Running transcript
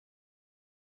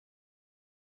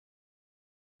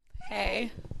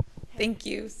Hey, thank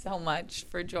you so much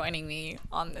for joining me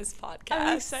on this podcast.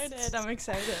 I'm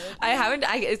excited.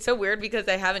 It's so weird because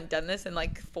I haven't done this in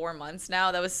like 4 months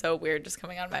now. That was so weird just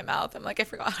coming out of my mouth. I'm like, I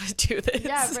forgot how to do this.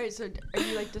 Yeah, right. So are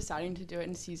you like deciding to do it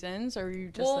in seasons, or are you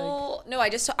just no, I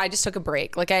just took a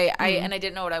break. Like I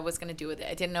didn't know what I was going to do with it.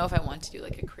 I didn't know if I wanted to do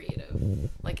like a creative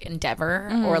like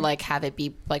endeavor or like have it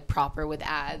be like proper with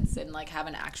ads and like have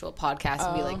an actual podcast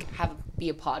and be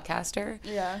a podcaster.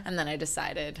 Yeah. And then I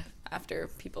decided after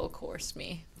people coerced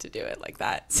me to do it like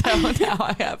that. So now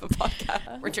I have a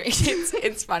podcast. We're drinking.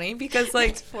 It's funny because like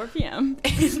it's 4 p.m.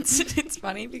 It's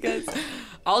funny because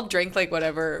I'll drink like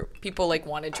whatever people like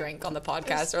want to drink on the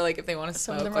podcast, or like if they want to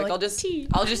smoke, like I'll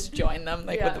just join them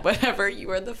like with whatever.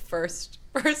 You are the first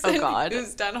person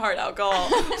who's done hard alcohol.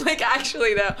 Like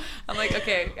actually though, I'm like,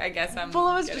 okay, I guess I'm. Well,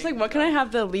 I was just like, what can I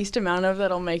have the least amount of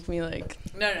that'll make me like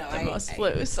the most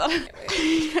loose?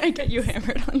 I get you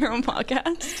hammered on your own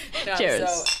podcast. No, cheers.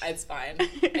 So it's fine.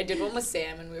 I did one with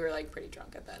Sam and we were like pretty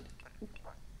drunk at the end.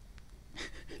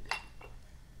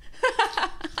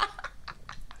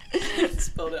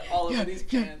 Spilled it all over these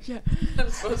cans. Yeah. I'm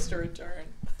supposed to return.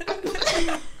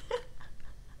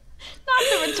 Not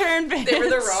the return bans. They were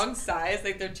the wrong size.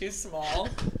 Like they're too small.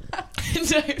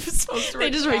 And I was supposed to they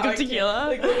just make up tequila.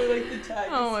 Like literally like the tag.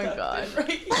 Oh my god.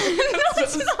 Right? No,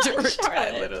 it's not.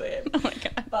 I literally. Oh my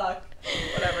god. Fuck.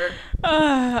 Whatever.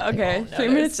 Okay. 3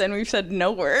 minutes in, we've said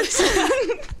no words.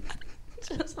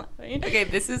 Okay,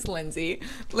 this is Lindsay.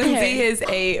 Lindsay is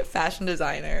a fashion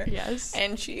designer. Yes.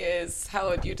 And she is, how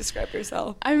would you describe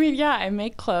yourself? I mean, yeah, I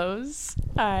make clothes.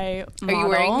 I model. Are you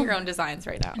wearing your own designs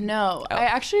right now? No. I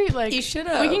actually, like... You should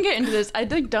have. We can get into this. I,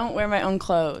 like, don't wear my own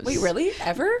clothes. Wait, really?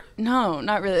 Ever? No,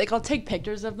 not really. Like, I'll take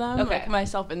pictures of them, like,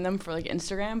 myself in them for, like,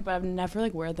 Instagram, but I've never,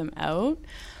 like, wear them out.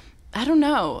 I don't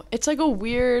know. It's, like, a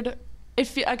weird...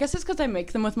 I guess it's because I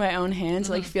make them with my own hands.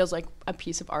 It, like, feels like a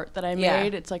piece of art that I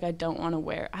made. It's like I don't want to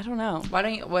wear. I don't know. Why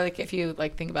don't you? Well, like, if you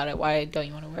like think about it, why don't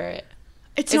you want to wear it?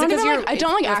 It's not even like I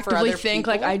don't like actively think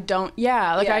like I don't.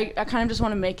 Yeah, like I kind of just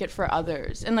want to make it for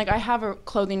others. And like I have a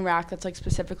clothing rack that's like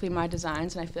specifically my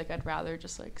designs, and I feel like I'd rather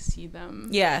just like see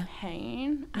them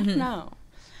hanging. I don't know.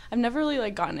 I've never really,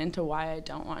 like, gotten into why I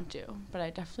don't want to, but I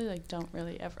definitely, like, don't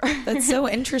really ever. That's so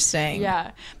interesting.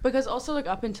 Yeah, because also, like,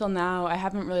 up until now, I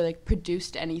haven't really, like,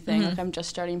 produced anything. Like, I'm just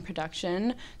starting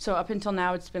production. So up until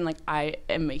now, it's been, like, I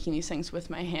am making these things with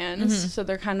my hands. So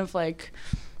they're kind of, like,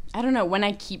 I don't know. When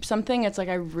I keep something, it's, like,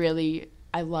 I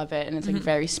love it, and it's, like,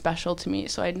 very special to me.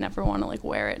 So I'd never want to, like,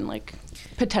 wear it and, like,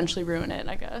 potentially ruin it,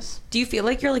 I guess. Do you feel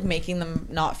like you're, like, making them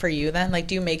not for you then? Like,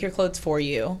 do you make your clothes for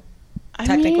you?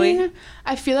 Technically? I mean,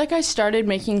 I feel like I started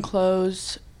making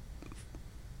clothes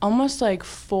almost like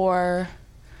for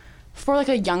like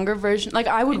a younger version. Like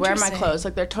I would wear my clothes,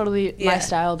 like they're totally my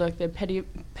style, they're like the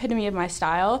epitome of my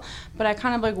style, but I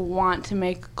kind of like want to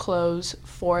make clothes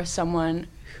for someone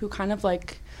who kind of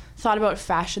like thought about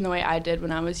fashion the way I did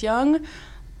when I was young.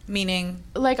 Meaning?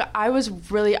 Like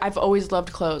I've always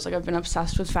loved clothes. Like I've been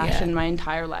obsessed with fashion my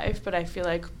entire life, but I feel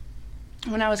like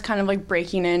when I was kind of like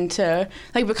breaking into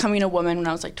like becoming a woman when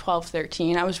I was like 12,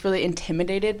 13, I was really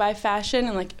intimidated by fashion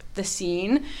and like the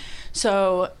scene.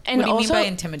 So, and what do you also, mean by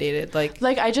intimidated? Like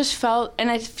I just felt,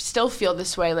 and I still feel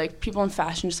this way, like people in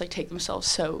fashion just like take themselves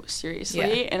so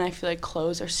seriously. And I feel like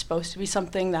clothes are supposed to be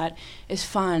something that is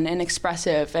fun and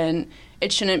expressive, and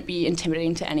it shouldn't be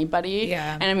intimidating to anybody.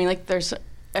 Yeah. And I mean, like there's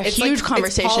it's huge like,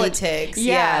 conversation. It's politics.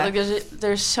 Yeah, like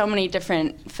there's so many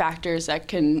different factors that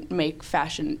can make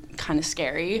fashion kind of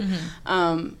scary.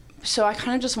 So I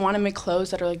kind of just want to make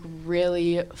clothes that are like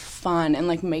really fun and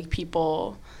like make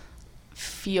people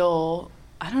feel,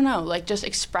 I don't know, like just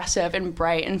expressive and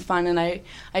bright and fun. And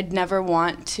I'd never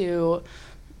want to.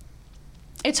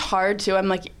 It's hard to. I'm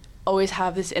like always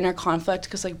have this inner conflict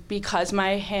because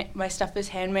my stuff is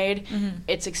handmade,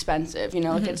 it's expensive, you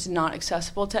know, like it's not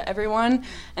accessible to everyone,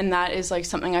 and that is like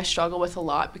something I struggle with a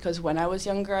lot because when I was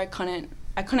younger I couldn't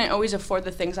always afford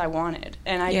the things I wanted,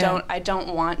 and I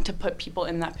don't want to put people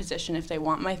in that position if they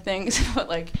want my things, but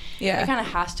like it kind of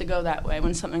has to go that way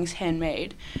when something's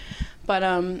handmade. But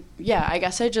I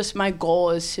guess my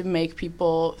goal is to make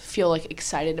people feel like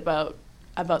excited about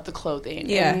the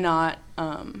clothing and not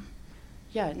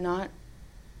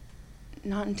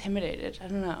not intimidated. I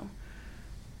don't know.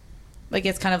 Like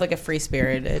it's kind of like a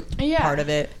free-spirited part of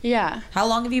it. Yeah. How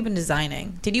long have you been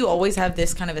designing? Did you always have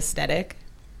this kind of aesthetic?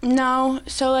 No.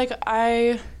 So like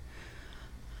I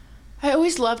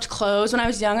always loved clothes. When I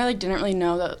was young, I like didn't really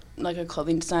know that like a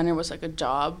clothing designer was like a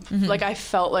job. Like I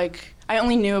felt like I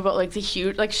only knew about like the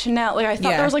huge like Chanel. Like I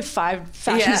thought there was like 5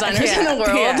 fashion designers in the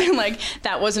world, and like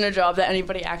that wasn't a job that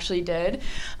anybody actually did.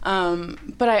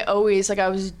 But I always like I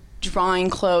was drawing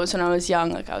clothes when I was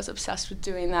young. Like, I was obsessed with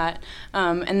doing that.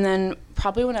 And then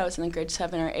probably when I was in like grade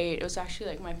 7 or 8, it was actually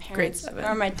like my parents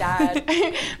or my dad.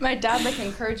 My dad like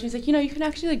encouraged me. He's like, you know, you can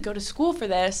actually like go to school for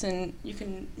this, and you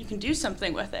can do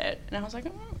something with it. And I was like,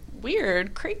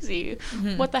 weird, crazy.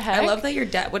 What the heck? I love that your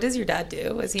dad. What does your dad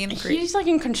do? Is he in? He's like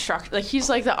in construction. Like, he's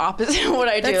like the opposite of what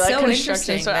I do. That's like so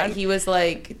construction. Interesting that he was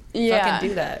like, fucking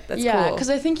do that. That's cool. Because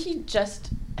I think he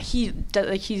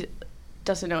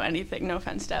doesn't know anything. No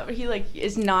offense, Dad, but he like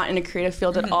is not in a creative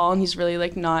field at all, and he's really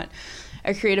like not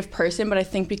a creative person. But I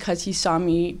think because he saw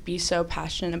me be so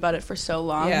passionate about it for so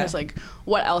long, he was like,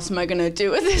 what else am I gonna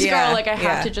do with this girl? Like, I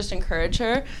have to just encourage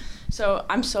her. So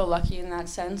I'm so lucky in that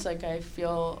sense. Like, I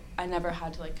feel I never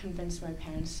had to like convince my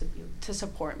parents to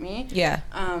support me.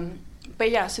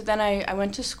 But yeah, so then I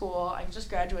went to school. I just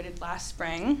graduated last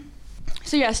spring.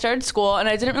 So yeah, I started school, and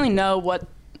I didn't really know what,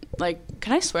 like,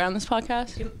 can I swear on this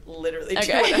podcast? You can literally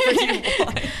do whatever you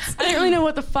want. I didn't really know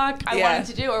what the fuck I wanted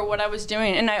to do or what I was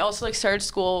doing. And I also like started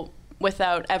school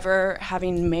without ever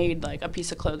having made like a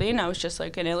piece of clothing. I was just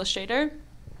like an illustrator.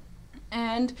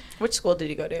 And which school did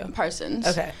you go to? Parsons.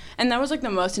 Okay. And that was like the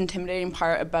most intimidating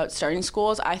part about starting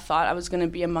schools. I thought I was going to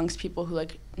be amongst people who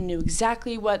like knew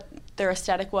exactly what their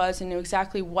aesthetic was and knew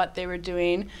exactly what they were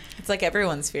doing. It's like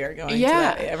everyone's fear going to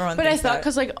that. Everyone but thinks I thought,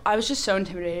 because like I was just so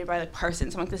intimidated by like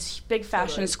Parsons. I'm like, this big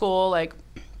fashion school, like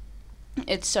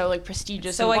it's so like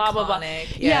prestigious, so and blah iconic, blah blah.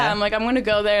 Yeah, I'm like, I'm going to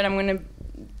go there and I'm going to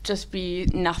just be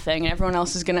nothing, and everyone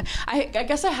else is gonna I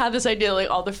guess I had this idea like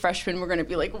all the freshmen were gonna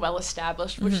be like well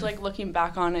established, which like looking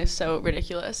back on is so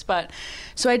ridiculous. But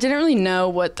so I didn't really know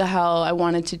what the hell I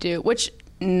wanted to do, which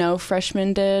no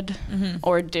freshman did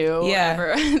or do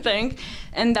ever, I think.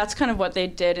 And that's kind of what they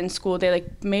did in school. They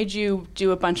like made you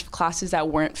do a bunch of classes that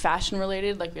weren't fashion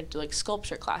related. Like, we had to do like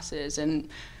sculpture classes and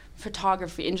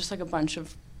photography and just like a bunch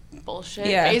of bullshit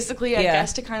basically, I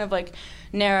guess, to kind of like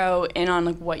narrow in on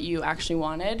like what you actually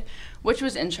wanted, which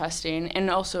was interesting and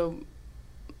also,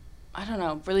 I don't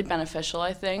know, really beneficial,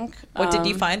 I think. What did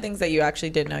you find things that you actually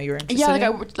didn't know you were interested in? I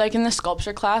like in the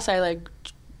sculpture class, I like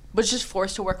was just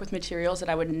forced to work with materials that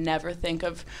I would never think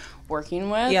of working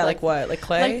with. Yeah, like what? Like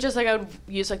clay? Like, just like I would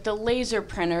use like the laser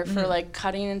printer for like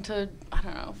cutting into, I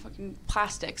don't know, fucking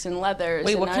plastics and leathers.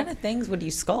 Wait, what kind of things would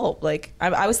you sculpt? Like,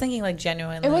 I was thinking like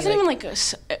genuinely. It wasn't even like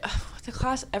the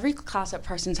class. Every class at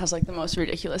Parsons has like the most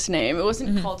ridiculous name. It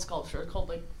wasn't called sculpture. It was called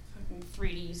like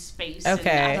 3D space.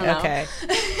 Okay. Okay.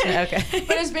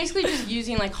 But it's basically just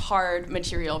using like hard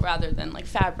material rather than like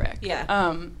fabric. Yeah.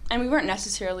 And we weren't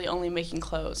necessarily only making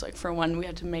clothes. Like, for one, we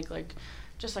had to make like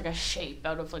just like a shape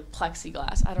out of like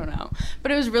plexiglass. I don't know.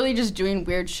 But it was really just doing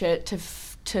weird shit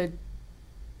to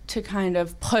kind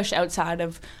of push outside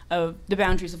of the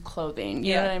boundaries of clothing.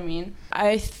 You know what I mean?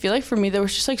 I feel like for me there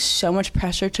was just like so much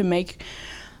pressure to make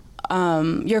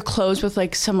your clothes with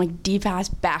like some like deep ass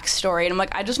backstory, and I'm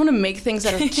like, I just want to make things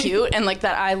that are cute and like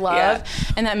that I love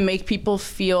and that make people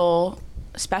feel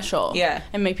special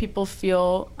and make people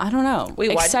feel, I don't know,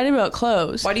 excited about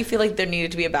clothes. Why do you feel like there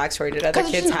needed to be a backstory? Did other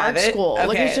kids have it? School. Okay.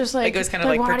 Like, it's just like, it was kind of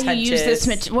like why pretentious. do you use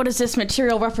this what does this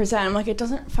material represent? I'm like, it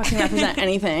doesn't fucking represent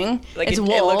anything. Like, it's wool.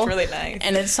 It looked really nice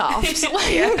and it's soft.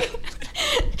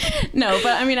 No,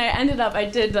 but I mean, I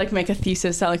did like make a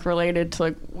thesis that like related to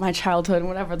like my childhood and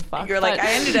whatever the fuck. You're like,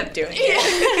 I ended up doing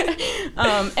it.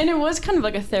 And it was kind of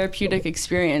like a therapeutic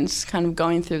experience, kind of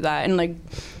going through that and like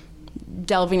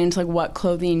delving into like what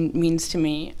clothing means to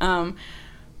me.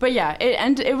 But yeah,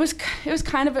 it was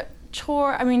kind of a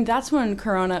chore. I mean, that's when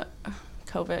COVID,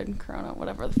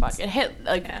 whatever the fuck, it hit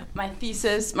like my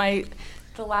thesis,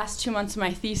 the last 2 months of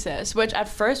my thesis, which at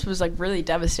first was like really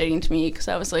devastating to me because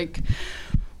I was like,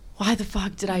 why the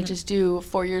fuck did I just do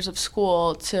 4 years of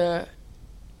school to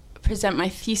present my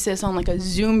thesis on like a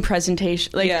Zoom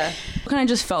presentation? Like, it kind of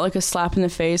just felt like a slap in the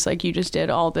face. Like, you just did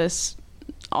all this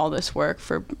work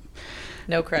for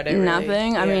no credit,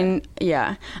 nothing. Really. I mean,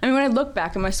 when I look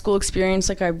back at my school experience,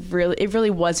 like it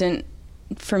really wasn't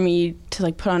for me to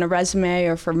like put on a resume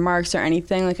or for marks or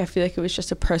anything. Like, I feel like it was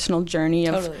just a personal journey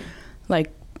of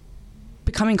like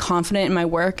becoming confident in my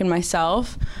work and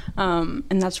myself. And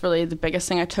that's really the biggest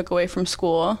thing I took away from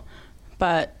school.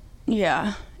 But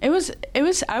yeah, it was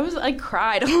I was like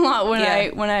cried a lot when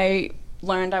I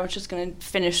learned I was just going to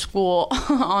finish school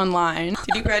online.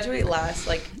 Did you graduate last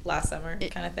summer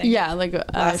kind of thing? Yeah, like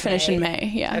I finished in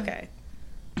May. Yeah. Okay.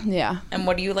 Yeah. And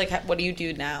what do you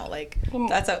do now? Like,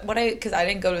 because I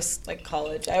didn't go to like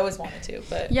college. I always wanted to,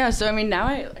 but yeah. So I mean, now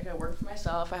I work for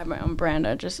myself. I have my own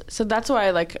brand. So that's why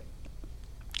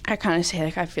I kind of say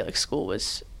like I feel like school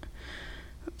was,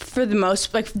 for the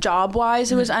most, like job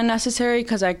wise, it was unnecessary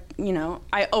because I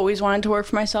always wanted to work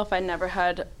for myself. I never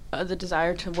had the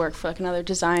desire to work for like another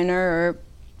designer or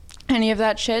any of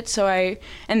that shit. So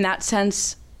in that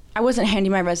sense, I wasn't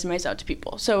handing my resumes out to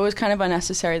people. So it was kind of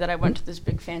unnecessary that I went to this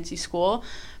big fancy school.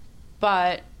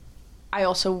 But I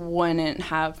also wouldn't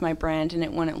have my brand and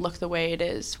it wouldn't look the way it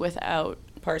is without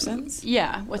Parsons?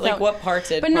 Yeah. Without, like what part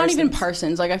did Parsons? But not even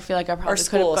Parsons. Like I feel like I probably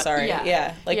could have. Sorry.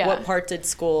 Yeah. Like what part did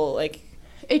school like?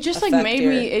 It just like made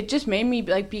me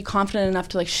like be confident enough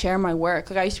to like share my work.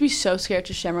 Like I used to be so scared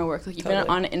to share my work. Like even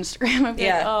on Instagram, I'd be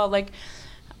like, oh, like.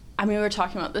 I mean, we were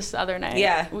talking about this the other night.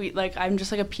 Yeah. I'm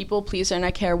just like a people pleaser and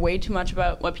I care way too much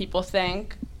about what people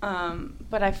think.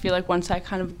 But I feel like once I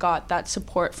kind of got that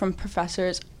support from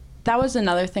professors, that was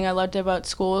another thing I loved about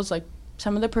schools. Like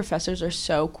some of the professors are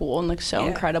so cool and like so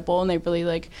incredible, and they really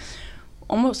like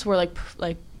almost were like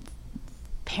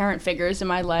parent figures in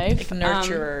my life. Like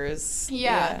nurturers.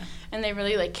 Yeah. And they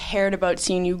really like cared about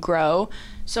seeing you grow.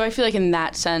 So I feel like in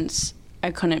that sense, I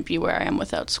couldn't be where I am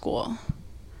without school.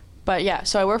 But yeah,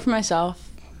 so I work for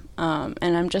myself, and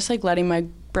I'm just like letting my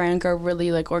brand grow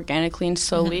really like organically and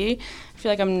slowly. I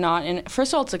feel like I'm not in.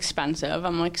 First of all, it's expensive.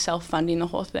 I'm like self-funding the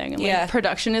whole thing, and like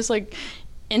production is like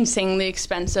insanely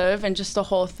expensive, and just the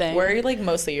whole thing. Where are like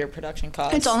mostly your production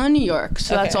costs? It's all in New York,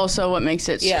 so that's also what makes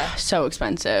it so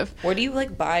expensive. Where do you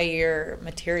like buy your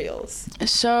materials?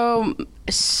 So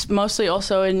it's mostly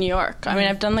also in New York. I mean,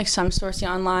 I've done like some sourcing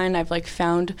online. I've like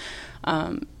found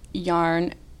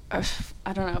yarn.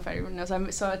 I don't know if anyone knows.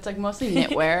 So it's like mostly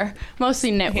knitwear.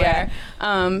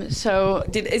 So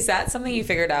is that something you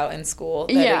figured out in school?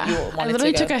 That you wanted I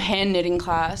literally took a hand knitting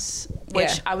class,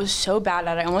 which I was so bad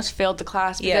at. I almost failed the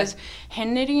class because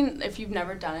hand knitting, if you've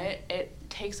never done it, it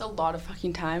takes a lot of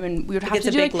fucking time, and we would have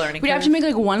to do like, we'd have to make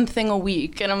like one thing a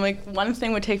week, and I'm like, one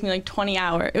thing would take me like 20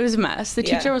 hours. It was a mess. The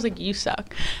teacher was like, you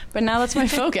suck, but now that's my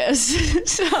focus.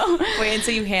 So wait, and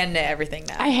so you hand knit everything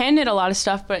now? I hand knit a lot of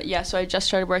stuff, but so I just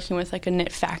started working with like a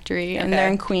knit factory, and they're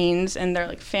in Queens, and they're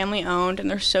like family owned,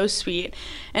 and they're so sweet,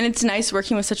 and it's nice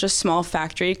working with such a small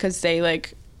factory because they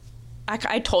like,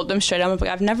 I told them straight up, like,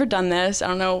 I've never done this, I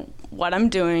don't know what I'm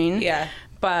doing,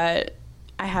 but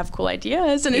I have cool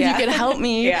ideas, and if you could help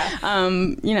me,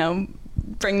 you know,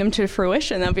 bring them to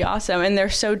fruition, that'd be awesome. And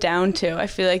they're so down to. I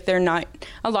feel like they're not.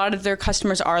 A lot of their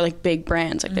customers are like big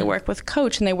brands. Like they work with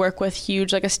Coach, and they work with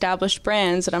huge like established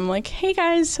brands. And I'm like, hey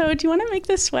guys, so do you want to make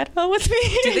this sweater with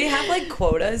me? Do they have like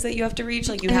quotas that you have to reach?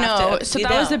 Like you have to. So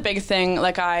that was the big thing.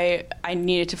 Like I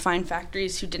needed to find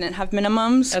factories who didn't have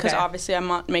minimums, because obviously I'm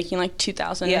not making like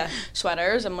 2,000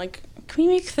 sweaters. I'm like, can we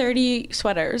make 30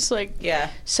 sweaters? Like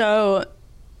so.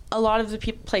 A lot of the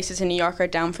places in New York are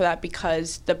down for that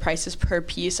because the prices per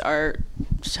piece are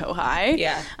so high.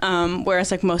 Whereas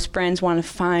like most brands want to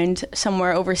find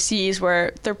somewhere overseas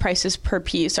where their prices per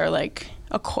piece are like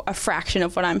a fraction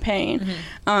of what I'm paying.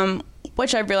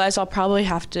 Which I realize I'll probably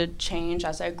have to change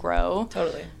as I grow.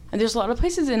 Totally. And there's a lot of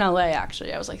places in LA,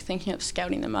 actually. I was like thinking of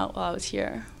scouting them out while I was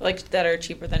here. Like that are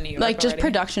cheaper than New York Like just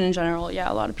production in general. Yeah,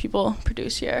 a lot of people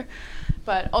produce here.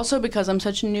 But also because I'm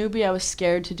such a newbie, I was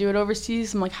scared to do it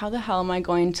overseas. I'm like, how the hell am I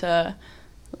going to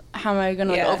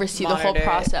like, oversee the whole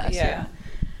process?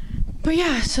 But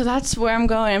so that's where I'm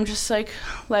going. I'm just like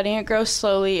letting it grow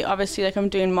slowly. Obviously, like I'm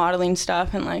doing modeling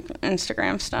stuff and like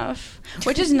Instagram stuff,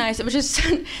 which is nice, which is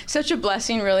such a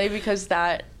blessing really, because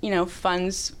that, you know,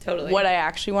 funds what I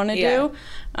actually want to do.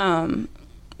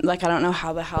 Like I don't know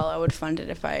how the hell I would fund it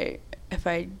if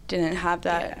I didn't have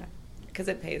that. Because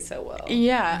it pays so well.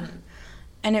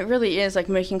 And it really is, like,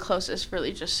 making clothes is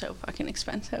really just so fucking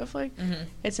expensive. Like,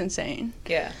 it's insane.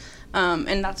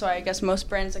 And that's why I guess most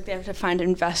brands, like, they have to find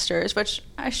investors, which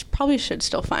I probably should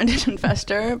still find an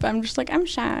investor, but I'm just like, I'm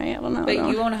shy. I don't know. But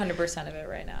you own 100% of it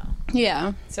right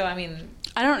now. So, I mean...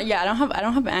 I don't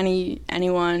have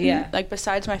anyone. Like,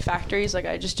 besides my factories, like,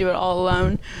 I just do it all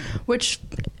alone, which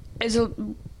is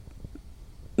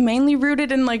mainly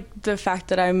rooted in, like, the fact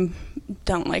that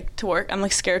don't like to work. I'm,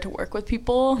 like, scared to work with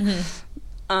people.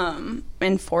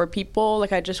 And for people,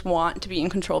 like I just want to be in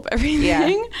control of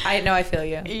everything. I know, I feel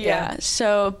you.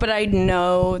 So, but I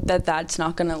know that that's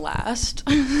not gonna last.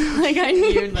 Like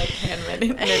you're like hand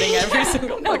knitting every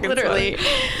single fucking literally.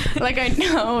 Like I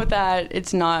know that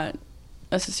it's not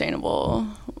a sustainable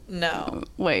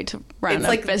way to run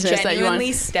a business that you want.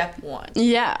 It's like genuinely step one.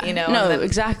 You know. No,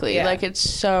 exactly. Like it's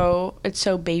so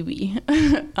baby.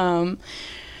 Does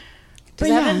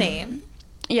it have a name?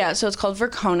 Yeah, so it's called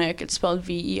Vrcknovnik. It's spelled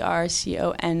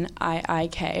Verconiik, and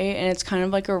it's kind of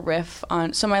like a riff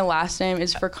on. So my last name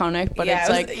is Vrcknovnik, but it's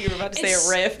like you were about to say a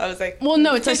riff. I was like, well,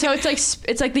 no, it's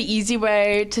like the easy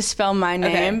way to spell my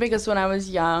name because when I was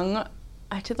young,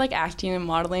 I did like acting and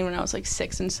modeling when I was like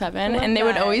 6 and 7, and they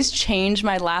would always change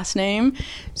my last name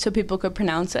so people could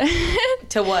pronounce it.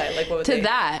 To what? Like what was to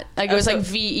that? Like it was like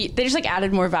V. They just like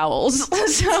added more vowels,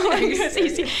 so like, it was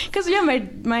easy. Because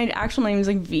my actual name is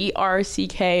like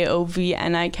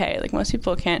Vrcknovnik. Like most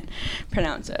people can't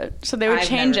pronounce it, so they would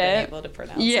change it. I've never been able to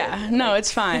pronounce it. No,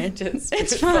 it's fine.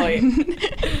 It's fine.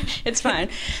 It's fine.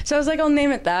 So I was like, I'll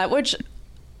name it that, which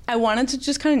I wanted to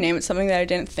just kind of name it something that I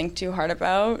didn't think too hard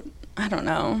about. I don't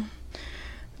know.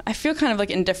 I feel kind of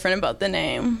like indifferent about the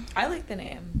name. I like the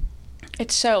name.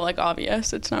 It's so like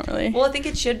obvious. It's not really. Well, I think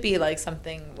it should be like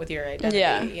something with your identity.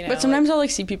 Yeah, you know? But sometimes I'll like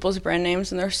see people's brand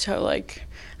names and they're so like,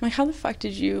 I'm like, how the fuck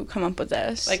did you come up with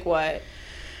this? Like what?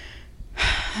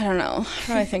 I don't know.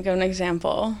 How do I think of an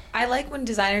example? I like when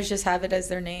designers just have it as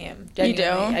their name. Genuinely. You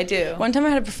do? I do. One time I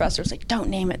had a professor who was like, don't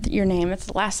name it your name. It's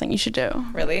the last thing you should do.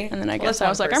 Really? And then I guess I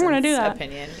was like, I'm going to do that.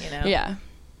 Opinion, you know? Yeah.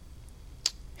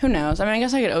 Who knows? I mean, I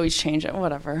guess I could always change it.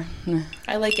 Whatever.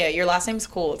 I like it. Your last name's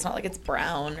cool. It's not like it's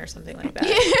Brown or something like that.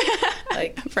 Yeah.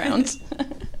 Like Browns.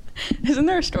 Isn't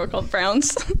there a store called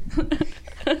Browns?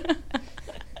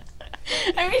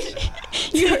 I mean,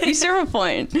 you serve a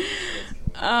point. It's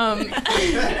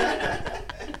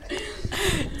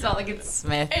not like it's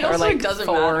Smith it or also like doesn't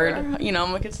Ford. Matter. You know,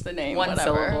 like it's the name. One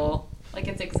whatever. syllable. Like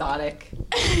it's exotic.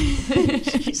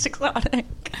 She's exotic.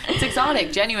 It's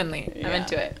exotic, genuinely. Yeah. I'm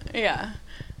into it. Yeah.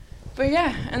 But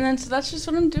yeah, and then so that's just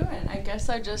what I'm doing. I guess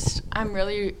I'm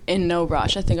really in no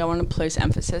rush. I think I want to place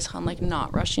emphasis on like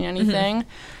not rushing anything.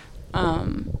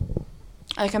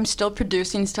 Like I'm still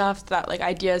producing stuff that like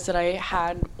ideas that I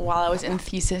had while I was in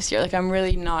thesis year. Like I'm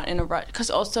really not in a rush. Because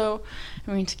also,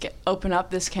 I mean, to open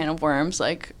up this can of worms,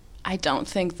 like I don't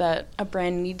think that a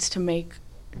brand needs to make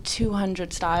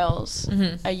 200 styles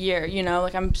a year, you know?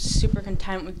 Like I'm super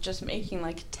content with just making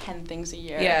like 10 things a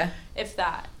year. Yeah. If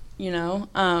that, you know?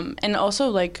 And also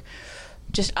like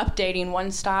just updating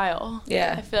one style.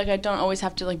 Yeah. I feel like I don't always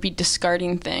have to like be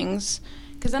discarding things.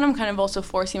 Because then I'm kind of also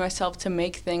forcing myself to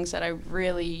make things that I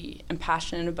really am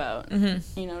passionate about.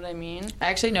 You know what I mean?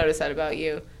 I actually noticed that about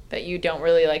you. That you don't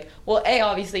really like, well,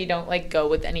 obviously you don't like go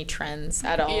with any trends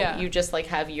at all. Yeah. You just like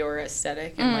have your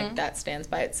aesthetic and like that stands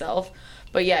by itself.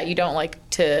 But yeah, you don't like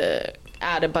to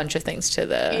add a bunch of things to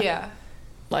the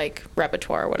like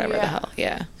repertoire or whatever the hell.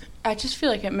 Yeah. I just feel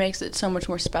like it makes it so much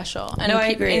more special. And I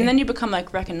agree. And then you become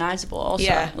like recognizable also.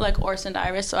 Yeah. Like Orson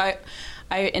Iris. So I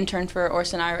interned for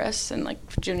Orson Iris in like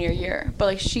junior year. But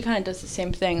like she kind of does the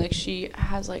same thing. Like she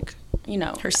has like, you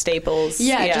know, her staples.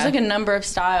 Yeah, just like a number of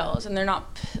styles, and they're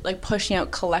not like pushing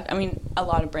out I mean, a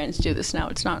lot of brands do this now.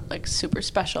 It's not like super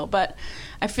special, but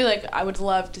I feel like I would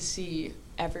love to see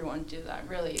everyone do that.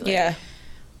 Really, like,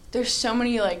 there's so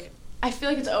many like. I feel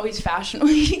like it's always Fashion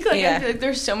Week. Like I feel like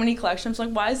there's so many collections. Like,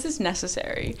 why is this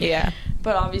necessary? Yeah.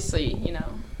 But obviously, you know,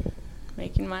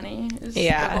 making money is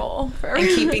the goal for and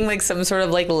keeping like some sort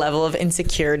of like level of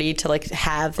insecurity to like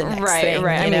have the next thing.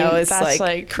 Right. You know, it's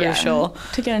like crucial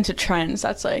to get into trends.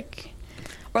 That's like.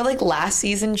 Or like last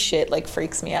season shit like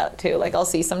freaks me out too. Like I'll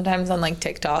see sometimes on like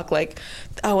TikTok like,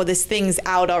 oh, this thing's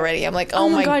out already. I'm like, oh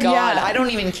my god, I don't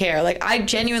even care. Like I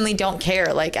genuinely don't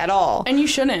care like at all. And you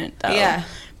shouldn't though. Yeah.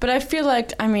 But I feel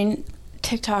like, I mean,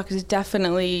 TikTok is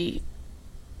definitely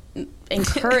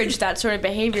encourage that sort of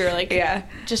behavior. Like,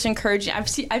 just encouraging. I've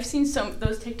seen some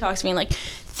those TikToks being like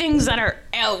things that are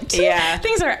out. Yeah.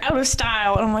 Things that are out of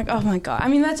style. And I'm like, oh my god. I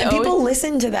mean, that's people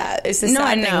listen to that. It's the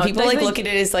sad thing. People like look at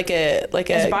it as like a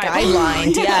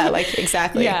guideline. Yeah, like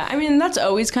exactly. Yeah. I mean, that's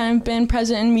always kind of been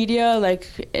present in media,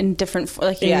 like in different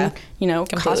like in, you know,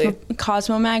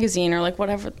 Cosmo magazine or like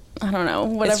whatever. I don't know,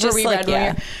 whatever we read.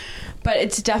 When but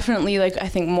it's definitely like I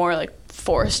think more like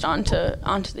forced onto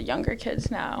the younger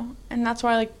kids now, and that's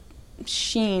why like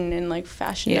Shein and like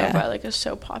Fashion Nova like is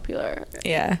so popular.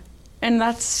 Yeah, and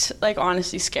that's like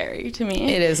honestly scary to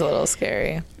me. It is a little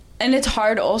scary, and it's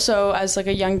hard also as like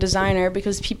a young designer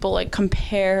because people like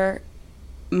compare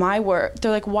my work. They're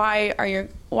like, why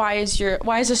is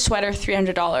a sweater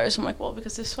 $300? I'm like, well,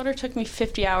 because this sweater took me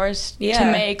 50 hours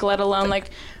to make, let alone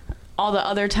like all the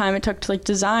other time it took to like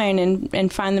design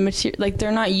and find the material. Like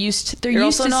they're not used to. They're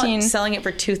used also to not seeing selling it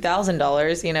for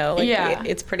 $2,000. You know, like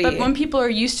it's pretty. But when people are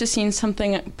used to seeing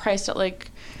something priced at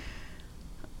like,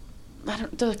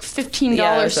 they're like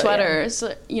 $15 sweaters.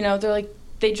 You know, they're like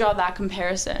they draw that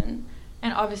comparison,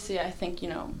 and obviously I think, you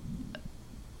know,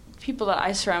 people that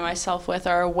I surround myself with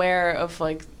are aware of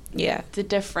like the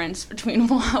difference between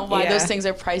why those things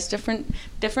are priced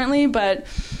differently, but.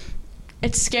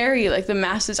 It's scary, like the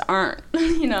masses aren't,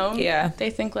 you know? Yeah.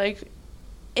 They think like,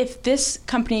 if this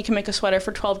company can make a sweater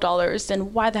for $12,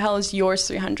 then why the hell is yours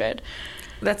 $300?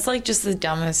 That's like just the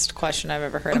dumbest question I've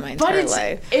ever heard in my entire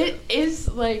life. It is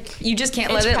like, you just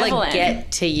can't let it like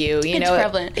get to you. You know,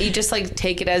 prevalent. You just like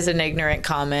take it as an ignorant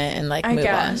comment and like move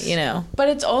on. You know, but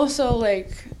it's also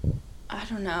like, I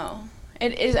don't know.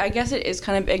 It is. I guess it is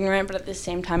kind of ignorant, but at the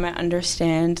same time, I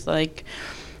understand like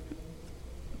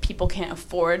people can't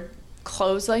afford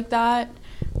clothes like that.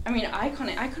 I mean, I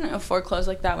couldn't afford clothes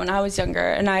like that when I was younger,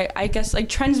 and I guess like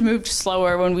trends moved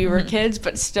slower when we were kids,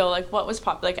 but still like what was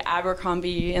popular, like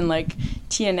Abercrombie and like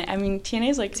TNA. I mean, TNA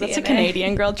is like that's a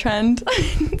Canadian girl trend.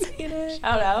 Shout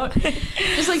out,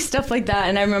 just like stuff like that.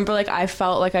 And I remember like I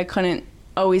felt like I couldn't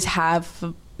always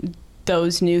have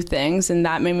those new things, and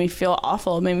that made me feel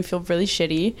awful. It made me feel really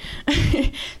shitty.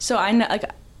 So I know like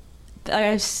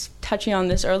I was touching on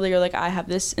this earlier. Like I have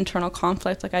this internal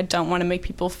conflict. Like I don't want to make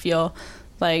people feel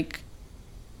like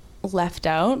left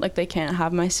out, like they can't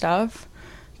have my stuff,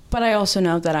 but I also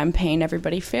know that I'm paying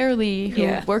everybody fairly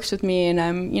who works with me, and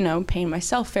I'm, you know, paying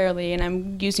myself fairly, and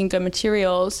I'm using good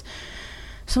materials.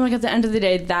 So I'm like, at the end of the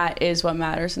day, that is what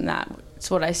matters, and that's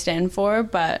what I stand for.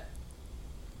 But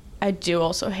I do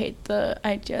also hate the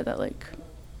idea that like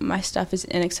my stuff is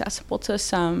inaccessible to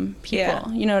some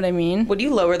people. You know what I mean? Would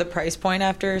you lower the price point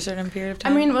after a certain period of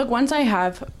time? I mean, like once I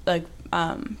have like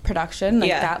production, like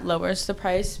that lowers the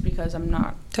price, because I'm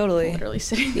not literally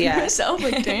sitting there myself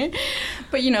like doing it.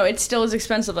 But you know, it still is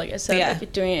expensive, like I said,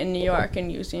 like doing it in New York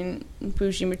and using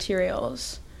bougie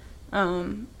materials.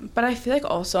 But I feel like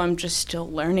also I'm just still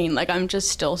learning. Like I'm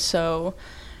just still so,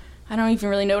 I don't even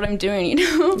really know what I'm doing, you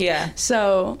know? Yeah.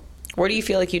 So where do you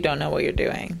feel like you don't know what you're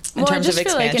doing in terms of expansion?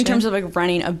 Feel like in terms of like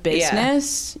running a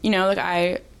business, you know, like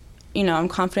I'm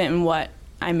confident in what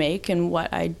I make and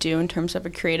what I do in terms of a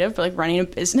creative, but like running a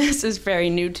business is very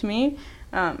new to me.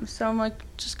 So I'm like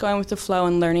just going with the flow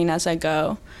and learning as I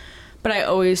go. But I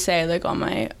always say like on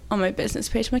my business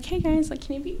page, I'm like, hey guys, like,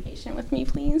 can you be patient with me,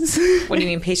 please? What do you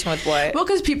mean patient with what? Well,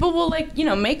 because people will like, you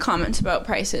know, make comments about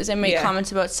prices and make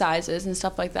comments about sizes and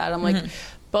stuff like that. I'm like,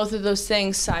 both of those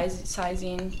things,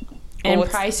 sizing and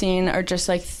pricing, are just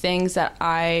like things that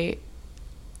I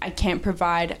can't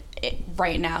provide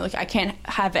right now. Like I can't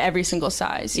have every single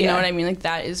size, you know what I mean? Like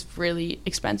that is really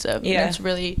expensive. And it's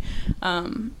really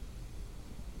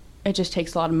it just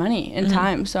takes a lot of money and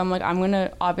time. So I'm like, I'm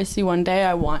gonna, obviously one day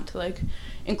I want to like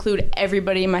include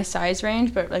everybody in my size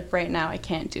range, but like right now I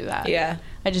can't do that.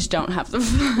 I just don't have the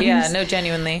funds. No,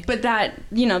 genuinely. But that,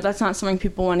 you know, that's not something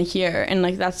people want to hear. And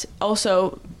like that's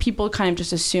also, people kind of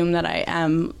just assume that I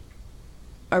am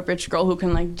a rich girl who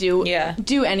can like do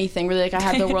anything, really. Like I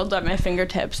have the world at my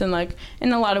fingertips, and like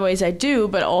in a lot of ways I do,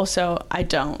 but also I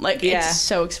don't. Like it's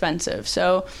so expensive.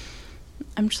 So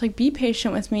I'm just like, be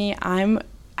patient with me. I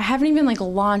haven't even like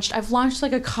I've launched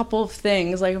like a couple of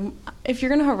things. Like if you're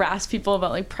gonna harass people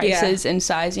about like prices and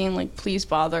sizing, like please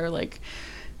bother like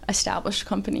established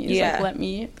companies. Like let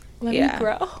me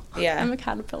grow. I'm a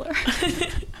caterpillar.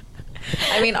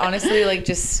 I mean, honestly, like,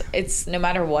 just, it's no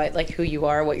matter what, like, who you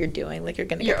are, what you're doing, like, you're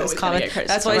gonna get those comments.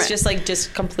 That's why it's just, like,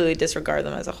 just completely disregard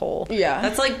them as a whole.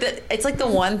 That's, like, it's, like, the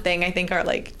one thing I think our,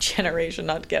 like, generation,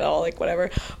 not to get all, like,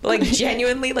 whatever, but, like,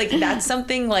 genuinely, like, that's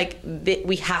something, like, that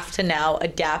we have to now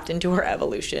adapt into our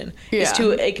evolution, is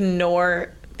to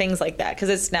ignore things like that, because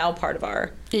it's now part of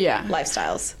our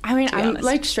lifestyles. I mean, I'm,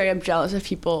 like, straight up jealous of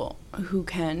people who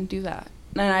can do that.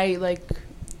 And I, like...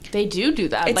 They do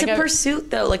that. It's like a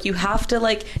pursuit, though. Like, you have to,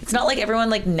 like... It's not like everyone,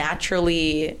 like,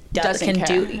 naturally doesn't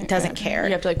care.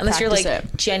 You have to, like, unless you're,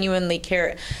 like, genuinely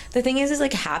care. The thing is,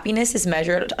 like, happiness is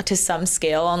measured to some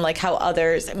scale on, like, how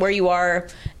others... Where you are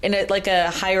in, a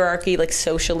hierarchy, like,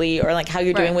 socially, or, like, how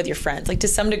you're doing with your friends. Like, to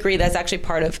some degree, that's actually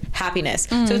part of happiness.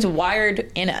 So it's wired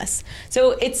in us.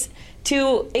 So it's...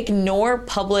 To ignore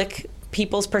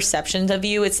people's perceptions of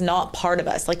you, it's not part of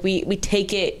us. Like we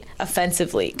take it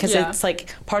offensively because it's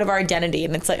like part of our identity,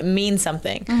 and it's like, it means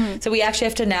something. So we actually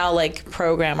have to now like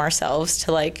program ourselves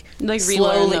to like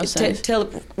slowly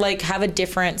to like have a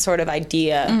different sort of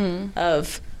idea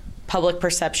of public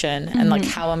perception and like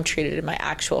how I'm treated in my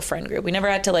actual friend group. We never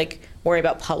had to like worry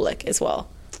about public as well.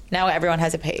 Now everyone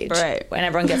has a page, and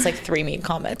everyone gets like 3 mean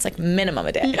comments, like minimum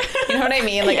a day. You know what I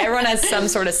mean? Like everyone has some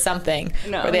sort of something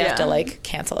where they have to like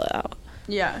cancel it out.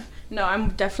 Yeah. No, I'm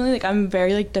definitely like, I'm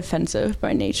very like defensive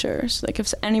by nature. So like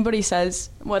if anybody says,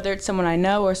 whether it's someone I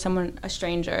know or a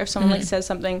stranger, if someone like says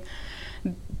something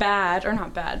bad, or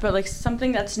not bad, but like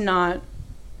something that's not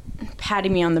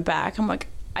patting me on the back, I'm like,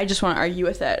 I just want to argue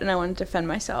with it, and I want to defend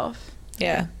myself.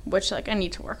 Yeah. Which, like, I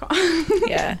need to work on.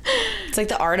 Yeah. It's, like,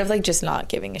 the art of, like, just not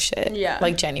giving a shit. Yeah.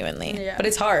 Like, genuinely. Yeah. But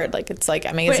it's hard. Like, it's, like,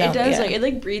 I mean, but it does, like, it,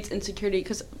 like, breeds insecurity,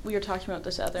 because we were talking about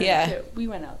this the other night, too. We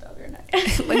went out the other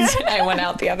night. Lindsay and I went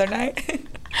out the other night.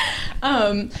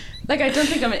 Like, I don't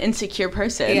think I'm an insecure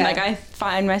person. Like, I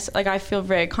find myself, like, I feel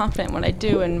very confident when I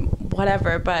do and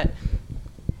whatever, but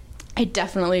I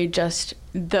definitely just,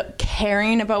 the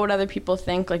caring about what other people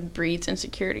think, like, breeds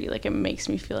insecurity. Like, it makes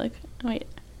me feel like, wait,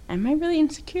 am I really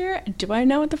insecure? Do I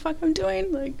know what the fuck I'm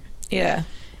doing? Like, yeah.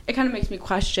 It kind of makes me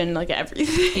question, like,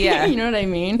 everything. Yeah. You know what I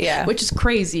mean? Yeah. Which is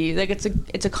crazy. Like, it's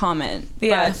a comment.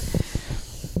 Yeah.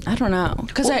 But I don't know.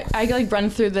 Because I like, run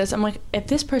through this. I'm like, if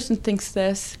this person thinks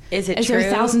this, is true?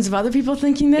 There thousands of other people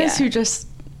thinking this who just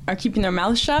are keeping their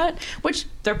mouths shut? Which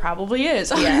there probably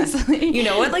is, honestly. Yeah. You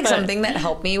know what, like, something that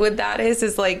helped me with that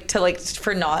is like, to, like,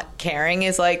 for not caring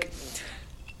is, like,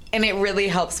 and it really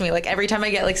helps me, like, every time I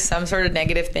get, like, some sort of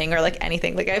negative thing or, like,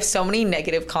 anything, like, I have so many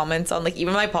negative comments on, like,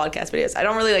 even my podcast videos. I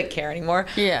don't really, like, care anymore.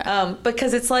 Yeah.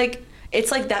 Because it's like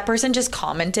that person just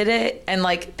commented it and,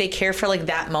 like, they care for, like,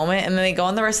 that moment and then they go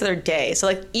on the rest of their day. So,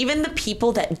 like, even the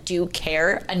people that do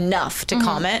care enough to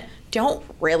comment don't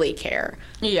really care.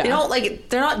 Yeah. They don't, like,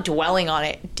 they're not dwelling on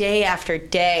it day after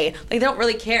day. Like, they don't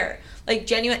really care. Like,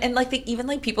 genuine, and, like, even,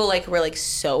 like, people, like, who are, like,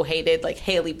 so hated, like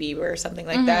Hailey Bieber or something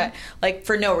like that, like,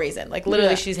 for no reason. Like,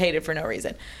 literally, she's hated for no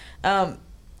reason.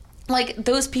 Like,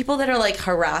 those people that are, like,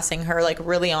 harassing her, like,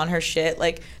 really on her shit,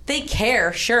 like, they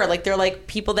care, sure. Like, they're, like,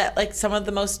 people that, like, some of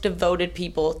the most devoted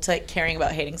people to, like, caring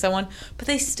about hating someone, but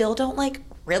they still don't, like,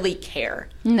 really care.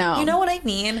 No. You know what I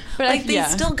mean? But like, they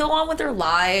still go on with their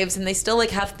lives, and they still,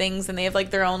 like, have things, and they have, like,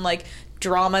 their own, like,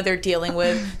 drama they're dealing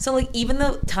with. So, like, even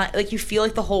though like, you feel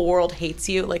like the whole world hates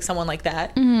you, like someone like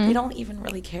that, they don't even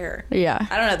really care. Yeah.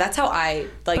 I don't know. That's how I,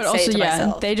 like, but say also, it to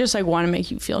myself. They just, like, want to make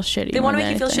you feel shitty. They want to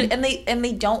make you feel shitty, and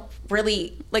they don't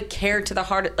really, like, care to the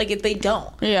heart. Like, if they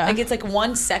don't. Yeah. Like, it's like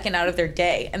 1 second out of their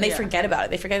day, and they forget about it.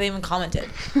 They forget they even commented.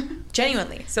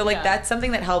 Genuinely. So, like, that's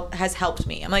something that has helped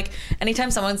me. I'm like,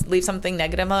 anytime someone leaves something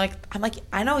negative, I'm like,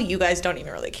 I know you guys don't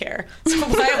even really care. So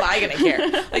why am I gonna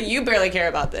care? Like, you barely care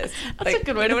about this. That's a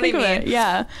good way to think of it.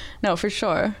 Yeah. No, for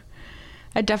sure.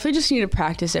 I definitely just need to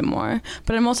practice it more.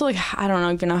 But I'm also like, I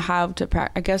don't even know how to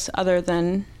practice. I guess other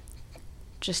than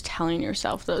just telling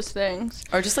yourself those things.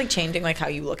 Or just, like, changing, like, how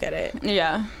you look at it.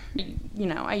 Yeah. You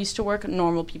know, I used to work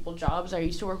normal people jobs. I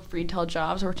used to work retail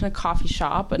jobs. I worked in a coffee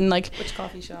shop. And, like... Which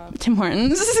coffee shop? Tim Hortons.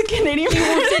 This is a Canadian You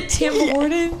worked at Tim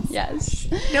Hortons? Yes.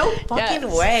 No fucking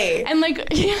way. And, like...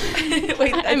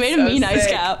 Wait, I made a mean ice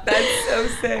cap. That's so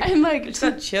sick. And, like... I just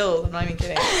got chills. I'm not even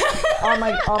kidding. all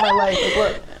my life. Like,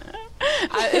 look.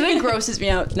 It, like, grosses me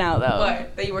out now, though.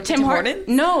 What? That you worked at Tim Hortons?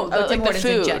 No, Tim like, the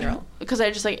food. In general. Because I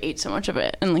just, like, ate so much of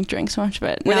it and, like, drank so much of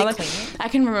it. Were now, they like, clean? I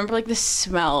can remember, like, the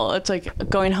smell. It's, like,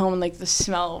 going home and, like, the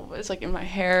smell is, like, in my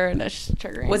hair, and it's just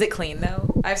triggering. Was it clean,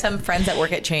 though? I have some friends that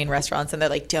work at chain restaurants, and they're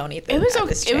like, don't eat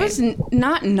this. It was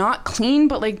not clean,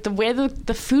 but, like, the way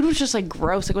the food was just, like,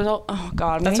 gross. Like, it was all, oh,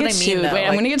 God, I'm going to get sued. Wait,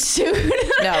 I'm going to get sued.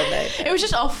 No, it was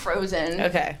just all frozen.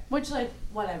 Okay. Which, like,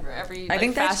 whatever. I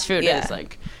think fast food is,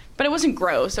 like... But it wasn't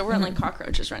gross. There weren't, like,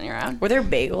 cockroaches running around. Were there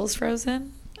bagels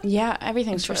frozen? Yeah,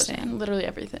 everything's frozen. Literally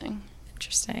everything.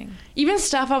 Interesting. Even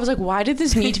stuff I was like, why did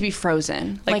this need to be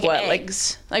frozen? Like what?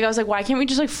 Eggs. Like, I was like, why can't we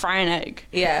just, like, fry an egg?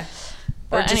 Yeah.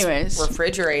 Or just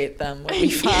refrigerate them would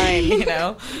be fine, you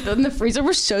know? Then the freezer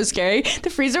was so scary. The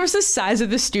freezer was the size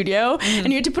of the studio, and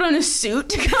you had to put on a suit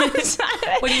to go inside.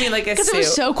 What do you mean, like a suit? Because it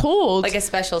was so cold. Like a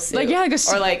special suit? Like, yeah, like a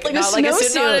suit. Or like not like a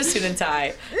suit, not a suit and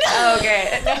tie. Oh,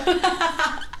 okay.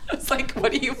 I was like,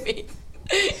 what do you mean?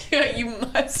 Yeah, you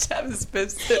must have a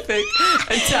specific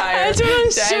attire. I had to put on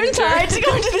a suit and tie to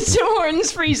go into the Tim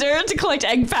Hortons freezer to collect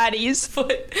egg patties.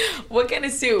 What kind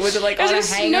of suit? Was it like on a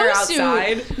hanger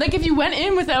outside? Like, if you went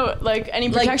in without, like, any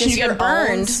protection, you get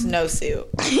burned. Snowsuit.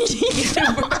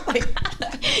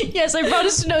 Yes, I brought a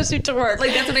snowsuit to work.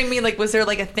 Like, that's what I mean. Like, was there,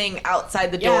 like, a thing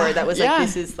outside the door that was like,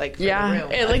 this is, like, for the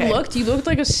room? It, like, you looked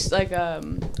like a,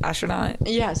 astronaut?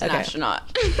 Yes, an astronaut.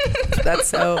 It's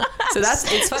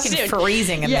fucking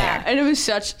freezing in there. Yeah, and it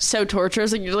was so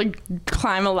torturous. Like, you like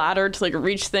climb a ladder to, like,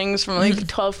 reach things from, like,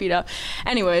 12 feet up.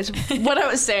 Anyways, what I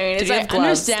was saying is, I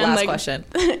understand, Last like, question.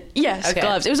 Yes,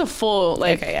 gloves. It was a full,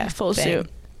 like, full suit.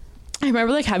 I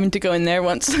remember, like, having to go in there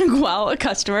once, like, while a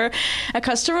customer,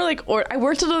 like, or I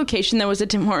worked at a location that was a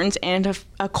Tim Hortons and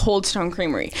a Cold Stone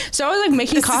Creamery. So I was, like,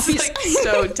 making coffees. Like,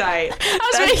 so tight.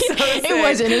 It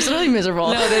wasn't. It was really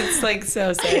miserable. No, that's, like,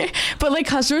 so sick. But, like,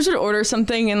 customers would order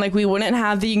something and, like, we wouldn't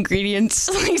have the ingredients,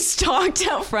 like, stocked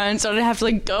out front. So I'd have to,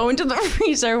 like, go into the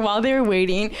freezer while they were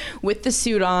waiting with the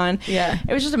suit on. Yeah.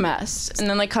 It was just a mess. And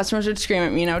then, like, customers would scream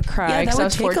at me and I would cry because I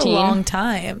was 14. That would take a long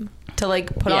time. To,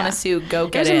 like, put on a suit, go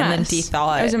get it, and then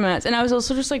de-thaw it. It was a mess. And I was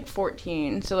also just, like,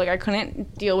 14. So, like, I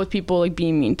couldn't deal with people, like,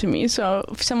 being mean to me. So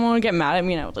if someone would get mad at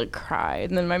me, and I would, like, cry.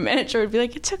 And then my manager would be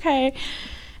like, it's okay.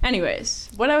 Anyways,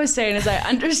 what I was saying is I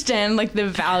understand like the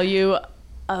value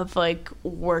of like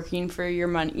working for your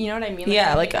money. You know what I mean?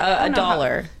 Like, a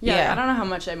dollar. I don't know how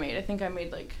much I made. I think I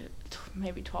made like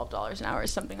maybe $12 an hour or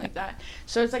something like that.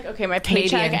 So it's like, okay, my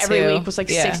paycheck every week was like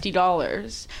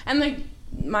 $60. And like,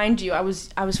 mind you, I was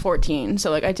 14,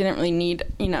 so like I didn't really need,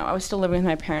 I was still living with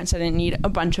my parents. I didn't need a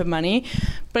bunch of money.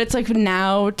 But it's like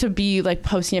now to be like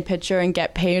posting a picture and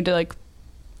get paid to like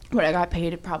what I got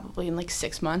paid probably in like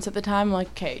 6 months at the time. I'm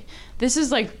like, okay, this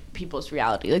is like people's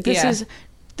reality. Like this is,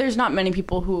 there's not many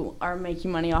people who are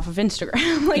making money off of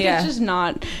Instagram. Like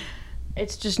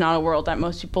it's just not a world that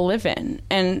most people live in.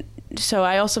 And so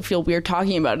I also feel weird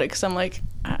talking about it because I'm like,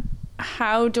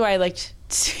 how do I like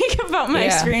speak about my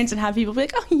experience and have people be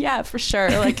like, oh yeah, for sure,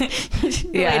 like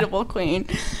relatable queen.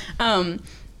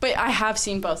 But I have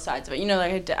seen both sides of it.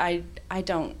 Like I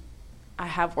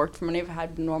have worked for money. I've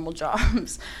had normal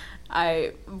jobs.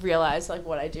 I realize like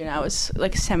what I do now is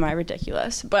like semi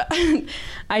ridiculous, but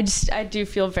I do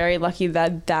feel very lucky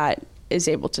that is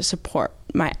able to support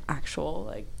my actual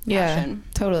like passion.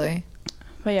 Totally.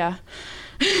 But yeah.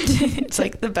 It's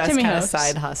like the best kind of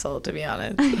side hustle, to be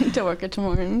honest. To work at Tim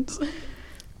Hortons.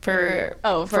 For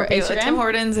Instagram? Tim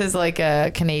Hortons is like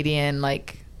a Canadian,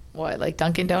 like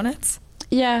Dunkin' Donuts?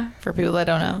 Yeah. For people that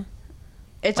don't know.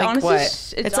 It's like honestly,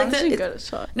 what? It's like honestly good as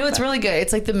fuck. No, it's really good.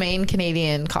 It's like the main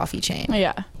Canadian coffee chain.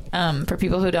 Yeah. For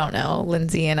people who don't know,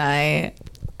 Lindsay and I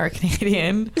are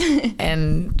Canadian,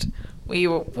 and we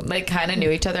like kind of knew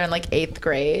each other in like 8th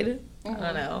grade. I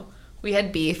don't know. We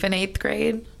had beef in 8th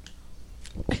grade.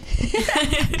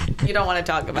 You don't want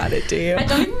to talk about it, do you? I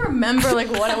don't even remember like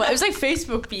what it was. It was like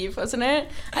Facebook beef, wasn't it?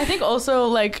 I think also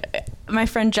like my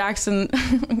friend Jackson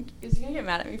is he gonna get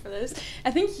mad at me for this?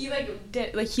 I think he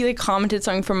he commented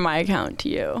something from my account to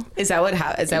you. Is that what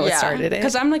started it?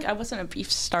 Because I wasn't a beef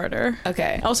starter.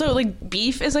 Okay. Also, like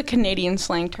beef is a Canadian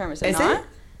slang term, is it not? It?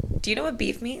 Do you know what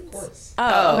beef means?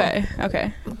 Oh,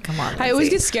 okay. Come on, Lindsay. I always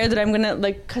get scared that I'm gonna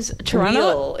like, because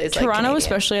Toronto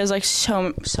especially has like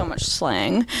so much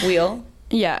slang. Wheel?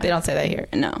 Yeah. They don't say that here.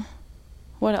 No.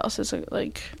 What else is it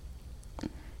like?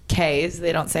 K's,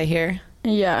 they don't say here.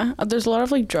 Yeah, there's a lot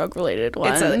of like drug related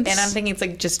ones. And I'm thinking it's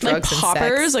like just drugs like poppers,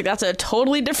 and sex. Like that's a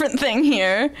totally different thing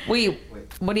here.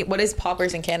 What is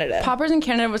poppers in Canada? Poppers in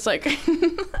Canada was like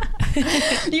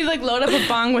you like load up a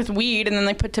bong with weed and then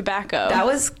like put tobacco. That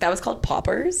was called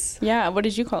poppers? Yeah, what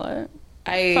did you call it?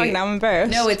 Fuck, now I'm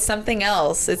embarrassed. No, it's something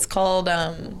else. It's called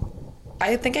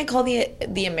I think I call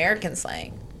the American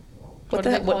slang. What do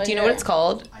you know what it's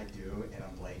called? I do, and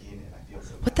I'm blanking, and I feel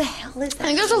so What the hell is that? I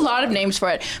think there's a lot of names for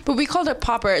it, but we called it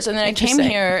poppers, and then I came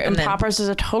here, and poppers is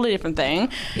a totally different thing.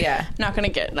 Yeah. Not gonna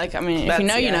get, like, I mean, if you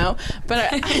know, you know.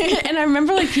 But, and I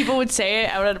remember, like, people would say it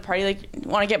out at a party, like,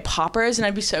 want to get poppers, and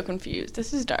I'd be so confused.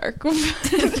 This is dark. But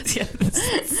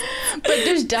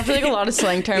there's definitely, like, a lot of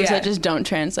slang terms that just don't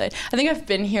translate. I think I've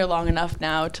been here long enough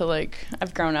now to, like,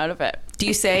 I've grown out of it. Do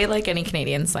you say, like, any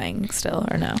Canadian slang still,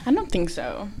 or no? I don't think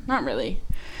so. Not really.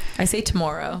 I say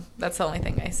tomorrow. That's the only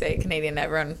thing I say Canadian.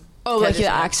 Everyone. Oh, like the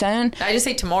accent? I just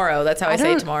say tomorrow. That's how I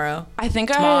say tomorrow. I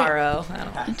think tomorrow. I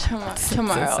don't know.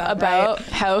 Tomorrow. About right.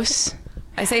 House.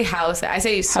 I say house. I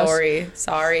say sorry. House.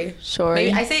 Sorry.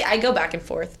 Sorry. Maybe I go back and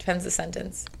forth. Depends the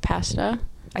sentence. Pasta.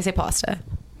 I say pasta.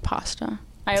 Pasta.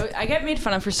 I get made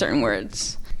fun of for certain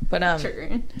words. But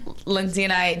Lindsay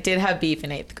and I did have beef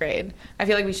in 8th grade. I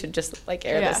feel like we should just like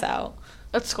air this out.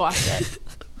 Let's squash it.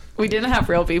 We didn't have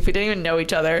real beef. We didn't even know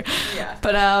each other. Yeah.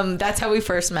 But that's how we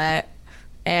first met.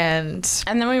 And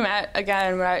then we met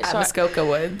again at Muskoka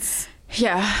Woods.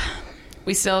 Yeah.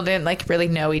 We still didn't like really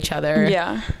know each other.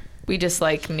 Yeah. We just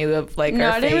like knew of like No,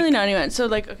 our I didn't really know anyone. So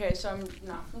like, okay, so I'm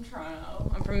not from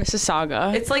Toronto. I'm from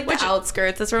Mississauga. It's like the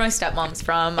outskirts. That's where my stepmom's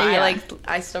from. Yeah.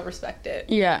 I still respect it.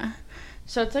 Yeah.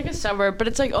 So it's like a suburb, but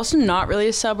it's like also not really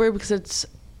a suburb because it's,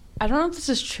 I don't know if this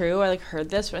is true. I like heard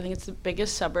this, but I think it's the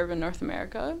biggest suburb in North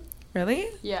America. Really?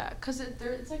 Yeah, because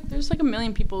there's like a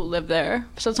million people who live there,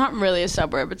 so it's not really a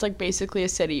suburb. It's like basically a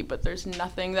city, but there's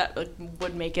nothing that like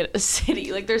would make it a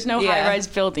city. Like there's no high-rise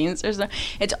buildings.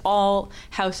 It's all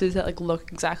houses that like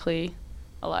look exactly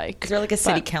alike. Is there like a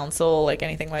city council, like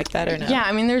anything like that, or no? Yeah,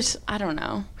 I mean I don't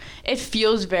know. It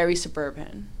feels very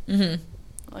suburban. Mm-hmm.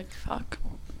 Like fuck.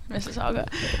 Mississauga,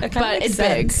 but it's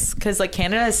big because like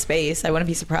Canada has space. I wouldn't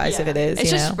be surprised if it is. It's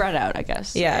just spread out, I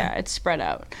guess. Yeah, it's spread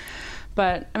out.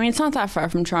 But I mean, it's not that far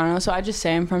from Toronto, so I just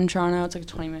say I'm from Toronto. It's like a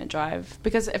 20-minute drive.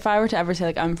 Because if I were to ever say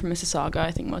like I'm from Mississauga,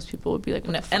 I think most people would be like,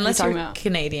 no, unless you're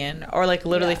Canadian or like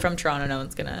literally from Toronto, no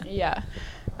one's gonna. Yeah,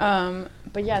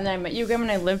 but yeah, and then I met you again when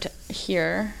I lived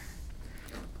here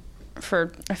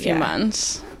for a few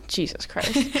months. Jesus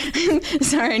Christ.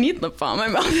 Sorry, I need lip balm. My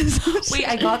mouth is Wait,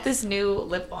 I got this new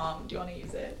lip balm. Do you want to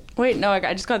use it? Wait, no,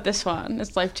 I just got this one.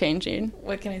 It's life-changing.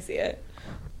 What can I see it?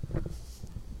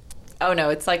 Oh, no,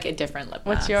 it's like a different lip mask.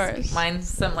 What's yours? Mine's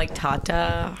some like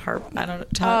Tata Harp. I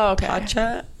don't know. Okay.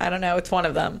 Tatcha? I don't know. It's one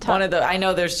of them. One of the. I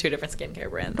know there's 2 different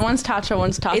skincare brands. One's Tatcha,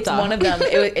 one's Tata. It's one of them.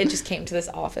 It just came to this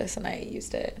office and I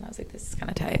used it and I was like, this is kind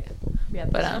of tight. Yeah,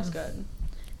 that sounds good.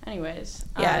 Anyways.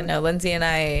 Yeah, no, Lindsay and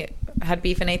I had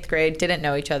beef in 8th grade, didn't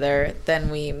know each other.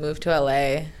 Then we moved to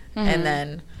LA and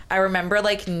then I remember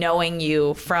like knowing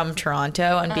you from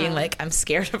Toronto and being like, I'm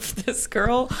scared of this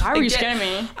girl. Why were you scared of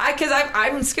me? Because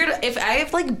I'm scared. If I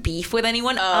have like beef with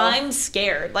anyone, I'm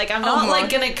scared. Like I'm not like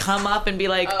gonna come up and be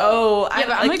like,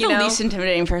 I'm like the least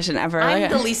intimidating person ever. I'm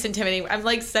the least intimidating. I'm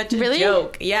like such a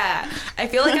joke. Yeah, I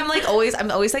feel like I'm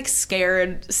always like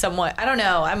scared somewhat. I don't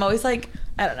know. I'm always like,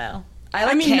 I don't know.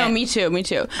 No, me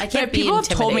too. I can't be people have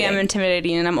told me I'm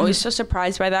intimidating, and I'm always so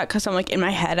surprised by that because I'm like, in my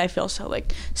head, I feel so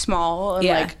like small and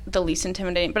like the least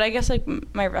intimidating. But I guess like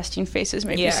my resting face is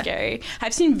maybe scary.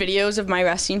 I've seen videos of my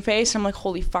resting face, and I'm like,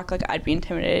 holy fuck, like I'd be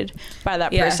intimidated by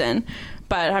that person.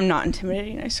 But I'm not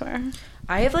intimidating, I swear.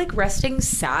 I have like resting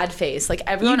sad face. Like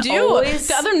everyone you do. Always.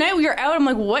 The other night we were out. I'm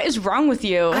like, what is wrong with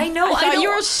you? I know. I thought you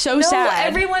were so sad.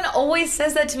 Everyone always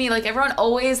says that to me. Like everyone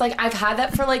always like I've had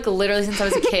that for like literally since I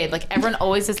was a kid. Like everyone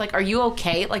always is like, are you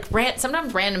okay? Like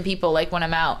sometimes random people like when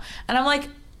I'm out and I'm like,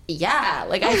 yeah.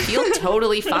 Like I feel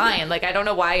totally fine. Like I don't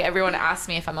know why everyone asks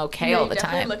me if I'm okay all the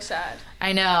time. You definitely look sad.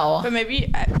 I know.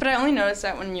 But I only noticed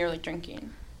that when you're like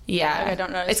drinking. Yeah, like, I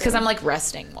don't know. It's because I'm like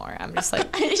resting more. I'm just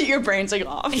like your brain's like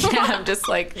off. Yeah, I'm just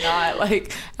like not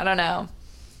like I don't know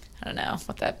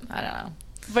what that I don't know.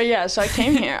 But yeah, so I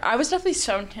came here. I was definitely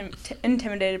so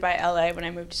intimidated by LA when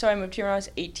I moved. So I moved here when I was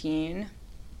 18,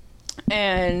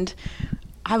 and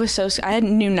I was I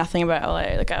knew nothing about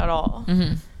LA like at all. Mm-hmm.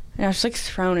 And I was just like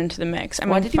thrown into the mix.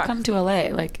 Why did you come to LA?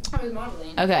 Like I was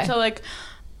modeling. Okay. So like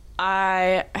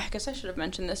I guess I should have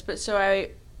mentioned this, but so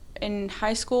in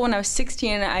high school when I was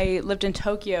 16, I lived in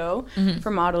Tokyo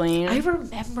for modeling. I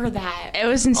remember that. It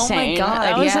was insane. Oh my God,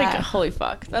 I was like, holy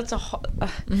fuck. That's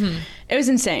It was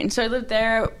insane. So I lived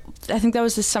there, I think that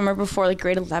was the summer before like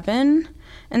grade 11.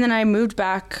 And then I moved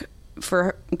back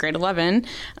for grade 11.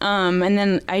 And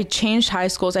then I changed high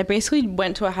schools. I basically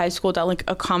went to a high school that like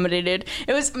accommodated,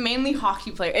 it was mainly hockey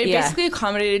players. It basically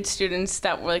accommodated students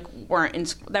that were like weren't in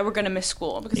school, that were going to miss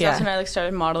school, because that's when I like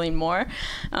started modeling more.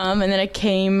 And then I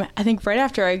came, I think right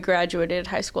after I graduated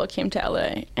high school, I came to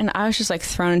LA and I was just like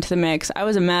thrown into the mix. I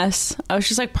was a mess. I was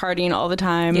just like partying all the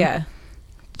time. Yeah.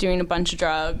 Doing a bunch of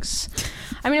drugs.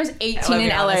 I mean, I was 18 in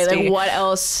LA. Honesty. Like, what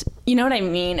else? You know what I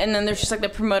mean? And then there's just like the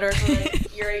promoters who are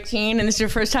like, you're 18 and this is your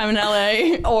first time in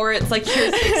LA. Or it's like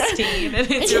you're 16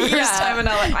 and it's your first time in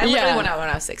LA. I literally went out when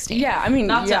I was 16. Yeah, I mean,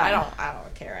 I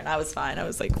don't care. And I was fine. I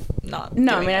was like not.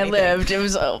 No, I mean, anything. I lived. It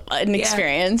was an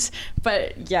experience.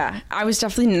 But yeah, I was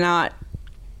definitely not.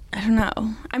 I don't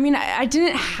know. I mean, I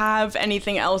didn't have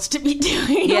anything else to be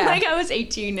doing. Yeah. Like I was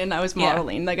 18 and I was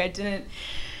modeling. Like I didn't.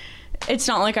 It's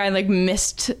not like I like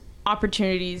missed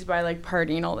opportunities by like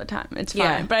partying all the time. It's fine.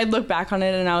 Yeah. But I look back on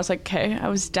it and I was like, okay, I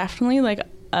was definitely like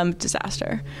a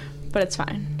disaster, but it's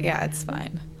fine. Yeah, it's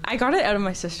fine. I got it out of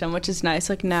my system, which is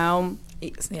nice. Like now,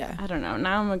 I don't know.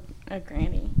 Now I'm a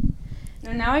granny.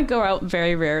 Now I go out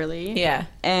very rarely. Yeah.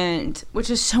 And which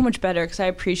is so much better because I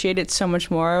appreciate it so much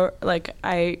more. Like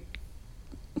I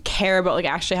care about like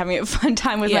actually having a fun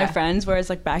time with my friends, whereas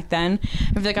like back then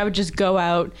I feel like I would just go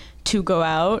out to go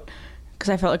out because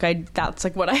I felt like that's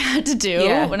like what I had to do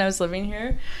when I was living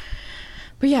here.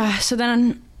 But yeah, so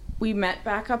then we met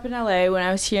back up in LA when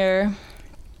I was here.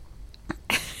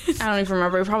 I don't even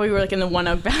remember. We probably were like in the One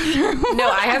Oak bathroom. No,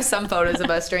 I have some photos of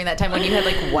us during that time when you had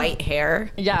like white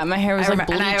hair. Yeah, my hair was like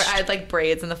bleached. And I had like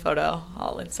braids in the photo.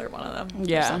 I'll insert one of them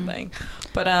or something.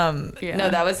 But no,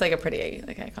 that was like a pretty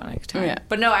like iconic time. Yeah.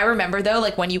 But no, I remember though,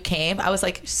 like when you came, I was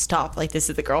like, stop, like this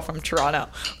is the girl from Toronto.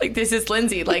 Like this is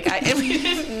Lindsay. Like and we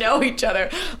didn't know each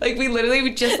other. Like we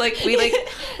literally just like we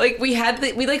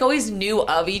always knew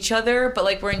of each other, but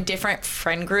like we're in different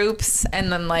friend groups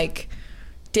and then like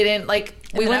didn't like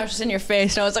I was just in your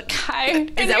face and I was like, hi.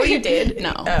 Is that what you did?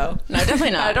 No. Oh. No, definitely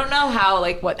not. I don't know how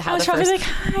like what how I was the probably first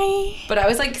like, hi. But I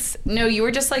was like, no, you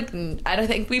were just like, I don't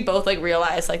think we both like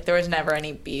realized like there was never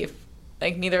any beef.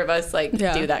 Like neither of us like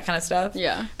do that kind of stuff.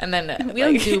 Yeah. And then we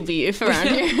don't do beef around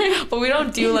here. But we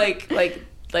don't do like I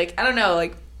don't know,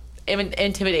 like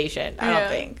intimidation. I don't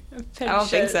think. I don't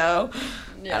think so.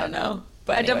 Yeah, I don't know.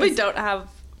 But I definitely don't have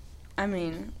I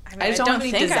just don't have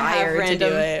any desire to do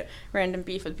it. Random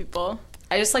beef with people.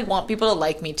 I just like want people to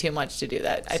like me too much to do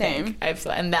that. I Same. think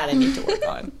and that I need to work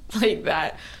on. Like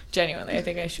that, genuinely, I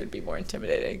think I should be more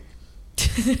intimidating.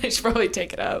 I should probably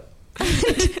take it up.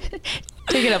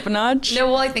 Take it up a notch. No,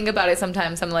 well, I think about it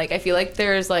sometimes. I'm like, I feel like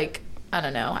there's like, I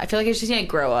don't know. I feel like I just need to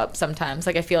grow up sometimes.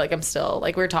 Like I feel like I'm still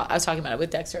like I was talking about it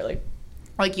with Dexter.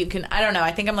 Like you can, I don't know.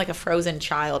 I think I'm like a frozen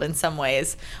child in some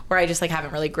ways, where I just like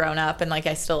haven't really grown up, and like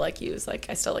I still like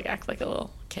I still like act like a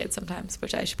little kid sometimes,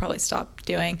 which I should probably stop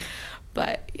doing.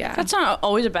 But yeah, that's not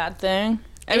always a bad thing.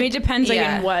 I mean, it depends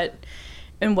like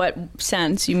in what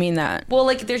sense you mean that. Well,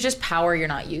 like there's just power you're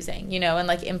not using, you know, and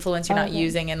like influence you're not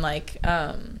using, and like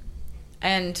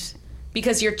and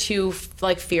because you're too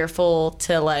like fearful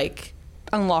to like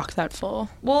unlock that full.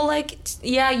 Well, like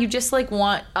yeah, you just like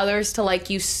want others to like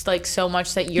you like so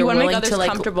much that you're willing to like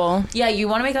comfortable. Yeah, you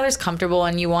want to make others comfortable,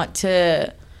 and you're willing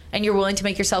to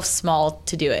make yourself small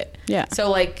to do it. Yeah. So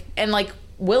like and like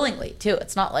willingly too.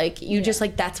 It's not like you just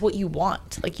like that's what you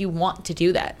want. Like you want to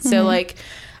do that. So like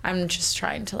I'm just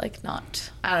trying to like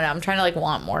not. I don't know. I'm trying to like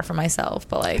want more for myself,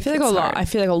 but like I feel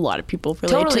like a lot of people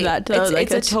relate to that.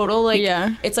 It's a total like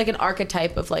it's like an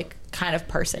archetype of like kind of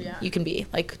person you can be.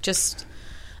 Like just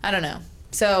I don't know.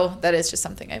 So that is just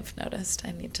something I've noticed.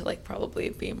 I need to like probably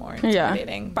be more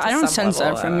intimidating. But I don't sense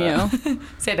that from you.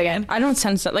 Say it again. I don't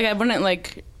sense that. Like I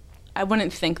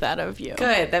wouldn't think that of you.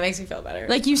 Good. That makes me feel better.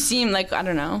 Like you seem like I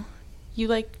don't know. You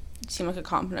like seem like a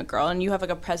confident girl, and you have like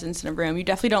a presence in a room. You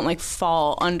definitely don't like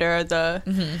fall under the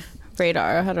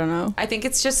radar. I don't know. I think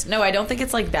it's just I don't think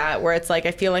it's like that where it's like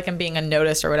I feel like I'm being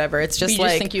unnoticed or whatever. It's just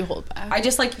like think you hold back. I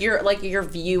just like your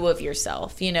view of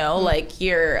yourself, you know, like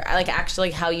your like actually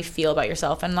like how you feel about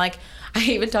yourself, and like I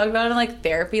even talked about it in like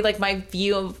therapy. Like my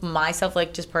view of myself,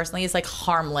 like just personally, is like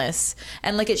harmless,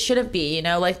 and like it shouldn't be, you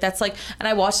know. Like that's like, and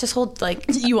I watched this whole like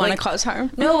you want to cause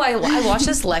harm. No, I watched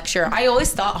this lecture. I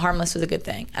always thought harmless was a good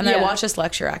thing, and I watched this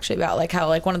lecture actually about like how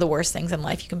like one of the worst things in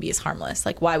life you can be is harmless.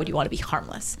 Like why would you want to be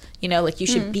harmless? You know, like you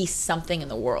should be something in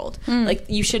the world. Like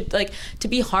you should like to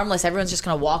be harmless. Everyone's just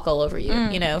gonna walk all over you,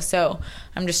 you know. So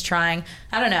I'm just trying.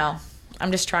 I don't know.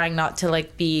 I'm just trying not to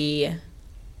like be.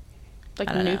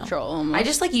 Like neutral almost. I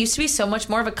just like used to be so much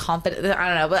more of a confident I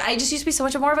don't know, but I just used to be so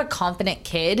much more of a confident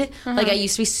kid. Like I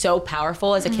used to be so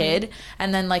powerful as a kid,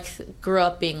 and then like grew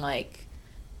up being like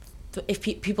if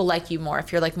people like you more,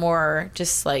 if you're like more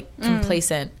just like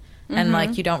complacent and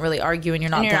like you don't really argue, and you're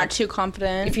not too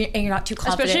confident. If you're not too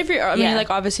confident, especially if you're. I mean, like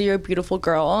obviously you're a beautiful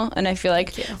girl, and I feel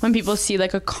like when people see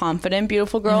like a confident,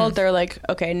 beautiful girl, they're like,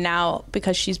 okay, now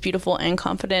because she's beautiful and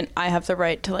confident, I have the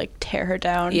right to like tear her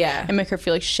down, and make her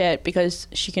feel like shit because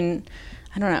she can.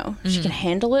 I don't know. She can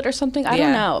handle it or something. I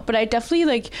don't know, but I definitely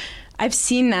like. I've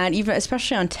seen that even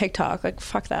especially on TikTok. Like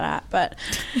fuck that app, but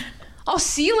I'll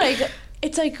see like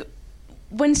it's like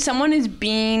when someone is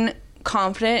being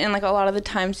confident, and like a lot of the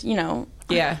times, you know,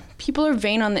 people are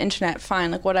vain on the internet,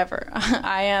 fine, like whatever.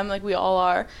 I am, like we all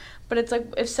are, but it's like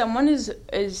if someone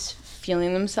is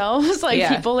feeling themselves, like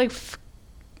people like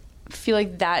feel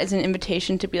like that is an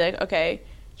invitation to be like, okay,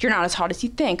 you're not as hot as you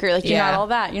think, or like you're not all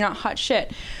that, you're not hot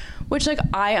shit, which like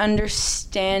I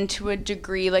understand to a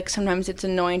degree. Like sometimes it's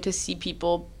annoying to see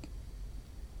people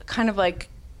kind of like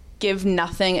give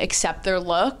nothing except their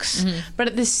looks, but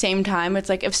at the same time it's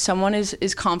like if someone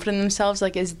is confident in themselves,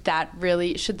 like is that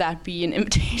really, should that be an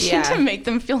invitation to make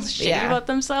them feel shitty about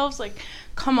themselves? Like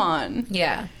come on.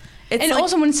 It's and like,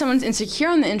 also when someone's insecure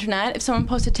on the internet, if someone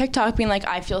posts a TikTok being like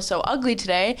I feel so ugly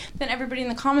today, then everybody in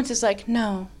the comments is like,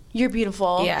 no, you're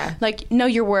beautiful. Like no,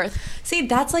 you're worth. See,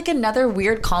 that's like another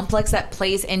weird complex that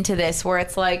plays into this, where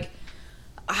it's like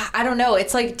I don't know,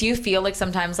 it's like, do you feel like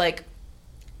sometimes like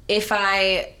if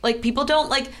I like people don't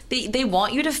like they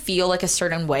want you to feel like a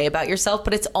certain way about yourself,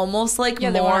 but it's almost like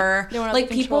more they want like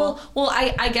people control. Well,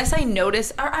 I guess I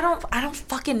notice, or I don't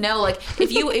fucking know, like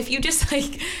if you just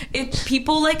like if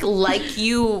people like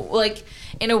you like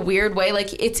in a weird way,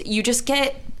 like it's you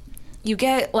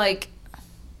get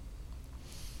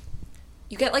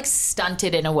like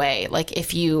stunted in a way, like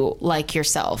if you like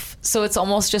yourself. So it's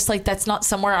almost just like that's not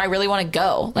somewhere I really want to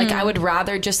go. Like I would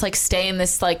rather just like stay in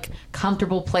this like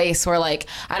comfortable place where like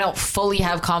I don't fully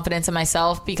have confidence in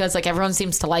myself because like everyone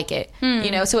seems to like it,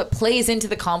 you know? So it plays into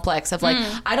the complex of like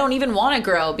I don't even want to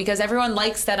grow because everyone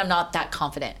likes that I'm not that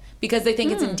confident because they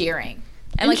think it's endearing.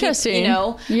 And like, you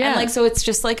know, and like, so it's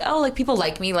just like, oh, like people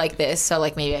like me like this. So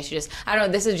like maybe I should just, I don't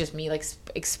know, this is just me like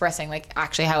expressing like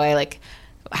actually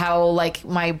how like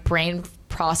my brain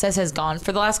process has gone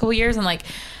for the last couple of years, and like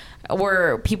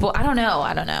where people I don't know.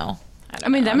 I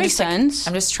mean that makes sense.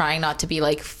 I'm just trying not to be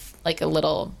like a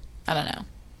little I don't know.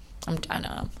 I don't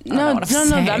know. No,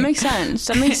 that makes sense.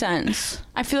 That makes sense.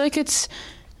 I feel like it's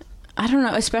I don't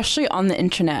know, especially on the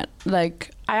internet.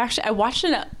 Like, I watched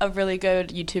a really good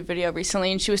YouTube video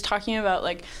recently, and she was talking about,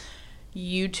 like,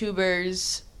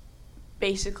 YouTubers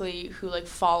basically who, like,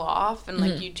 fall off, and,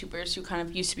 like, YouTubers who kind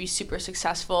of used to be super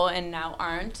successful and now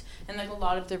aren't. And, like, a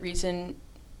lot of the reason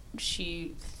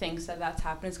she thinks that that's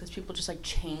happened is because people just, like,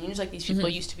 change. Like, these people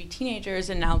used to be teenagers,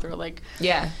 and now they're, like,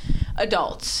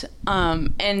 adults.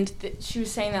 And she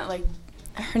was saying that, like,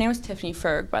 her name was Tiffany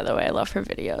Ferg, by the way. I love her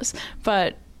videos.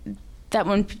 But that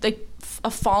when, like,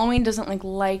 a following doesn't,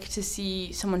 like to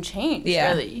see someone change,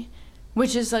 really.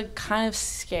 Which is, like, kind of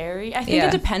scary. I think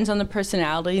it depends on the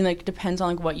personality, and, like, it depends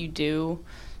on, like, what you do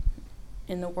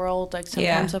in the world. Like,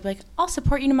 sometimes I'll be like, I'll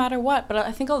support you no matter what. But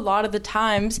I think a lot of the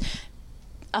times,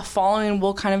 a following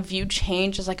will kind of view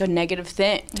change as, like, a negative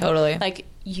thing. Totally. Like,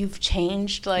 you've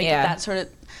changed, like, that sort of,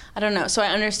 I don't know. So I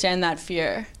understand that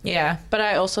fear. Yeah. But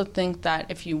I also think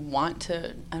that if you want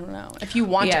to, I don't know, if you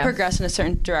want to progress in a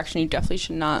certain direction, you definitely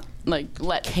should not, like,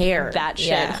 let that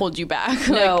shit hold you back.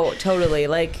 No, like, totally.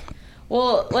 Like,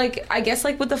 well, like, I guess,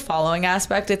 like, with the following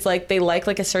aspect, it's like they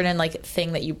like a certain, like,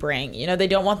 thing that you bring. You know, they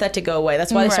don't want that to go away.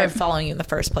 That's why they started following you in the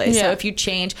first place. So if you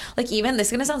change, like, even, this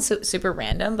is going to sound super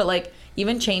random, but, like,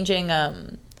 even changing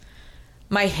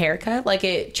my haircut, like,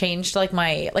 it changed, like,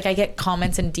 like, I get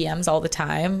comments and DMs all the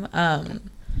time.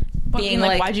 Being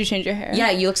like, why'd you change your hair?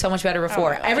 Yeah, you look so much better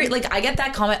before. I get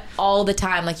that comment all the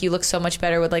time. Like, you look so much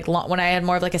better with, like, when I had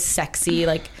more of, like, a sexy,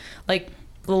 like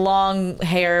long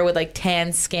hair with, like,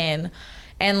 tan skin,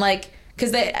 and, like,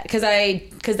 because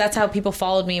that's how people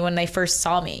followed me when they first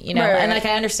saw me, you know. Right. And, like,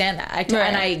 I understand that,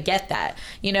 and I get that,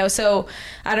 you know. So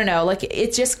I don't know, like,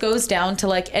 it just goes down to,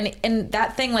 like, and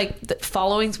that thing, like, the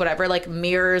followings, whatever, like,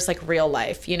 mirrors, like, real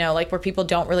life, you know, like, where people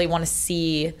don't really want to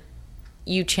see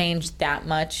you change that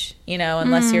much, you know,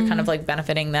 unless you're kind of, like,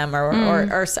 benefiting them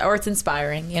or it's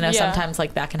inspiring, you know. Sometimes,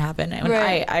 like, that can happen, and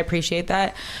I appreciate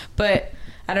that, but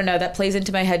I don't know, that plays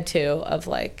into my head too, of,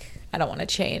 like, I don't want to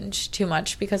change too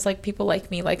much because, like, people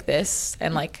like me like this,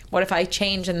 and, like, what if I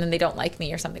change and then they don't like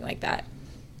me or something like that?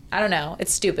 I don't know.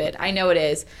 It's stupid. I know it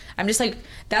is. I'm just, like,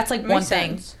 that's, like, one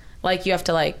thing, like, you have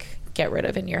to, like, get rid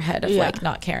of in your head of like,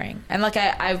 not caring. And, like,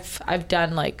 I've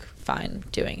done, like, fine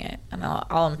doing it, and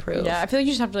I'll improve. Yeah, I feel like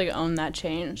you just have to, like, own that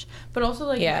change, but also,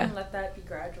 like, you can let that be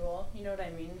gradual. You know what I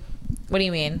mean? What do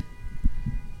you mean?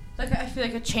 Like, I feel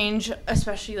like a change,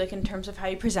 especially, like, in terms of how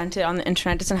you present it on the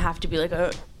internet, doesn't have to be, like,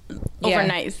 a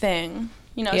overnight thing,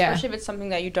 you know, especially if it's something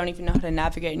that you don't even know how to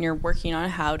navigate and you're working on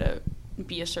how to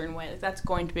be a certain way. Like, that's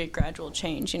going to be a gradual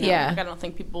change, you know. Like, I don't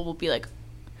think people will be like,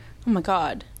 oh my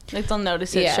god, like, they'll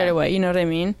notice it straight away, you know what I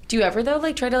mean? Do you ever, though,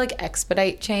 like, try to, like,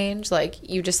 expedite change? Like,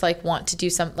 you just, like, want to do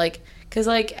something, like, because,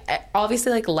 like,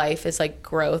 obviously, like, life is, like,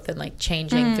 growth and, like,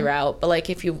 changing throughout, but, like,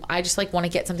 I just, like, want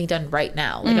to get something done right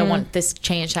now. Like, I want this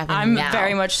change to happen now. I'm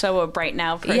very much so a right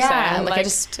now person. Yeah, like,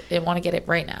 I want to get it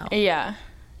right now. Yeah.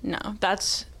 No,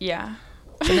 that's, And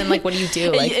then, like, what do you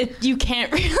do? Like, you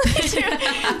can't really do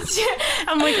it.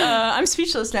 I'm like, I'm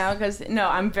speechless now, because, no,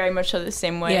 I'm very much so the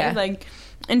same way. Yeah. Like,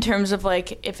 in terms of,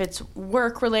 like, if it's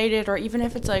work related, or even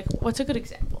if it's, like, what's a good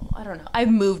example? I don't know.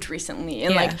 I've moved recently,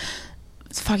 and, like,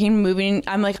 it's fucking moving.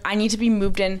 I'm like, I need to be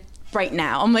moved in right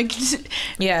now. I'm like,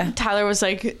 Tyler was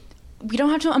like, we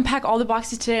don't have to unpack all the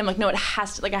boxes today. I'm like, no, it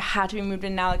has to, like, I had to be moved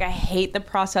in now. Like, I hate the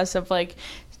process of, like,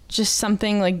 just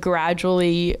something, like,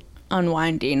 gradually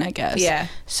unwinding, I guess. Yeah.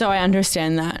 So I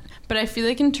understand that. But I feel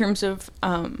like in terms of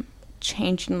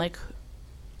changing, like,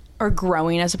 or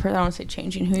growing as a person, I don't want to say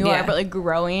changing who you are, but, like,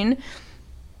 growing,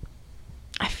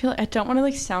 I feel like I don't want to,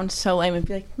 like, sound so lame and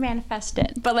be like, manifest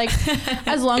it. But, like,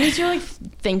 as long as you're, like,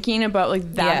 thinking about,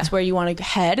 like, that's where you want to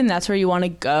head and that's where you want to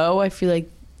go, I feel like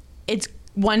it's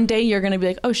one day you're going to be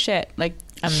like, oh, shit, like,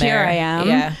 here I am.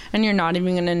 Yeah. And you're not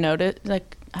even going to notice,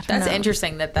 like, that's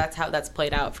interesting that's how that's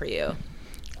played out for you.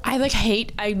 I, like,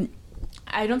 I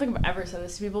don't think I've ever said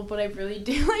this to people, but I really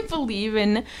do, like, believe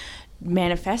in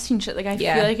manifesting shit. Like, I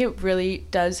feel like it really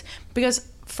does, because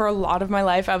for a lot of my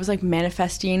life I was, like,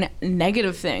 manifesting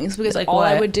negative things, because, like, all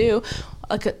I would do,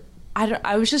 like,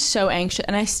 I was just so anxious,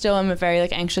 and I still am a very,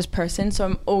 like, anxious person, so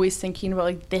I'm always thinking about,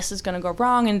 like, this is gonna go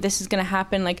wrong and this is gonna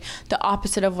happen, like, the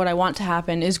opposite of what I want to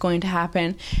happen is going to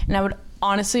happen, and I would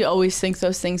honestly always think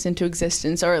those things into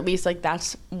existence, or at least, like,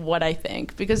 that's what I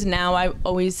think, because now I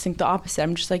always think the opposite.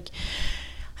 I'm just like,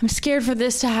 I'm scared for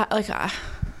this to happen. Like,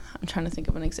 I'm trying to think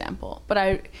of an example, but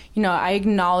I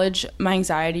acknowledge my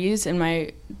anxieties and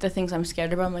the things I'm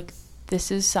scared about. I'm like, this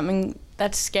is something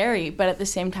that's scary, but at the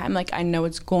same time, like, I know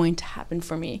it's going to happen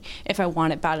for me if I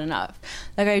want it bad enough.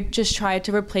 Like, I just try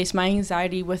to replace my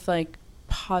anxiety with, like,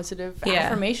 positive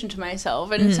affirmation to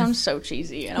myself, and it sounds so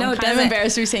cheesy, and I'm kind of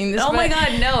embarrassed to be saying this. Oh my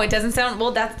god, no, it doesn't sound.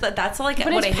 Well, that's like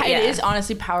but what it is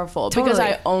honestly powerful totally. Because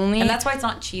and that's why it's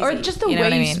not cheesy, or just the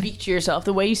way you speak to yourself.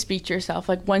 The way you speak to yourself,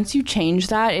 like once you change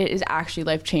that, it is actually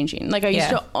life changing. Like I used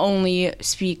to only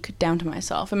speak down to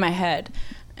myself in my head,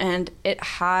 and it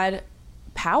had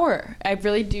power. I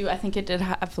really do. I think it did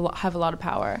have a lot of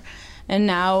power, and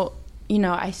now. You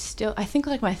know, I think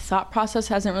like my thought process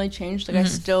hasn't really changed. Like I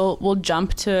still will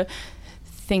jump to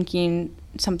thinking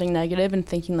something negative and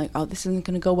thinking like, oh, this isn't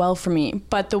going to go well for me.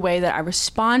 But the way that I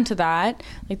respond to that,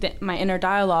 like my inner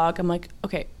dialogue, I'm like,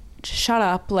 okay, just shut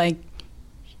up. Like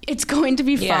it's going to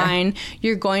be fine.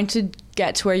 You're going to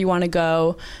get to where you want to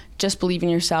go. Just believe in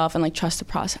yourself and like trust the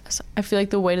process. I feel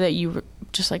like the way that you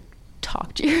just like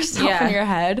talk to yourself in your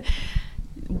head,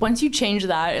 once you change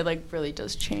that, it like really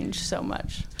does change so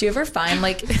much. Do you ever find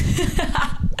like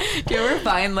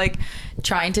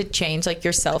trying to change like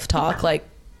your self-talk like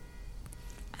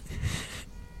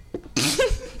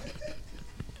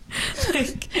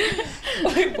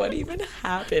like what even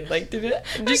happened? Like did it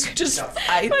just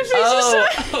I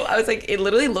was like, it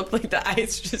literally looked like the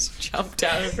ice just jumped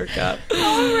out of her cup.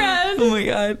 Oh, red. Oh my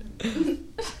god.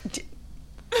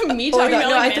 Me talking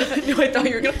about I thought you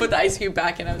were gonna put the ice cube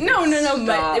back in. I was no,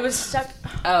 but it was stuck.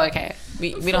 Oh, okay.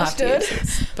 We don't have to use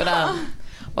this. But what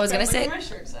I was gonna say. My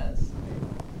shirt says.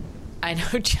 I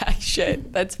know jack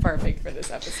shit. That's perfect for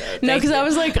this episode. No, because I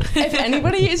was like, if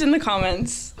anybody is in the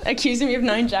comments accusing me of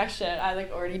knowing jack shit, I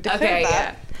like already declared that.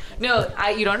 Yeah. No,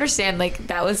 you don't understand. Like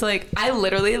that was like I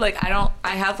literally like I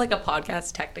have like a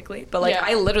podcast technically, but like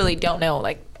I literally don't know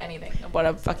like anything of what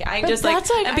I'm fucking. I just like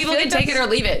and people can take it or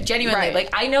leave it. Genuinely, like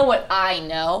I know what I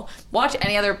know. Watch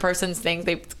any other person's thing;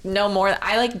 they know more.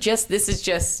 I like just this is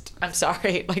just. I'm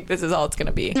sorry, like this is all it's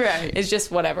gonna be. Right. It's just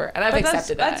whatever, and I've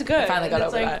accepted that. That's good. I finally got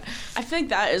over like, that. I feel like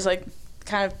that is like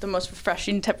kind of the most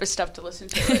refreshing type of stuff to listen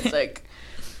to. It's like.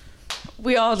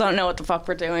 We all don't know what the fuck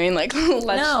we're doing. Like,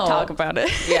 let's talk about it.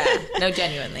 Yeah. No,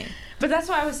 genuinely. But that's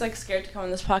why I was, like, scared to come on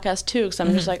this podcast, too. Because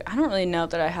I'm just like, I don't really know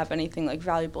that I have anything, like,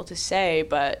 valuable to say,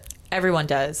 but... Everyone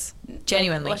does.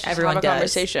 Genuinely. Let's just everyone have a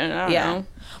conversation. I don't know.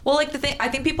 Well, like, the thing... I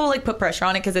think people, like, put pressure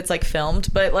on it because it's, like, filmed.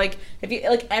 But, like, if you...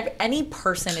 Like, any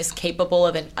person is capable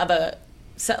of a...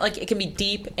 So, like it can be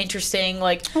deep, interesting,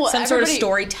 like some sort of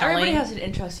storytelling. Everybody has an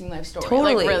interesting life story.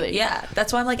 Totally, like, really. Yeah.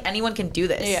 That's why I'm like anyone can do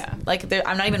this. Yeah. Like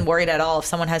I'm not even worried at all if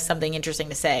someone has something interesting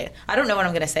to say. I don't know what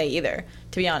I'm gonna say either,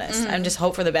 to be honest. I'm just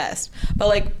hope for the best. But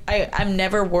like I'm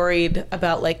never worried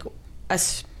about like a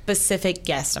specific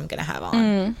guest I'm gonna have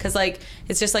on because like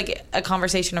it's just like a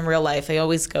conversation in real life. It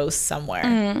always goes somewhere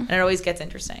and it always gets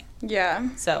interesting. Yeah.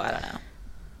 So I don't know.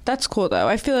 That's cool though.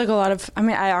 I feel like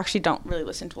I actually don't really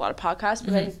listen to a lot of podcasts,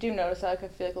 but I do notice that like I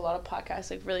feel like a lot of podcasts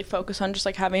like really focus on just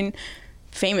like having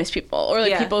famous people or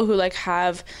like people who like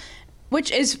have,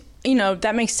 which is, you know,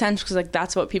 that makes sense because like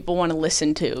that's what people want to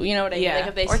listen to. You know what I mean? Like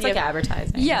if they or it's like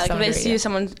advertising. Yeah, like if they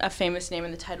see a famous name in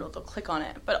the title, they'll click on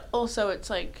it. But also it's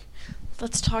like,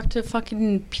 let's talk to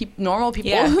fucking normal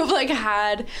people who've like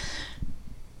had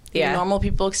normal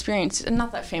people experience. And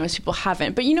not that famous people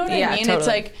haven't, but you know what I mean? Totally. It's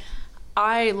like,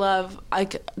 I love,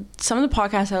 like, some of the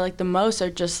podcasts I like the most are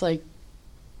just, like,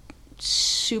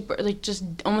 super, like, just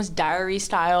almost diary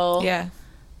style. Yeah.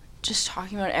 Just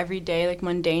talking about everyday, like,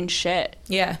 mundane shit.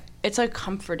 Yeah. It's, like,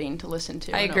 comforting to listen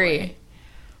to. I agree.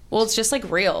 Well, it's just, like,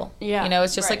 real. Yeah. You know,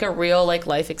 it's just, like, a real, like,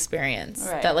 life experience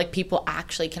that, like, people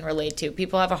actually can relate to.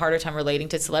 People have a harder time relating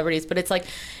to celebrities, but it's, like,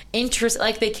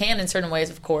 like, they can in certain ways,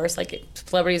 of course. Like,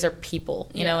 celebrities are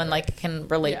people, you know, and, like, can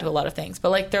relate to a lot of things. But,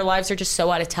 like, their lives are just so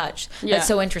out of touch. Yeah. That's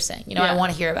so interesting. You know, I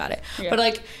want to hear about it. Yeah. But,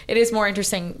 like, it is more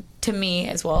interesting to me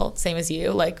as well, same as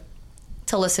you, like,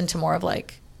 to listen to more of,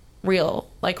 like, real,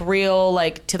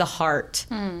 like to the heart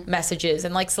messages,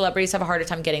 and like celebrities have a harder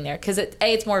time getting there because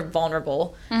it's more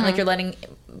vulnerable and like you're letting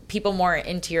people more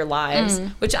into your lives,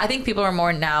 which I think people are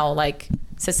more now like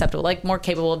susceptible, like more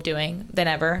capable of doing than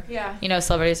ever. Yeah, you know,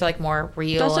 celebrities are like more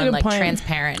real and like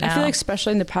transparent now. I feel like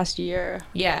especially in the past year,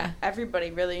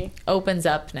 everybody really opens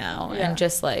up now and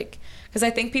just like, because I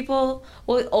think people,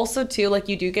 well, also too, like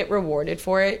you do get rewarded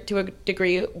for it to a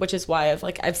degree, which is why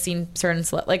I've seen certain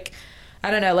like, I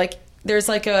don't know, like there's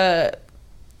like I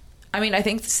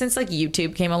think since like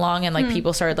YouTube came along and like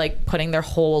people started like putting their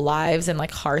whole lives and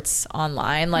like hearts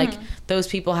online, like those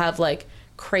people have like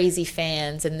crazy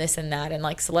fans and this and that, and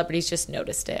like celebrities just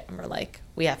noticed it and were like,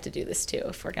 we have to do this too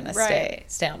if we're gonna stay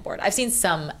on board. I've seen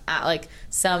some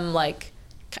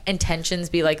intentions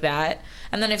be like that,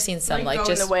 and then I've seen some like go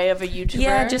just in the way of a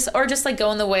YouTuber, just like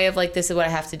go in the way of like, this is what I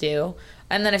have to do.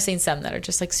 And then I've seen some that are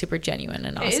just like super genuine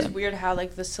and awesome. It is weird how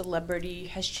like the celebrity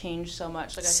has changed so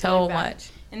much. Like so much.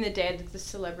 In the day that the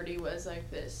celebrity was like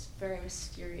this very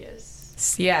mysterious,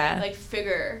 like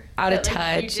figure out of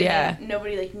touch.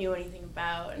 Nobody like knew anything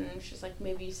about, and it's just like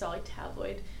maybe you saw like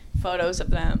tabloid photos of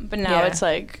them, but now it's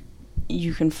like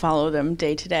you can follow them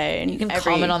day to day, and you can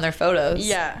comment on their photos.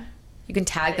 Yeah, you can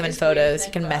tag them in photos.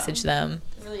 You can message them.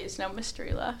 There really is no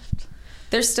mystery left.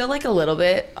 There's still like a little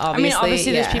bit, obviously. I mean,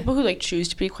 obviously there's people who like choose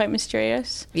to be quite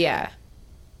mysterious. Yeah.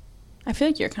 I feel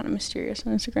like you're kind of mysterious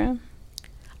on Instagram.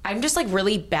 I'm just like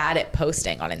really bad at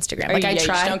posting on Instagram. Like I try. You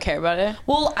just don't care about it.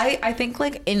 Well, I think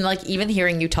like in like even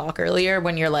hearing you talk earlier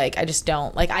when you're like, I just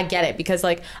don't like, I get it because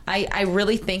like I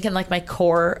really think in like my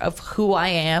core of who I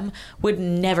am would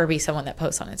never be someone that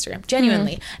posts on Instagram,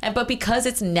 genuinely. But because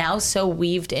it's now so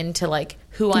weaved into like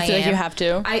who I am, like you have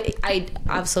to. I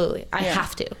absolutely I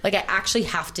have to. Like I actually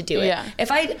have to do it. Yeah.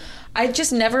 If I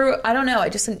just never, I don't know.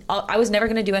 I was never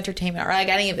going to do entertainment or like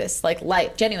any of this, like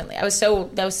life, genuinely. That was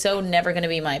so never going to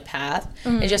be my path.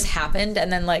 It just happened.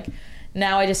 And then like,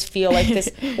 now I just feel like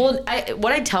this, what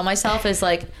I tell myself is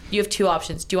like, you have two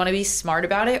options. Do you want to be smart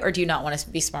about it or do you not want to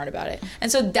be smart about it?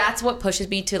 And so that's what pushes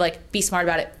me to like, be smart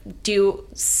about it. Do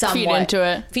somewhat.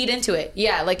 Feed into it.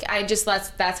 Yeah. Like I just,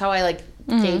 that's how I like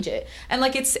gauge it. And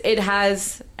like it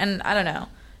has, and I don't know.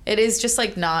 It is just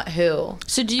like not who.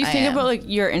 So do you think about like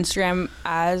your Instagram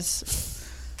as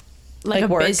like a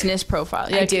work? Business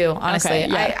profile? Yeah, I do, honestly.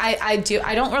 Okay, yeah. I do.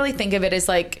 I don't really think of it as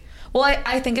like, well,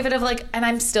 I think of it of like, and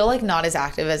I'm still like not as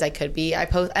active as I could be. I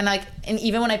post and like, and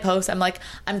even when I post, I'm like,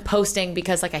 I'm posting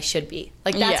because like I should be.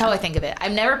 Like that's how I think of it.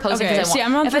 I'm never posting because I want. See,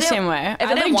 I'm not the same way.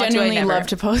 I like genuinely love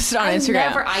to post on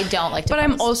Instagram. I don't like to but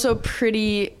post. I'm also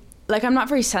pretty, like I'm not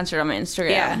very censored on my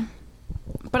Instagram. Yeah.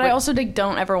 But I also like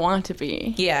don't ever want to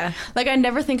be. Yeah. Like I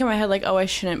never think in my head like, oh, I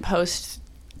shouldn't post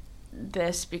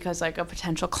this because like a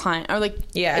potential client or like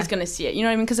is gonna see it. You know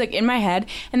what I mean? Because like in my head,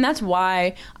 and that's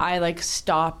why I like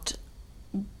stopped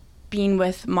being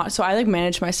with so I like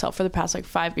managed myself for the past like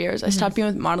 5 years. I stopped being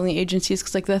with modeling agencies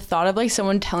because like the thought of like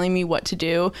someone telling me what to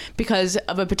do because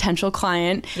of a potential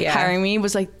client hiring me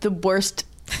was like the worst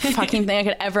fucking thing I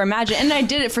could ever imagine. And I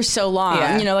did it for so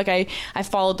long. You know, like I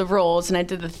followed the rules and I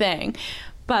did the thing.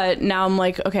 But now I'm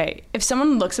like, okay, if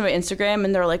someone looks at my Instagram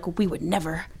and they're like, we would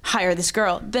never hire this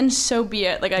girl, then so be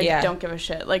it. Like, I don't give a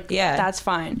shit. Like, that's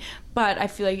fine. But I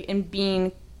feel like in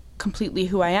being completely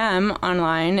who I am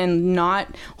online and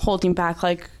not holding back,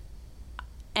 like,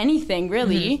 anything,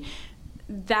 really,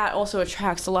 that also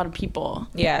attracts a lot of people.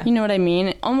 Yeah. You know what I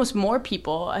mean? Almost more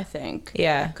people, I think.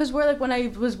 Yeah. Because we're like, when I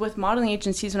was with modeling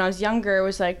agencies when I was younger, it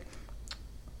was like,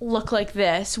 look like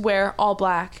this, wear all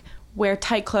black, wear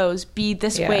tight clothes, be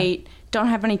this weight, don't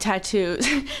have any tattoos.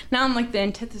 Now I'm like the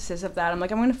antithesis of that. I'm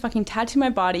like, I'm going to fucking tattoo my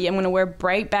body. I'm going to wear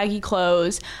bright, baggy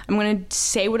clothes. I'm going to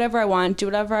say whatever I want, do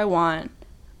whatever I want.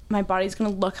 My body's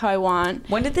going to look how I want.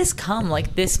 When did this come?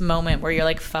 Like this moment where you're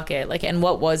like, fuck it. Like, and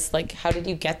what was like, how did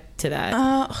you get to that?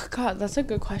 Oh God, that's a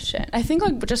good question. I think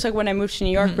like just like when I moved to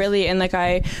New York, really, and like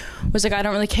I was like, I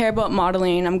don't really care about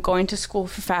modeling. I'm going to school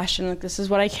for fashion. Like this is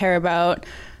what I care about.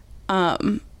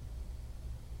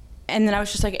 And then I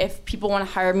was just like, if people want to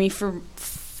hire me for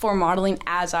modeling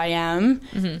as I am,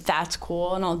 that's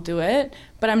cool and I'll do it.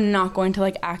 But I'm not going to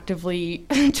like actively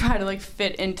try to like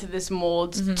fit into this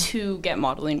mold to get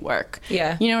modeling work.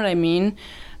 Yeah. You know what I mean?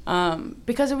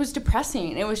 Because it was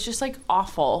depressing. It was just like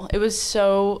awful. It was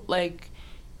so like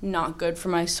not good for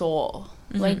my soul.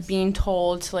 Like being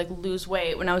told to like lose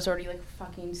weight when I was already like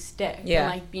fucking stiff. Yeah. And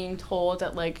like being told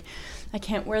that like I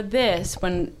can't wear this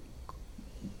when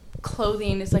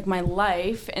clothing is like my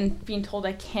life, and being told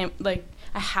I can't, like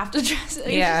I have to dress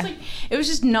it. It was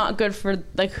just not good for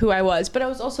like who I was. But I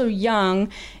was also young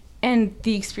and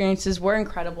the experiences were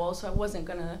incredible, so I wasn't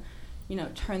gonna, you know,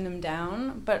 turn them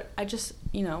down. But I just,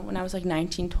 you know, when I was like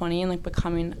 19, 20 and like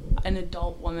becoming an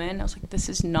adult woman, I was like, this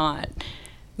is not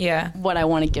what I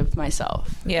want to give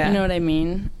myself. You know what I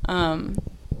mean?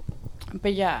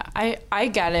 But yeah, I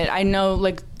get it. I know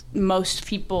like most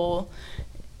people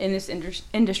in this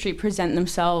industry present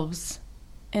themselves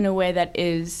in a way that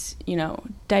is, you know,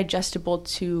 digestible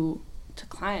to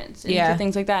clients and to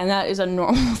things like that, and that is a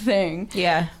normal thing.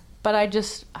 Yeah. But I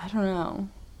don't know.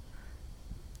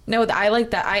 No, I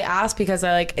like that. I ask because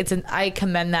I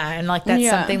commend that, and like that's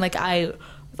something like I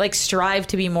like strive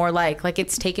to be more like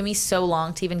it's taken me so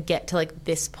long to even get to like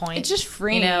this point. It's just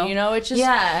freeing, you know? It's just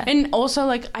and also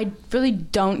like I really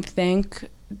don't think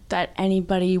that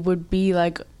anybody would be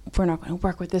like, we're not going to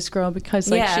work with this girl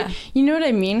because like you know what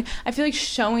I mean? I feel like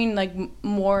showing like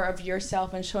more of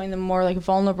yourself and showing them more like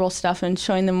vulnerable stuff and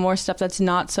showing them more stuff that's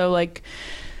not so like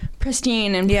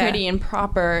pristine and pretty and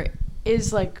proper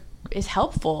is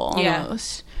helpful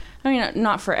almost. I mean,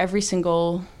 not for every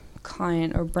single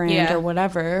client or brand or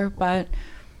whatever, but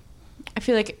I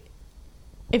feel like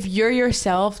if you're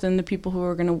yourself, then the people who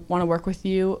are going to want to work with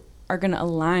you are going to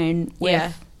align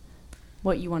with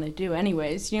what you want to do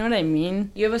anyways. You know what I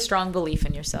mean? You have a strong belief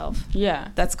in yourself. Yeah.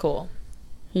 That's cool.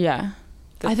 Yeah.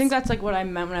 I think that's like what I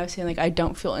meant when I was saying like I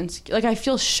don't feel insecure. Like I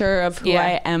feel sure of who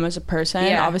I am as a person.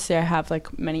 Yeah. Obviously I have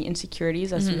like many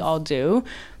insecurities as we all do,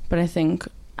 but I think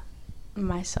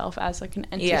myself as like an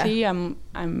entity, I'm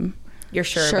you're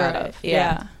sure about it.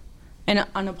 Yeah. And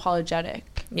unapologetic.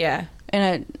 Yeah.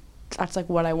 And that's like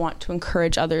what I want to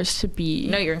encourage others to be.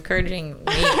 No, you're encouraging me.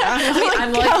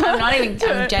 I'm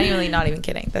genuinely not even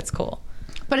kidding. That's cool.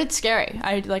 But it's scary.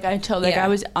 I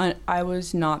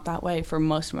was not that way for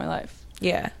most of my life.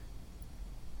 Yeah.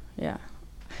 Yeah.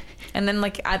 And then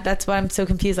like that's why I'm so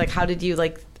confused. Like how did you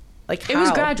like how? It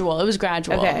was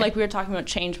gradual. Okay. Like we were talking about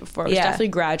change before. It was definitely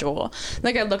gradual.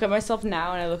 Like I look at myself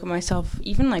now and I look at myself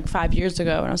even like 5 years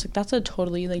ago and I was like, that's a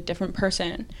totally like different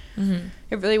person. Mm-hmm.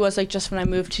 It really was like just when I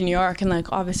moved to New York, and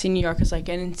like obviously New York is like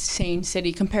an insane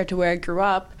city compared to where I grew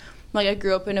up. Like I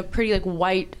grew up in a pretty like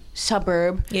white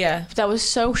suburb. Yeah. That was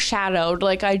so shadowed.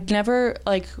 Like I'd never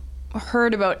like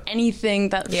heard about anything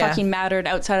that fucking mattered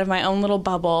outside of my own little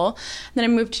bubble. And then I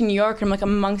moved to New York and I'm like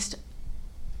amongst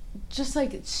just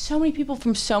like so many people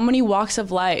from so many walks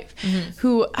of life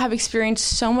who have experienced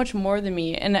so much more than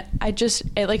me, and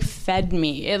it like fed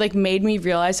me. It like made me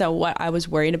realize that what I was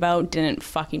worried about didn't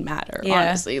fucking matter.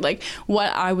 Honestly, like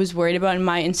what I was worried about and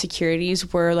my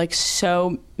insecurities were like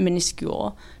so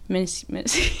minuscule like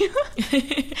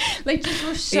just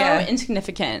were so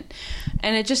insignificant.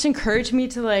 And it just encouraged me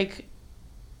to like,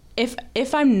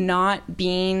 if I'm not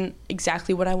being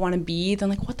exactly what I want to be, then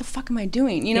like what the fuck am I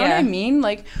doing? You know what I mean?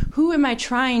 Like who am I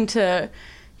trying to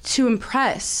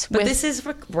impress? But this is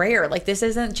rare. Like this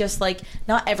isn't just like,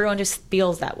 not everyone just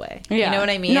feels that way. You know what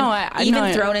I mean? No,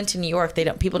 even thrown into New York,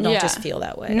 people don't just feel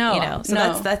that way. No, you know?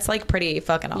 So that's like pretty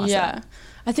fucking awesome. Yeah.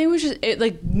 I think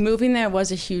like moving there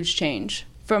was a huge change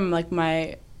from like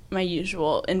my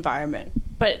usual environment.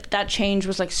 But that change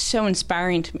was like so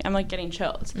inspiring to me. I'm like getting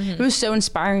chills. It was so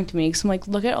inspiring to me because I'm like,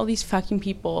 look at all these fucking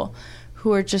people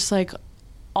who are just like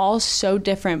all so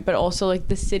different, but also like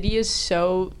the city is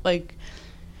so like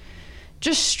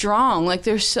just strong. Like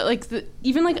there's so like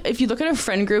even like if you look at a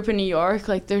friend group in New York,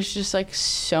 like there's just like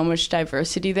so much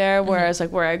diversity there. Whereas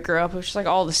like where I grew up, it was just like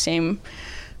all the same.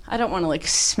 I don't want to like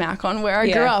smack on where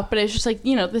I grew up, but it's just like,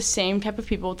 you know, the same type of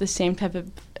people with the same type of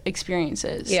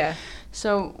experiences. Yeah.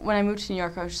 So when I moved to New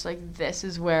York, I was just like, this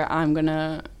is where I'm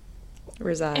gonna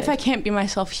reside. If I can't be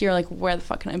myself here, like where the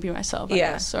fuck can I be myself? I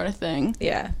guess, sort of thing.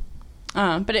 Yeah.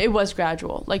 But it was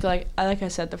gradual. Like I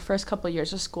said, the first couple of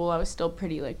years of school, I was still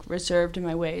pretty like reserved in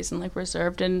my ways and like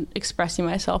reserved in expressing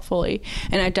myself fully.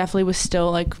 And I definitely was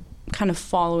still like kind of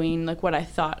following like what I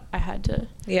thought I had to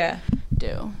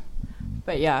do.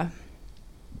 But yeah.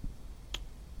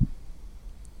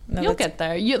 No, you'll get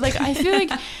there. You like I feel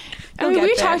like I mean,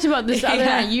 we talked about this the other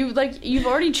night. You've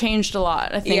already changed a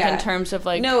lot, I think, in terms of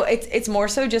like. No, it's more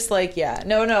so just like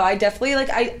No, I definitely like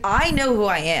I know who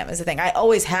I am is the thing. I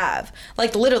always have.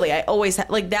 Like literally, I always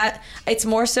like that. It's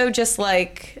more so just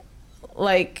like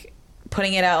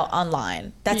putting it out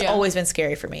online. That's always been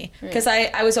scary for me because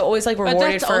I was always like rewarded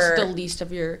but that's for also the least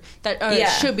of your it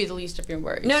should be the least of your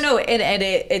worries. No,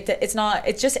 it's not.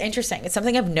 It's just interesting. It's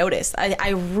something I've noticed. I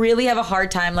really have a hard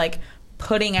time like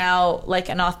putting out like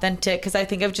an authentic, because I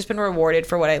think I've just been rewarded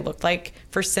for what I looked like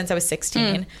since I was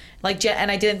 16. Like, and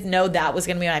I didn't know that was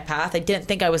going to be my path. I didn't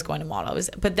think I was going to model.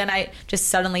 But then I just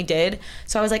suddenly did.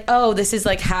 So I was like, oh, this is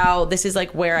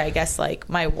like where I guess like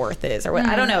my worth is, or what.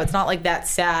 I don't know. It's not like that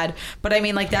sad, but I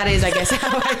mean like that is, I guess,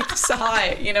 how I saw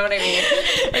it. You know what I mean?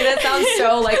 Like that sounds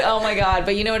so like, oh my God,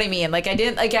 but you know what I mean? Like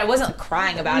I wasn't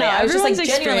crying about it. I was just like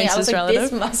genuinely, I was like,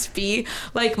 this must be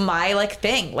like my like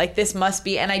thing. Like this must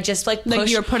be, and I just like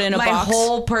pushed you're put in a my box.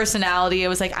 whole personality. It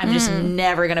was like, I'm just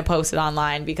never gonna post it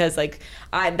online because like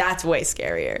that's way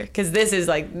scarier, because this is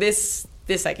like this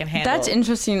I can handle. That's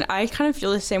interesting. I kind of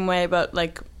feel the same way about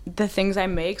like the things I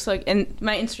make. So like in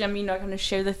my Instagram, you know, I'm gonna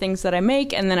share the things that I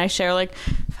make, and then I share like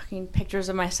fucking pictures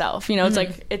of myself, you know. It's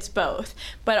like it's both,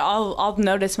 but I'll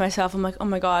notice myself. I'm like, oh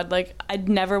my God, like I'd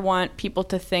never want people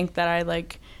to think that I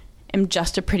like am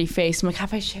just a pretty face. I'm like,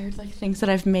 have I shared like things that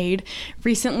I've made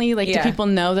recently? Like, do people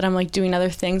know that I'm like doing other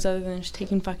things other than just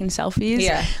taking fucking selfies?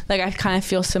 Yeah. Like, I kind of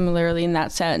feel similarly in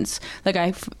that sense. Like,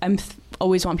 I'm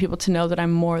always want people to know that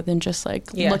I'm more than just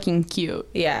like looking cute.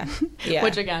 Yeah. Yeah.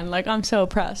 Which again, like, I'm so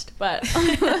oppressed, but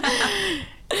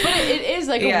But it is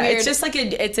like a weird... it's just like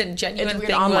it's a genuine thing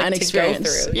like, to go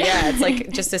through. Yeah, it's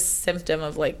like just a symptom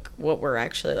of like what we're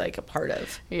actually like a part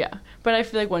of. Yeah, but I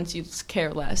feel like once you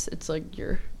care less, it's like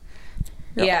your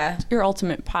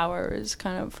ultimate power is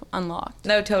kind of unlocked.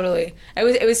 No, totally.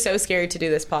 It was so scary to do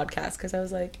this podcast because I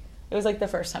was like, it was like the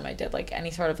first time I did like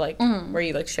any sort of like where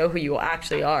you like show who you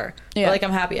actually are. Yeah. But like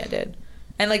I'm happy I did.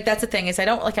 And like that's the thing is I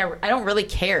don't really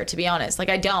care, to be honest. Like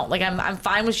I don't like I'm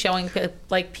fine with showing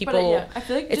like people. But, I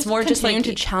feel like it's more just like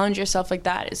to challenge yourself like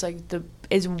that is like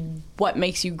is what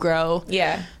makes you grow.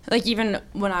 Yeah. Like even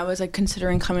when I was like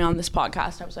considering coming on this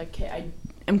podcast, I was like, okay,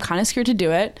 I'm kind of scared to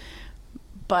do it,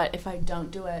 but if I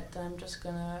don't do it, then I'm just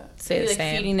gonna say the like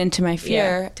same. Feeding into my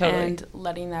fear totally. and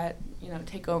letting that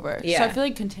take over. Yeah. So I feel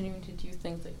like continuing to do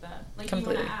things like that, like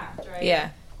completely. You want to act, right? Yeah.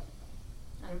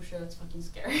 I'm sure that's fucking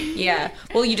scary. Yeah.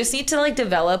 Well, you just need to like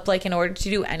develop, like in order to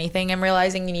do anything, I'm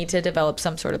realizing you need to develop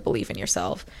some sort of belief in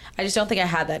yourself. I just don't think I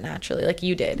had that naturally like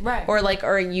you did. Right.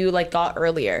 Or you like got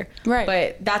earlier. Right.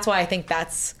 But that's why I think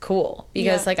that's cool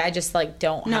because like I just like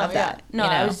don't have that. No,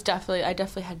 I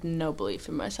definitely had no belief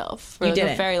in myself for you like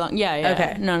didn't? a very long. Yeah.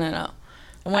 Okay. No.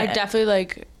 I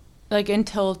definitely like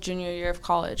until junior year of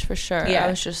college for sure. Yeah. I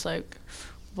was just like,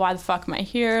 why the fuck am I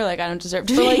here? Like, I don't deserve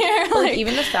to be here. Like,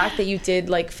 even the fact that you did,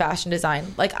 like, fashion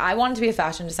design. Like, I wanted to be a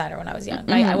fashion designer when I was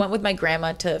young. I went with my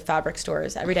grandma to fabric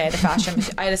stores every day.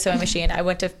 I had a sewing machine. I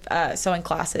went to sewing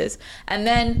classes. And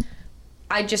then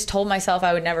I just told myself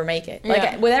I would never make it.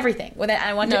 Like, with everything.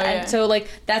 So, like,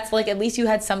 that's, like, at least you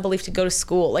had some belief to go to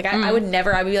school. Like, I would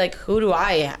never, I would be like, who do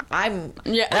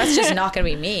that's just not going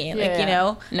to be me. Like, you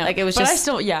know? No. Like, it was but just.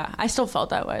 I still felt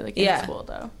that way, like, in school,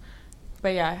 though. But,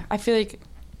 yeah, I feel like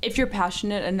if you're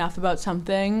passionate enough about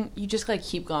something, you just like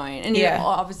keep going, and you're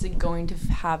obviously going to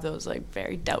have those like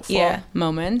very doubtful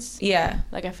moments. Yeah,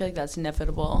 like I feel like that's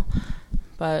inevitable,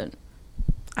 but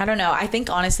I don't know. I think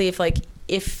honestly,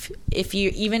 if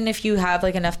you have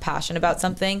like enough passion about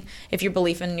something, if your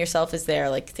belief in yourself is there,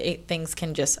 like things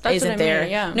can just isn't there.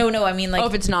 Yeah. No, I mean like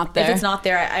if it's not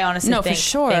there, I honestly think for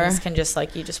sure things can just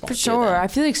like you just won't. For sure, do them. I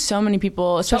feel like so many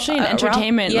people, especially in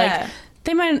entertainment, like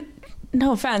they might.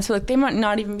 No offense, but like they might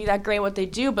not even be that great at what they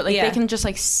do, but like they can just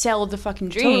like sell the fucking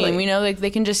dream, you know, like they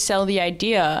can just sell the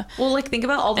idea. Well, like think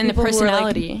about all the people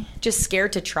personality who are like just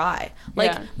scared to try.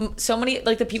 Like so many,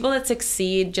 like the people that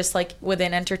succeed just like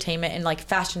within entertainment and like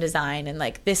fashion design and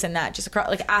like this and that, just across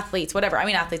like athletes, whatever. I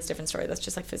mean, athletes, different story. That's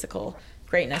just like physical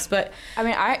greatness. But I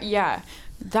mean,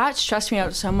 that stressed me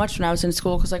out so much when I was in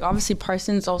school because like obviously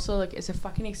Parsons also like is a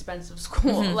fucking expensive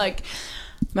school. Like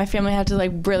my family had to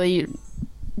like really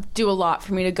do a lot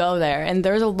for me to go there, and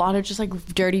there's a lot of just like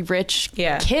dirty rich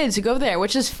kids who go there,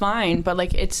 which is fine, but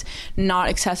like it's not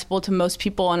accessible to most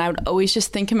people. And I would always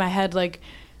just think in my head like,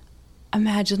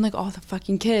 imagine like all the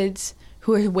fucking kids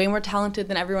who are way more talented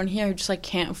than everyone here who just like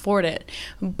can't afford it.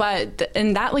 But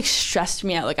and that like stressed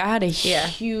me out. Like I had a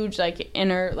huge like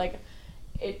inner like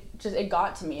it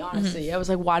got to me, honestly. I was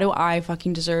like, why do I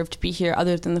fucking deserve to be here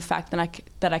other than the fact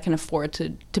that I can afford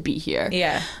to be here?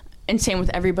 Yeah. And same with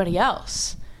everybody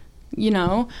else, you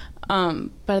know? But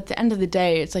at the end of the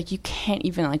day, it's like you can't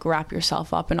even like wrap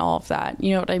yourself up in all of that.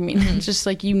 You know what I mean? It's just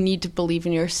like you need to believe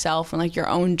in yourself and like your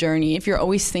own journey. If you're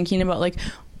always thinking about like,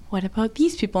 what about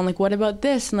these people? And like, what about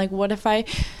this? And like, what if I...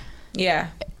 Yeah.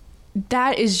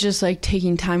 That is just like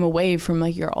taking time away from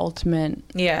like your ultimate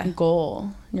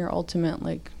goal, your ultimate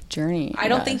like journey. I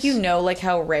don't think you know like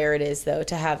how rare it is though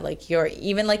to have like your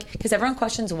even like because everyone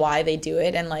questions why they do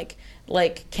it and like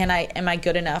am I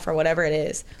good enough or whatever it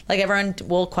is. Like everyone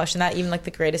will question that, even like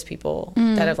the greatest people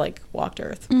that have like walked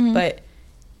earth. But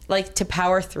like to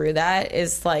power through that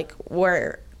is like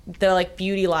where the like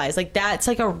beauty lies. Like that's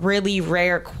like a really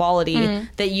rare quality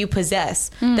that you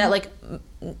possess that like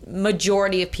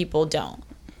majority of people don't.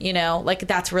 You know, like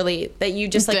that's really that you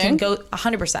just like can go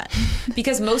 100%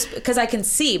 because I can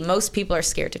see most people are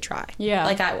scared to try. Yeah,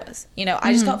 like I was. You know,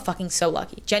 I just got fucking so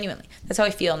lucky. Genuinely, that's how I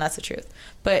feel, and that's the truth.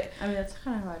 But I mean, that's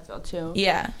kind of how I feel too.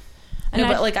 Yeah. No,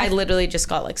 but like I literally just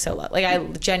got like so lucky. Like I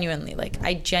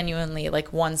genuinely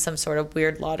like won some sort of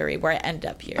weird lottery where I ended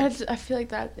up here. I feel like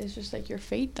that is just like your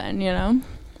fate, then, you know.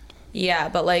 Yeah,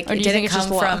 but like it didn't come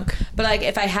from. But like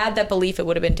if I had that belief, it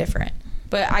would have been different.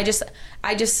 But I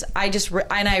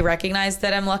recognize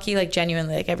that I'm lucky, like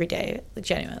genuinely, like every day, like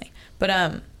genuinely.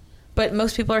 But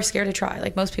most people are scared to try.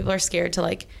 Like most people are scared to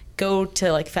like go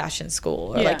to like fashion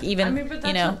school or like even,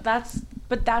 you know.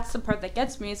 But that's the part that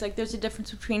gets me. It's like there's a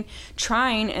difference between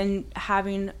trying and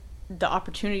having the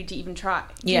opportunity to even try.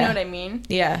 You know what I mean?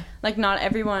 Yeah. Like not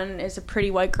everyone is a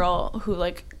pretty white girl who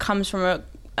like comes from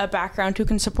a background who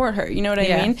can support her. You know what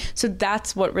I mean? So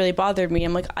that's what really bothered me.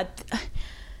 I'm like,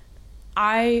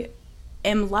 I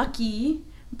am lucky,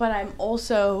 but I'm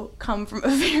also come from a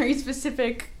very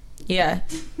specific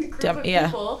group of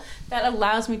people that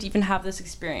allows me to even have this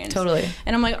experience. Totally.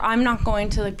 And I'm like, I'm not going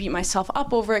to like beat myself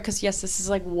up over it, because yes, this is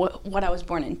like what I was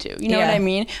born into. You know what I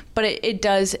mean? But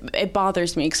it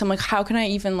bothers me, because I'm like, how can I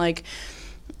even like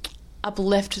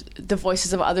uplift the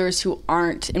voices of others who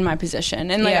aren't in my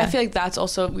position? And like I feel like that's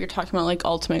also, we were talking about like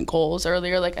ultimate goals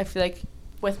earlier. Like I feel like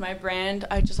with my brand,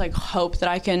 I just like hope that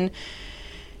I can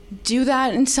do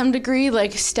that in some degree,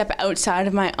 like step outside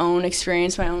of my own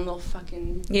experience, my own little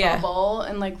fucking bubble,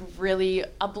 and like really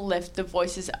uplift the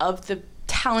voices of the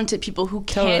talented people who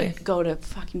can't go to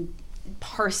fucking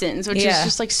Parsons, which is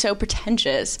just like so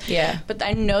pretentious. But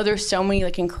I know there's so many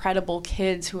like incredible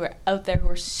kids who are out there who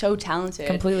are so talented.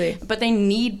 Completely. But they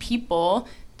need people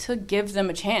to give them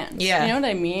a chance. You know what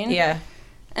I mean?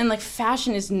 And like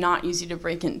fashion is not easy to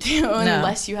break into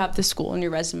unless you have the school on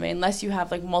your resume, unless you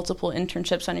have like multiple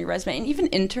internships on your resume. And even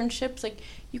internships, like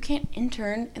you can't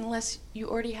intern unless you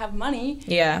already have money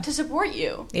to support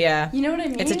you. You know what I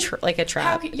mean? It's a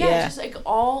trap. It's just like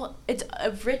it's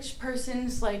a rich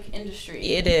person's like industry.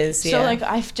 It is. So like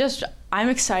I'm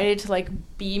excited to like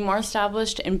be more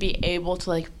established and be able to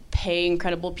like pay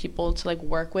incredible people to like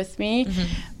work with me.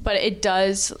 But it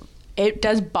does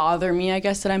bother me, I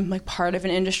guess, that I'm like part of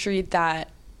an industry that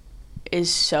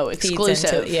is so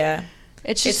exclusive.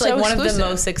 It's just like so one exclusive. of the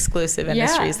most exclusive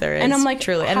industries there is. And I'm like,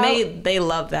 truly, and they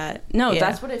love that. No,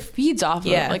 that's what it feeds off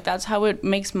of. Like that's how it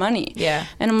makes money.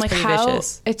 And I'm like, how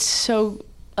vicious. It's so.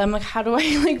 I'm like, how do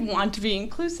I like want to be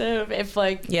inclusive if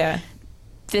like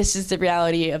this is the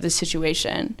reality of the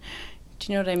situation?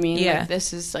 Do you know what I mean? Like,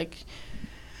 this is like.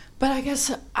 But I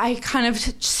guess I kind of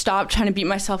stopped trying to beat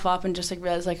myself up and just like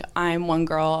realized like I'm one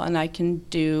girl and I can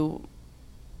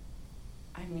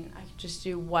just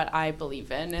do what I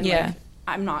believe in. And like,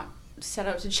 I'm not set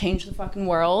out to change the fucking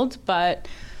world, but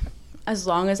as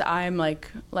long as I'm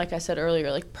like I said earlier,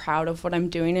 like proud of what I'm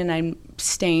doing and I'm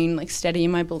staying like steady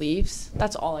in my beliefs,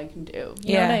 that's all I can do.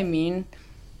 You know what I mean?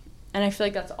 And I feel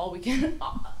like that's all we can,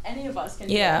 any of us can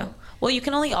do. Well, you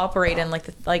can only operate in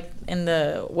in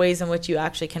the ways in which you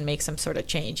actually can make some sort of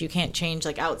change. You can't change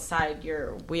like outside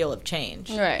your wheel of change.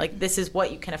 Right. Like this is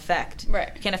what you can affect.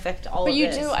 Right. You can affect all of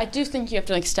this. But I do think you have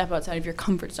to like step outside of your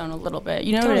comfort zone a little bit.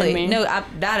 You know what I mean? No,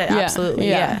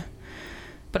 absolutely.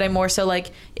 But I'm more so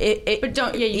like it. But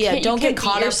don't get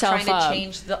caught up trying to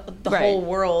change the whole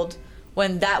world.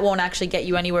 When that won't actually get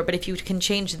you anywhere. But if you can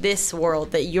change this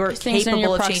world that you're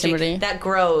capable of changing, that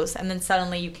grows, and then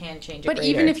suddenly you can change it. But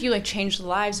even if you like change the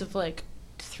lives of like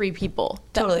 3 people,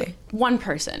 one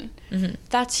person,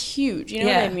 that's huge. You know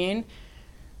what I mean?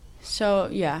 So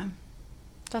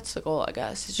that's the goal, I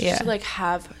guess. It's just to like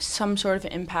have some sort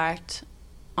of impact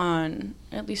on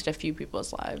at least a few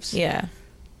people's lives.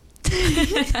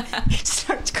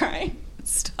 Starts crying.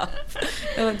 Stop.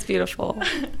 Oh, that's beautiful.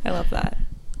 I love that.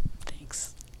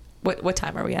 What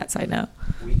time are we at, side note?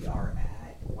 We are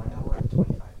at 1 hour and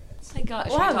 25 minutes. Oh my gosh.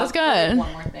 Wow, that's good.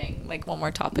 One more thing. Like one more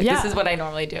topic. This is what I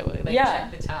normally do. We check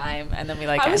the time and then we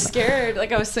like I was scared.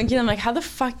 Like I was thinking, I'm like, how the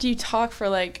fuck do you talk for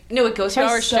like it goes 2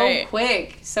 hours straight?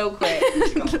 So quick.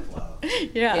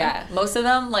 Yeah. Most of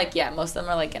them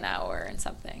are like an hour and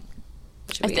something.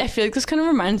 I feel like this kind of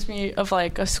reminds me of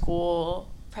like a school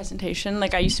presentation.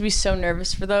 Like I used to be so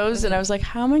nervous for those and I was like,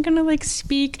 how am I gonna like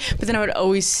speak? But then I would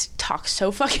always talk so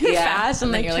fucking fast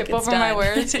and like trip over my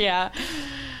words. Should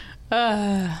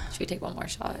we take one more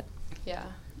shot?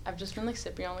 I've just been like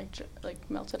sipping on like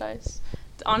melted ice.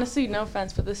 Honestly, no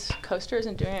offense, but this coaster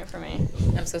isn't doing it for me.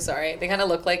 I'm so sorry. They kind of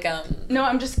look like no,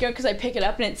 I'm just scared because I pick it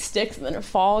up and it sticks and then it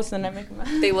falls and then I make a mess.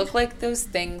 They look like those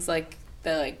things like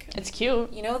the like it's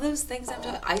cute. You know those things I'm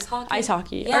talking ice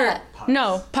hockey?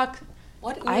 No, puck.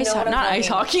 What? Not ice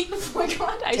hockey. Oh my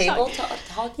god, ice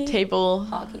hockey. Table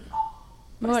hockey.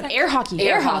 What? Air hockey.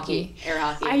 Air hockey.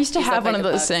 I used to have one of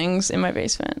those things in my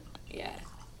basement. Yeah.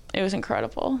 It was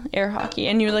incredible. Air hockey,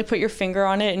 and you would like put your finger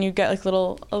on it, and you get like a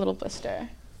little blister.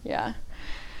 Yeah.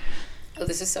 Oh,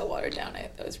 this is so watered down.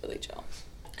 That was really chill.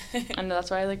 I know, that's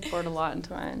why I like poured a lot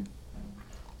into mine.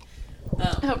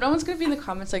 I hope no one's gonna be in the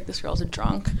comments like, this girl's a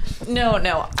drunk. No.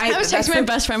 I was texting my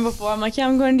best friend before. I'm like,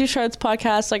 I'm going to do Charlotte's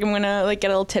podcast. Like, I'm gonna like get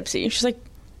a little tipsy. She's like,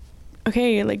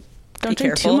 okay, like don't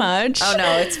drink too much. Oh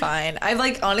no, it's fine. I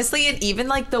like honestly, and even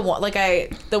like the one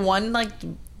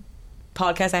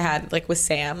podcast I had like with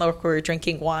Sam, like we were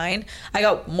drinking wine. I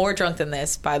got more drunk than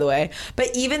this, by the way. But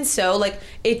even so, like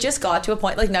it just got to a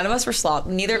point like none of us were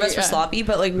sloppy. Neither of us were sloppy,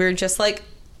 but like we were just like.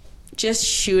 Just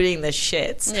shooting the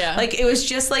shits. Like it was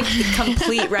just like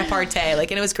complete repartee.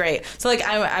 Like and it was great. So like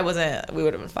I wasn't. We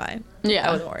would have been fine. I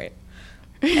wasn't worried.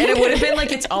 And it would have been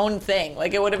like its own thing.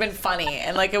 Like it would have been funny,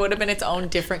 and like it would have been its own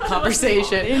different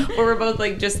conversation where we're both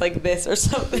like just like this or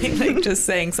something, like just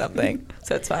saying something.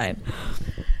 So it's fine.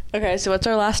 Okay, so what's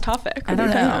our last topic? I don't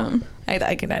know.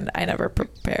 I never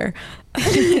prepare.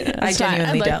 I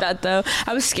genuinely like don't. That though.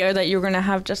 I was scared that you were gonna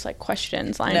have just like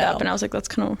questions lined up, and I was like, that's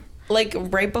kind of like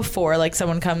right before like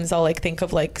someone comes, I'll like think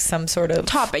of like some sort of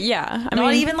topic. Yeah, I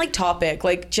mean, even like topic,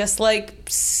 like just like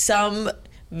some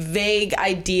vague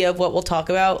idea of what we'll talk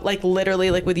about. Like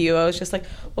literally, like with you, I was just like,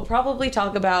 we'll probably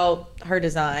talk about her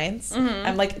designs.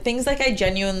 I'm like things like I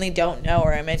genuinely don't know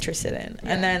or I'm interested in,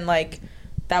 and then like.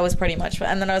 That was pretty much,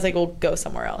 and then I was like, we'll go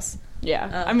somewhere else.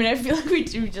 Yeah. I mean, I feel like we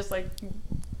just like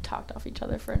talked off each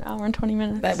other for an hour and 20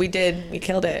 minutes. That we did. We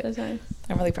killed it. That's nice.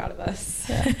 I'm really proud of us.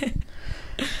 Yeah.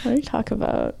 What do we talk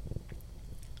about?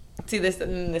 See, this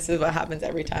is what happens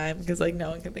every time because like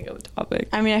no one can think of a topic.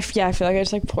 I mean, I feel like I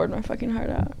just like poured my fucking heart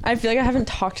out. I feel like I haven't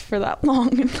talked for that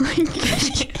long in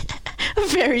like a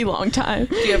very long time.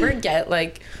 Do you ever get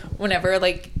like whenever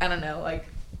like I don't know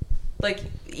like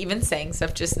even saying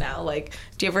stuff just now, like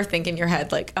do you ever think in your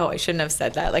head like, oh, I shouldn't have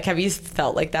said that? Like have you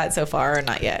felt like that so far or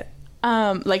not yet?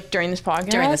 Like during this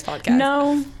podcast?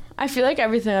 No, I feel like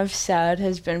everything I've said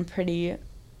has been pretty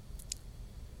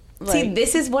like, see,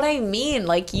 this is what I mean.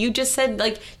 Like you just said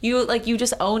like you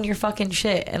just own your fucking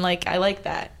shit, and like I like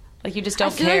that. Like you just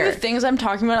don't care. I feel like the things I'm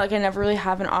talking about, like I never really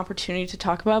have an opportunity to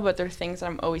talk about, but they're things that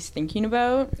I'm always thinking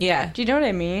about. Yeah. Do you know what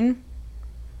I mean?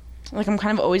 Like I'm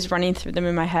kind of always running through them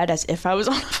in my head as if I was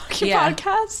on a fucking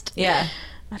podcast. Yeah.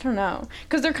 I don't know,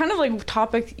 because they're kind of like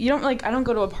topics. You don't like. I don't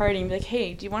go to a party and be like,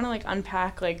 "Hey, do you want to like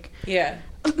unpack like yeah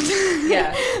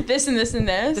this and this and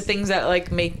this?" The things that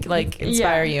like make like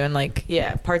inspire you and like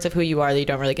parts of who you are that you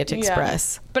don't really get to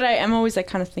express. But I am always like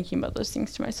kind of thinking about those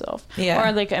things to myself. Yeah.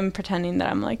 Or like I'm pretending that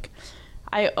I'm like.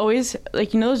 I always,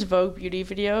 like, you know those Vogue beauty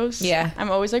videos? Yeah. I'm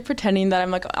always, like, pretending that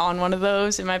I'm, like, on one of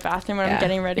those in my bathroom when I'm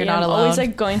getting ready. You're not alone. I'm always,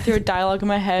 like, going through a dialogue in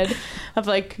my head of,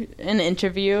 like, an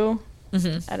interview.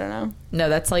 I don't know. No,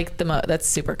 that's, like, that's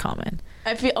super common.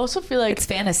 I also feel like... It's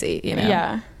fantasy, you know?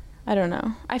 Yeah. I don't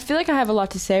know. I feel like I have a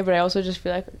lot to say, but I also just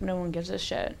feel like no one gives a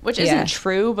shit. Which isn't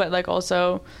true, but, like,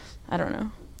 also, I don't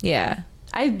know. Yeah.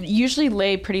 I usually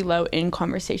lay pretty low in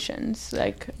conversations.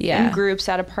 Like, in groups,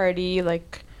 at a party,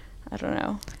 like... I don't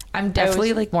know. I'm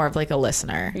definitely like more of like a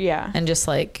listener. Yeah. And just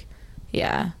like,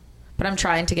 yeah. But I'm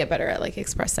trying to get better at like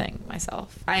expressing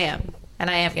myself. I am. And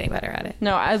I am getting better at it.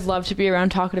 No, I'd love to be around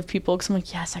talkative people because I'm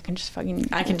like, yes, I can just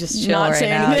chill not right say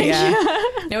now. Yeah.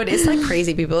 No, it is like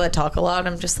crazy people that talk a lot.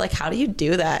 I'm just like, how do you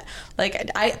do that?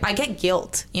 Like, I get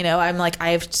guilt. You know, I'm like,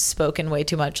 I've spoken way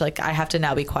too much. Like, I have to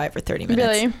now be quiet for 30 minutes.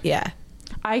 Really? Yeah.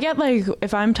 I get like,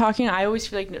 if I'm talking, I always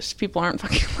feel like just people aren't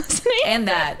fucking listening. And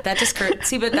that just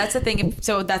see, but that's the thing.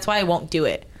 So that's why I won't do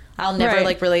it. I'll never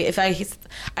like really, if I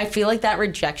feel like that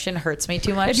rejection hurts me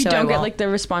too much. If you don't get like the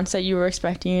response that you were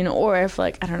expecting, or if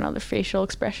like, I don't know, the facial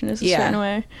expression is a certain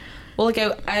way. Well, like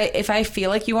if I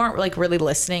feel like you aren't like really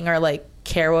listening or like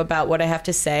care about what I have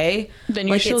to say, then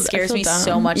like it scares me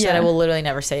so much that I will literally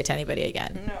never say it to anybody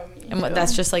again. No, and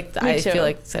that's just like I feel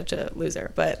like such a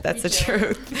loser, but that's the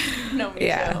truth. No,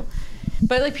 me too.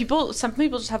 But like some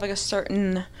people just have like a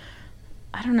certain,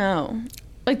 I don't know,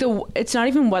 like it's not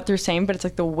even what they're saying, but it's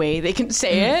like the way they can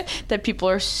say it that people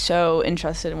are so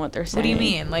interested in what they're saying. What do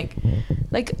you mean,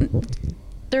 like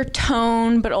their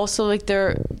tone, but also like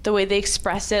the way they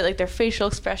express it, like their facial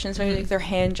expressions, maybe like their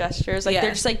hand gestures, like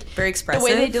they're just like very expressive. The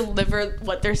way they deliver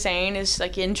what they're saying is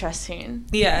like interesting.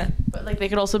 Yeah, but like they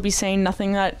could also be saying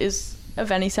nothing that is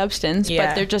of any substance,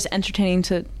 but they're just entertaining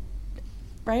to,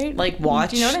 right? Like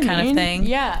watch, you know what I mean? Of thing.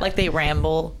 Yeah, like they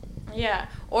ramble. Yeah,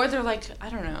 or they're like, I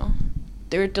don't know.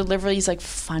 Their delivery is like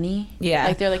funny. Yeah.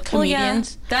 Like they're like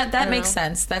comedians. Well, that makes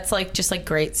sense. That's like just like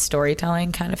great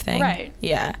storytelling kind of thing. Right.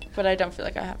 Yeah. But I don't feel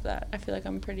like I have that. I feel like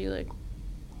I'm pretty like,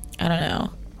 I don't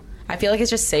know. I feel like it's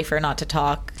just safer not to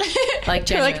talk. Like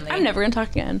genuinely. Like, I'm never gonna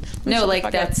talk again. No,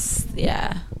 like that's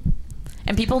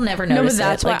And people never notice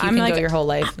that's it. Like why you I'm can go your whole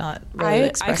life not really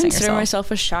expressing I consider yourself.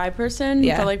 myself a shy person.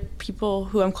 Yeah. But like people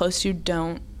who I'm close to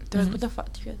don't. They're like, what the fuck?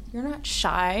 You're not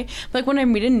shy. But like when I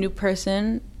meet a new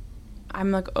person,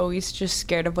 I'm like always just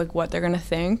scared of like what they're gonna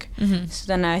think. So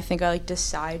then I think I like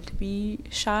decide to be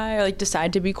shy or like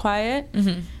decide to be quiet.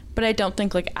 But I don't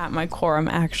think like at my core I'm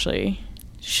actually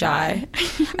shy.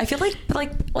 I feel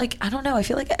like I don't know. I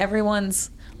feel like everyone's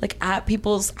like at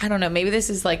people's. I don't know. Maybe this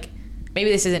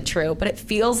isn't true, but it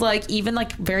feels like even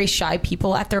like very shy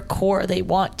people at their core they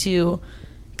want to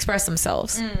express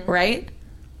themselves, right?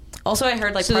 Also, I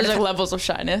heard like so there's like levels of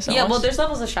shyness. Yeah, well, there's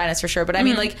levels of shyness for sure, but I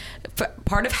mean, like,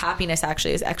 part of happiness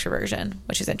actually is extroversion,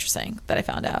 which is interesting that I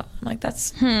found out. I'm like,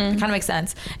 that kind of makes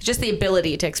sense. It's just the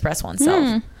ability to express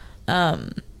oneself.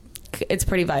 It's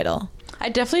pretty vital. I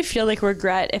definitely feel like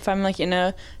regret if I'm like in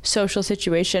a social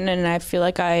situation and I feel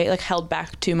like I like held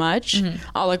back too much.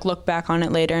 I'll like look back on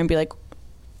it later and be like,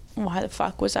 why the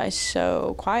fuck was I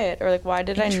so quiet? Or like, why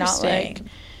did I not like...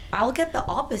 I'll get the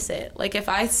opposite. Like if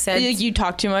I said... You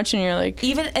talk too much and you're like...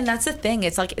 And that's the thing.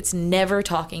 It's like, it's never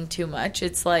talking too much.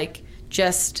 It's like,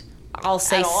 just... I'll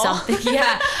say something.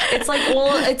 Yeah. It's like,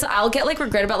 well, I'll get like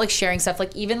regret about like sharing stuff.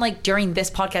 Like even like during this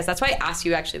podcast, that's why I asked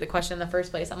you actually the question in the first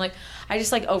place. I'm like, I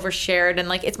just like overshared and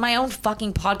like, it's my own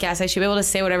fucking podcast. I should be able to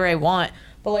say whatever I want.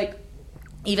 But like,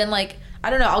 even like, I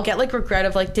don't know, I'll get like regret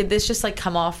of like, did this just like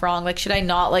come off wrong? Like, should I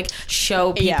not like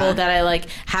show people that I like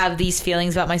have these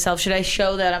feelings about myself? Should I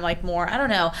show that I'm like more, I don't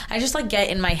know. I just like get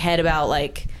in my head about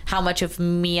like how much of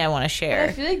me I want to share. But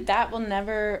I feel like that will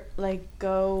never like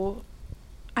go...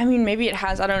 I mean, maybe it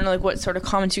has. I don't know like what sort of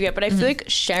comments you get, but I feel like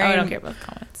sharing... I don't care about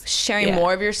comments. Sharing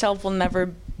more of yourself will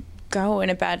never go in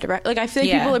a bad direction. Like, I feel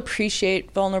like people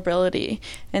appreciate vulnerability,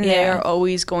 and they are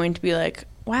always going to be like,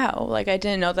 wow, like, I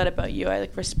didn't know that about you. I,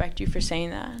 like, respect you for saying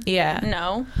that. Yeah.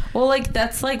 No? Well, like,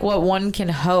 that's, like, what one can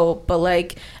hope, but,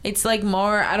 like, it's, like,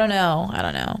 more... I don't know.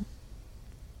 I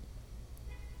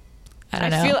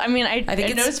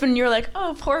noticed when you were like,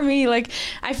 oh, poor me. Like,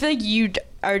 I feel like you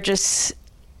are just...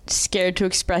 scared to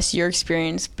express your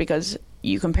experience because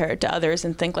you compare it to others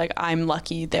and think like I'm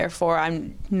lucky, therefore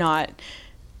I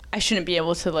shouldn't be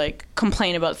able to like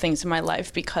complain about things in my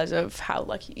life because of how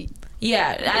lucky.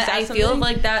 I feel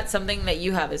like that's something that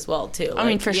you have as well too. Like, I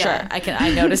mean, for sure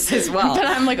I noticed as well. But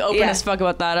I'm like open as fuck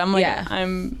about that. I'm like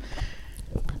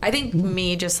I think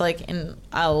me just like, and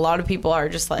a lot of people are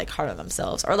just like hard on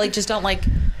themselves or like just don't like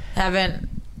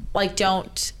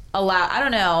don't allow. I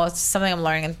don't know. It's something I'm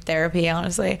learning in therapy,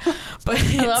 honestly. But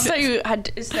I love that you had.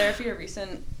 Is therapy a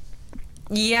recent?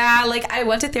 Yeah, like I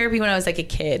went to therapy when I was like a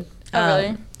kid. Oh,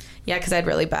 really? Yeah, because I had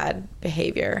really bad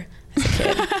behavior as a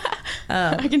kid.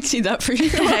 I can see that for you.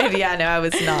 I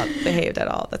was not behaved at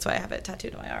all. That's why I have it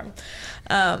tattooed on my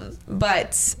arm.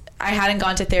 But I hadn't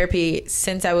gone to therapy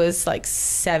since I was like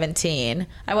 17.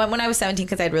 I went when I was 17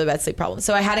 because I had really bad sleep problems.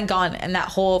 So I hadn't gone in that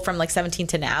whole from like 17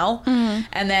 to now.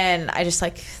 And then I just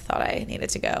like thought I needed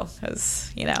to go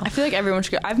because, you know. I feel like everyone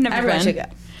should go. Everyone should go.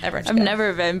 I've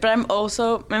never been. But I'm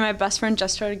also, my best friend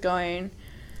just started going.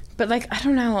 But like, I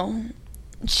don't know.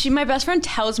 My best friend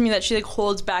tells me that she like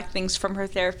holds back things from her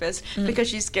therapist because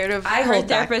she's scared of her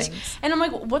therapist. And I'm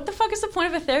like, what the fuck is the point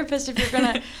of a therapist if you're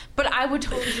gonna? But I would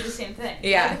totally do the same thing.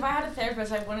 Yeah. Like, if I had a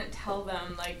therapist, I wouldn't tell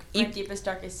them like my deepest,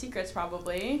 darkest secrets.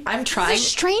 Probably. I'm trying. It's a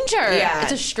stranger. Yeah.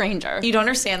 It's a stranger. You don't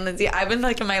understand, Lindsay. I've been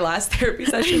like in my last therapy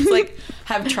sessions, like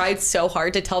have tried so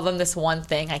hard to tell them this one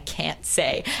thing I can't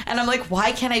say, and I'm like,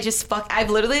 why can't I just fuck? I've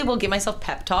literally will give myself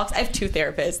pep talks. I have 2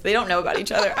 therapists. They don't know about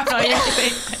each other. I'm not even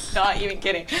kidding. I'm not even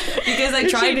kidding. Because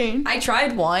I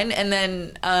tried one and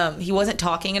then he wasn't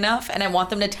talking enough and I want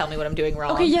them to tell me what I'm doing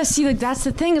wrong. Okay, yeah, see, like that's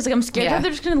the thing is like I'm scared that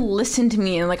they're just gonna listen to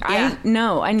me and like I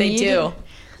need. They do.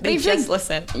 They just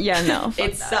listen. Yeah, no.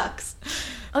 It sucks.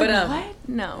 But what?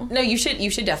 No. No, you should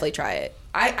definitely try it.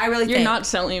 I really think. You're not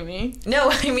selling me. No,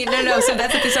 I mean, no. So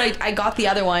that's the thing. So I got the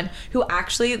other one who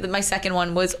actually, my second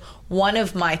one was one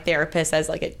of my therapists as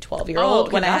like a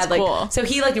 12-year-old when I had like, cool. So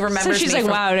he like remembers me. So she's like,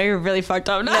 wow, you're really fucked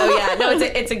up now. No,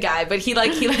 it's a guy, but he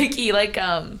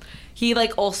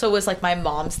also was like my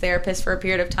mom's therapist for a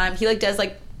period of time. He like does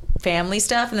like family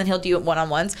stuff and then he'll do it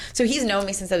one-on-ones. So he's known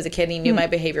me since I was a kid and he knew my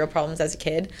behavioral problems as a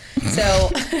kid. So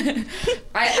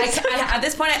I at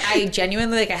this point I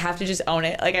genuinely like I have to just own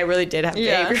it. Like I really did have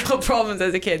behavioral problems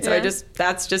as a kid. So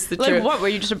that's just the truth. Like what, were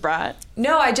you just a brat?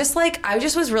 No, I just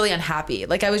was really unhappy.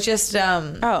 Like I was just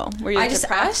were you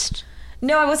depressed?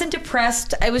 No, I wasn't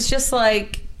depressed. I was just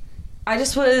like I'm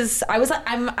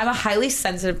a highly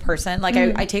sensitive person. Like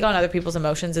I take on other people's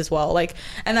emotions as well. Like,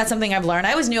 and that's something I've learned.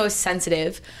 I always knew I was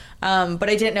sensitive, but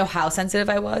I didn't know how sensitive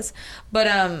I was. But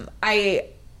I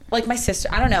like my sister,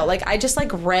 I don't know, like I just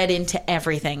like read into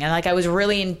everything and like I was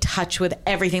really in touch with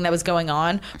everything that was going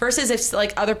on versus if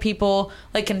like other people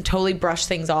like can totally brush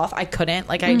things off. I couldn't,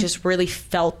 like I just really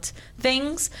felt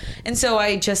things. And so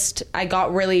I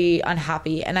got really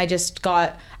unhappy and I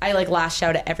like lashed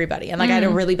out at everybody and like I had a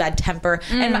really bad temper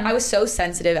and I was so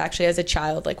sensitive actually as a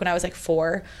child. Like when I was like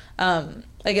 4,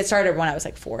 Like, it started when I was,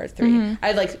 like, 4 or 3.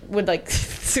 I, like, would, like,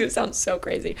 this sounds so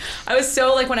crazy. I was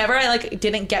so, like, whenever I, like,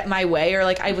 didn't get my way or,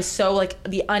 like, I was so, like,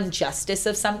 the injustice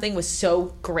of something was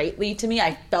so greatly to me.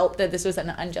 I felt that this was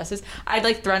an injustice. I'd,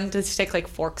 like, threaten to stick, like,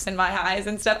 forks in my eyes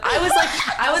and stuff.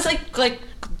 I was, like,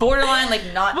 borderline,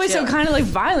 like, not Wait, chill. so kind of, like,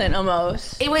 violent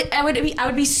almost. I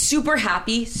would be super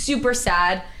happy, super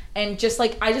sad. And just,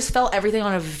 like, I just felt everything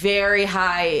on a very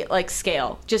high, like,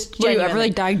 scale. Just genuinely. Were you ever,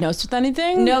 like, diagnosed with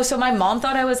anything? No, so my mom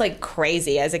thought I was, like,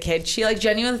 crazy as a kid. She, like,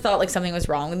 genuinely thought, like, something was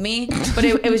wrong with me. But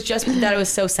it was just that I was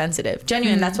so sensitive.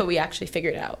 Genuine, that's what we actually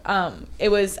figured out. I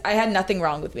had nothing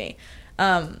wrong with me.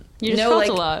 You just felt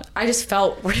a lot. I just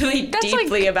felt really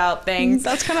deeply about things.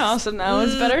 That's kind of awesome, though.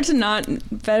 It's better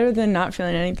than not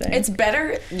feeling anything. It's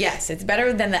better, yes. It's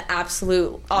better than the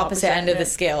absolute opposite end of the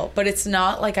scale. But it's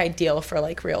not, like, ideal for,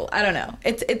 like, real. I don't know.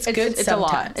 It's good sometimes. It's a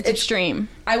lot. It's extreme.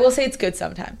 I will say it's good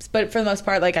sometimes. But for the most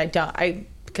part, like, I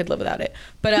could live without it.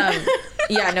 But,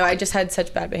 yeah, no, I just had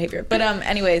such bad behavior. But,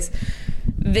 anyways...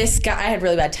 This guy, I had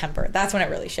really bad temper. That's when it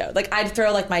really showed. Like, I'd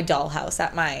throw, like, my dollhouse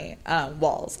at my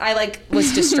walls. I, like,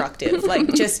 was destructive. Like,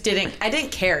 I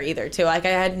didn't care either, too. Like, I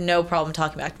had no problem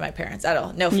talking back to my parents at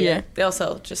all. No fear. Yeah. They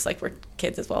also just, like, were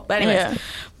kids as well. But anyways,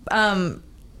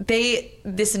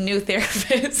 this new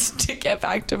therapist, to get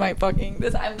back to my fucking,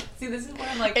 this is where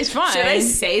I'm like, it's fine. Should I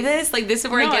say this? Like, this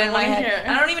is where I get in my head.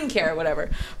 I don't even care, whatever.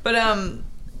 But,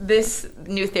 this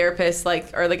new therapist,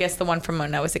 like, or I guess the one from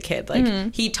when I was a kid,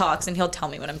 like, he talks and he'll tell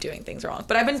me when I'm doing things wrong.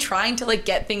 But I've been trying to, like,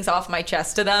 get things off my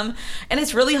chest to them, and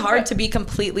it's really hard to be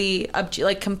completely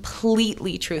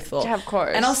truthful. Yeah, of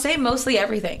course. And I'll say mostly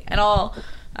everything, and I'll,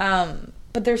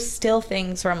 but there's still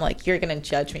things where I'm like, you're gonna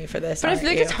judge me for this. But I feel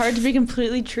like it's hard to be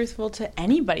completely truthful to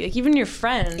anybody, like even your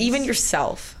friends, even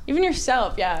yourself.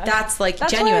 Yeah. That's like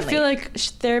that's genuinely. Why I feel like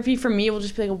therapy for me will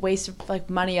just be like a waste of like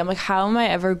money. I'm like, how am I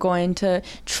ever going to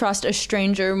trust a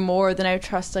stranger more than I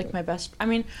trust like my best? I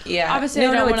mean, obviously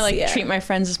I don't want to like treat my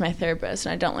friends as my therapist,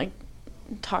 and I don't like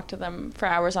talk to them for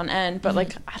hours on end. But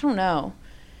like, I don't know.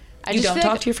 You don't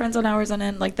talk to your friends on hours on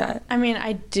end like that? I mean,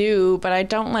 I do, but I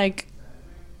don't like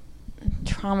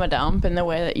trauma dump in the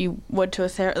way that you would to a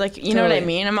therapist. Like, you know what I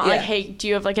mean? I'm not like, hey, do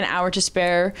you have like an hour to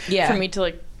spare for me to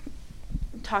like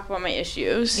talk about my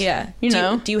issues? Yeah. You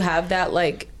know? Do you have that,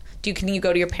 like, can you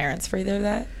go to your parents for either of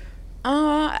that?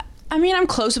 I mean, I'm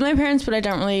close with my parents, but I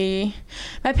don't really,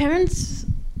 my parents,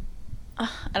 I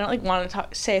don't like want to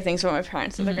say things about my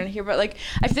parents that they're going to hear, but like,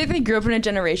 I feel like they grew up in a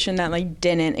generation that like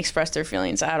didn't express their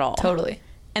feelings at all. Totally.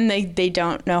 And they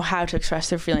don't know how to express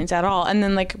their feelings at all. And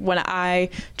then like when I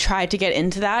try to get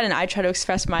into that and I try to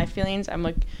express my feelings, I'm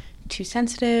like too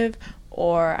sensitive,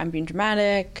 or I'm being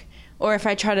dramatic, or if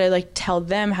I try to like tell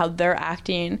them how they're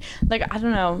acting, like, I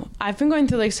don't know. I've been going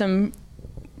through like some,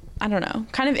 I don't know,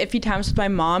 kind of iffy times with my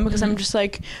mom, because I'm just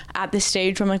like at this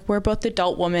stage where I'm like, we're both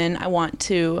adult women. I want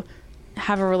to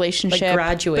have a relationship, like,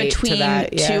 graduate between to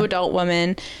that, two adult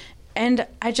women. And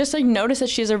I just like noticed that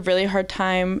she has a really hard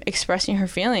time expressing her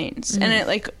feelings, and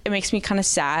it makes me kind of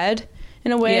sad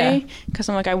in a way, because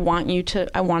I'm like, I want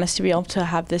us to be able to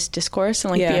have this discourse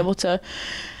and like be able to.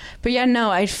 But yeah,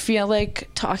 no, I feel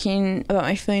like talking about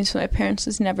my feelings with my parents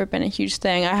has never been a huge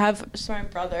thing. I have my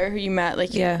brother who you met,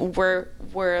 like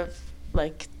we're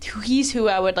like, he's who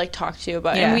I would like talk to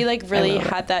about, and we like really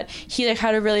had that. He like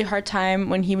had a really hard time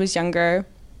when he was younger.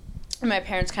 And my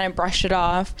parents kind of brushed it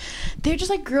off. They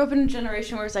just like grew up in a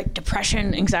generation where it's like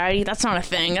depression, anxiety, that's not a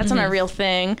thing. That's not a real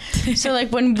thing. So like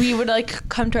when we would like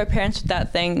come to our parents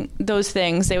with those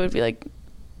things, they would be like,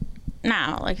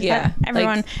 no, like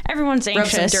everyone's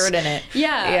anxious. Rub some dirt in it.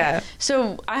 Yeah.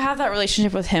 So I have that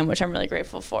relationship with him, which I'm really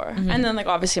grateful for. And then like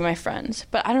obviously my friends.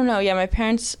 But I don't know. Yeah, my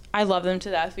parents, I love them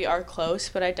to death. We are close,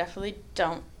 but I definitely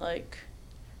don't like,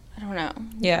 I don't know.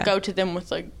 Yeah. Go to them with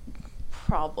like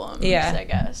problems, I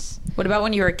guess. What about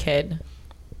when you were a kid?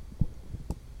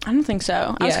 I don't think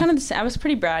so. I was kind of the same. I was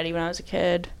pretty bratty when I was a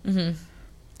kid.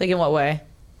 Like, in what way?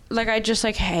 Like, I just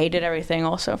like hated everything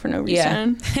also for no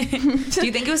reason. Do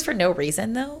you think it was for no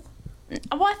reason though?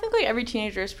 Well, I think like every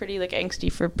teenager is pretty like angsty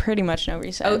for pretty much no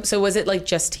reason. Oh, so was it like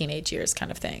just teenage years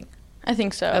kind of thing? I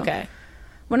think so. Okay.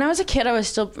 When I was a kid, I was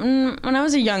still, when I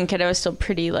was a young kid, I was still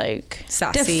pretty, like,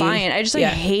 sassy, defiant. I just, like,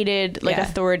 hated, like,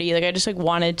 authority. Like, I just, like,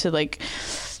 wanted to, like,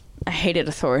 I hated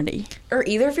authority. Are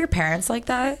either of your parents like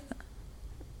that?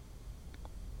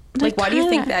 Like, why do you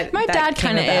think that my dad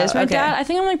kind of is. My dad, I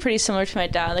think I'm, like, pretty similar to my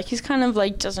dad. Like, he's kind of,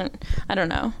 like, I don't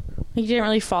know. He didn't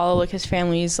really follow, like, his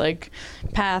family's, like,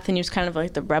 path, and he was kind of,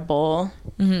 like, the rebel.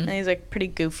 And he's, like, pretty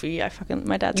goofy.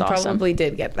 My dad's awesome. You probably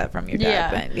did get that from your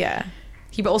dad, but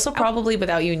he also probably,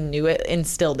 without you knew it,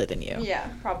 instilled it in you. Yeah,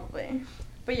 probably.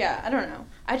 But yeah, I don't know.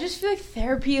 I just feel like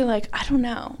therapy, like, I don't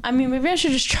know. I mean, maybe I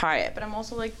should just try it, but I'm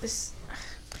also like this.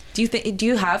 Do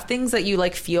you have things that you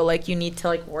like feel like you need to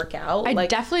like work out? I like,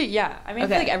 definitely, yeah. I mean, I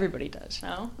feel like everybody does,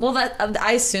 no? Well, that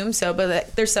I assume so,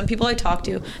 but there's some people I talk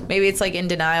to, maybe it's like in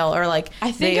denial or like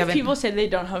I think if people say they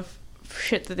don't have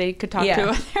shit that they could talk to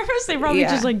a therapist, they probably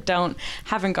just like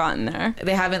haven't gotten there.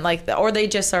 They haven't like or they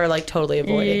just are like totally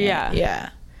avoiding it. Yeah.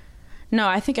 No,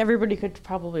 I think everybody could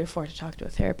probably afford to talk to a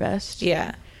therapist.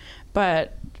 Yeah.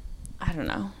 But I don't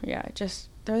know. Yeah,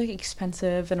 they're like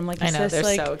expensive, and I'm like, I know they're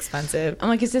like, so expensive. I'm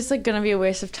like, is this like gonna be a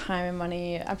waste of time and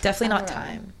money? Definitely not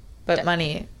time, but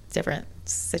money, different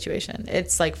situation.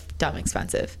 It's like dumb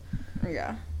expensive.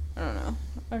 Yeah, I don't know.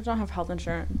 I don't have health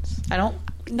insurance.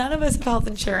 None of us have health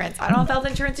insurance. I don't have health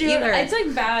insurance either. It's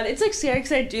like bad. It's like scary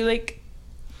because I do like.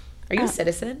 Are you a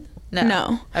citizen?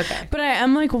 No. Okay. But I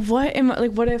am like, what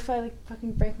if I like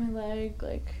fucking break my leg?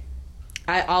 Like,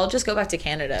 I'll just go back to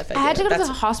Canada if I had to go to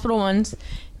the hospital once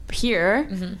here,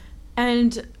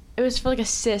 and it was for like a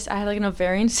cyst. I had like an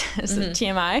ovarian cyst,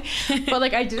 TMI, but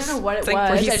like I didn't know what it was.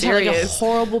 I just had like a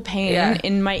horrible pain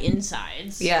in my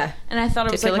insides. Yeah, and I thought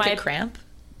it was like a cramp.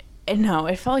 No,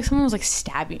 it felt like someone was like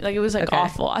stabbing. Like it was like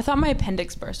awful. I thought my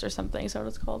appendix burst or something. Is that what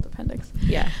it's called? Appendix.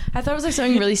 Yeah. I thought it was like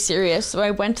something really serious. So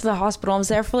I went to the hospital. I was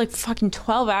there for like fucking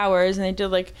 12 hours, and they did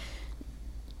like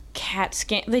CAT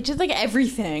scan. They did like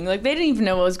everything. Like they didn't even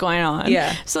know what was going on.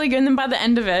 Yeah. So like, and then by the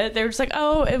end of it, they were just like,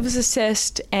 "Oh, it was a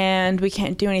cyst, and we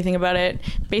can't do anything about it.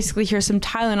 Basically, here's some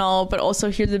Tylenol, but also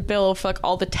here's the bill for like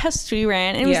all the tests we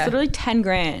ran." And it was literally 10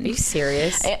 grand. Are you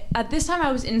serious? At this time,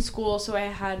 I was in school, so I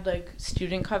had like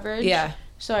student coverage. Yeah.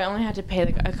 So I only had to pay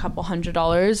like a couple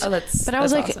 $100s. Oh, But I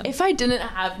was like, awesome. if I didn't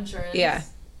have insurance,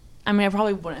 I mean, I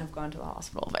probably wouldn't have gone to the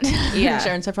hospital, but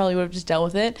insurance, I probably would have just dealt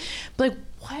with it. But like,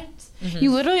 what?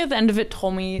 You literally at the end of it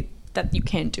told me that you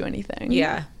can't do anything.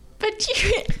 Yeah. But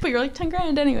you're like 10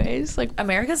 grand anyways. Like,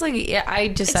 America's like, I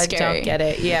don't get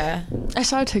it. Yeah. I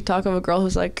saw a TikTok of a girl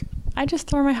who's like, I just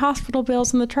throw my hospital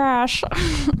bills in the trash.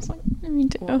 I was like, me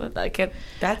too. Well, I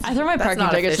throw my parking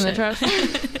tickets in the trash.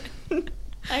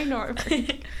 I ignore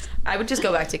it. I would just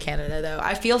go back to Canada though.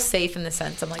 I feel safe in the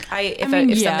sense I'm like if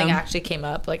something actually came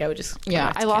up, like I would just go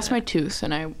back to I lost my tooth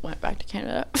and I went back to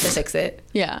Canada to fix it.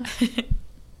 Yeah.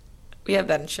 We have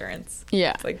that insurance.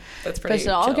 Yeah. It's like that's pretty.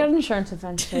 But I'll get insurance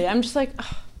eventually. I'm just like,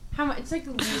 how much? It's like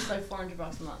at least like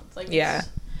 $400 a month. Like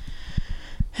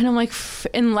and I'm like,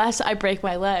 unless I break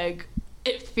my leg,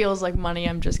 it feels like money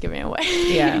I'm just giving away.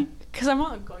 Yeah. Because I'm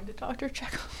not going to doctor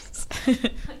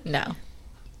checkups. No.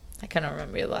 I couldn't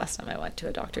remember the last time I went to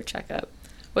a doctor checkup,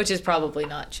 which is probably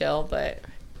not chill, but...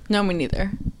 No, me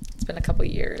neither. It's been a couple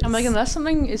years. I'm like, unless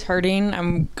something is hurting,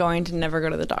 I'm going to never go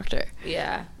to the doctor.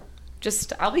 Yeah.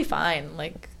 I'll be fine.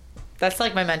 Like, that's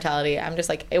like my mentality. I'm just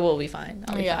like, it will be fine.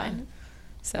 I'll be fine.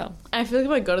 So. I feel like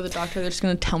if I go to the doctor, they're just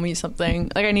going to tell me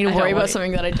something. Like, I need to worry about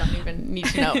something that I don't even need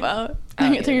to know about. They're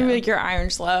going to be like, your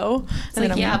iron's low. It's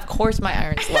like, yeah, of course my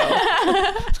iron's low.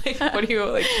 Like, what do you,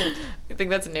 like, you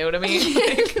think that's new to me?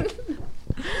 Like,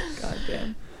 God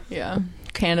damn. Yeah.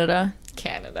 Canada.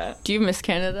 Do you miss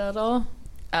Canada at all?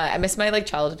 I miss my, like,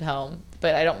 childhood home,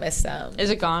 but I don't miss them. Is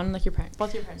it gone? Like,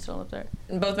 both your parents don't live there?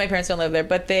 Both my parents don't live there,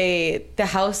 but the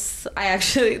house,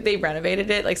 they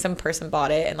renovated it. Like, some person bought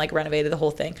it and, like, renovated the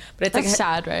whole thing. But it's That's like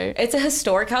sad, right? It's a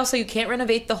historic house, so you can't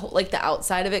renovate the whole, like, the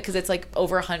outside of it because it's, like,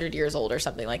 over 100 years old or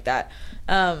something like that.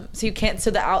 So you can't,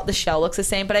 so the shell looks the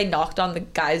same, but I knocked on the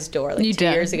guy's door, like, 2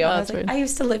 years ago. I was like, I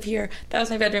used to live here. That was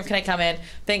my bedroom. Can I come in?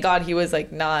 Thank God he was,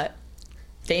 like, not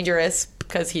dangerous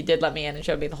because he did let me in and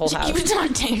showed me the whole house. It's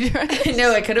not dangerous.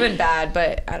 No, it could have been bad,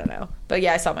 but I don't know. But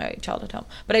yeah, I saw my childhood home.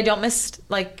 But I don't miss,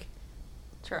 like,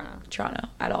 Toronto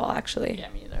at all, actually. Yeah,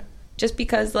 me either. Just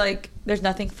because, like, there's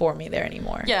nothing for me there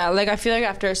anymore. Yeah, like, I feel like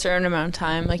after a certain amount of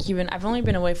time, like, even, I've only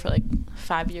been away for, like,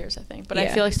 5 years, I think. But I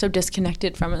feel, like, so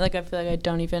disconnected from it. Like, I feel like I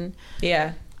don't even...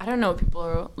 Yeah. I don't know what people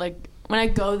are, like, when I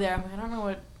go there, I'm like, I don't know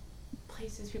what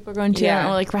places people are going to. I don't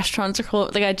know, like, restaurants are cool.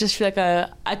 Like, I just feel like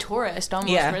a tourist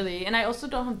almost, really. And I also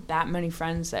don't have that many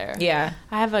friends there. Yeah.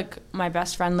 I have, like, my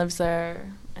best friend lives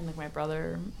there, and, like, my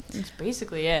brother. It's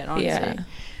basically it, honestly. Yeah.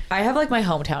 I have, like, my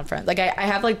hometown friends. Like, I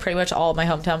have, like, pretty much all of my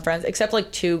hometown friends, except,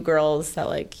 like, 2 girls that,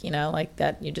 like, you know, like,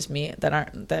 that you just meet that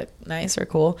aren't that nice or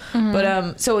cool. Mm-hmm.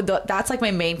 But, so that's, like,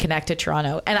 my main connect to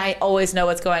Toronto. And I always know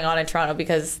what's going on in Toronto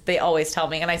because they always tell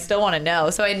me, and I still want to know.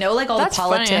 So I know, like, all the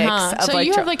politics of, so like...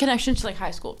 you have, like, connections to, like,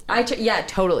 high school? Yeah,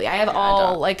 totally. I have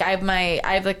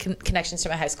I have like connections to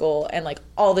my high school and, like,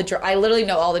 all the... I literally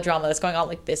know all the drama that's going on,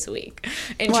 like, this week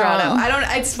in Toronto.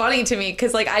 It's funny to me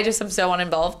because, like, I just am so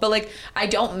uninvolved. But, like, I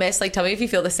don't miss, like, tell me if you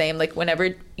feel the same, like,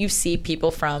 whenever you see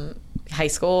people from high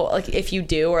school, like if you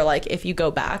do, or like if you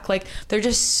go back, like they're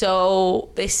just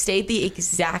they stayed the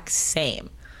exact same.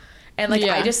 And like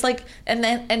I just like, and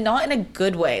not in a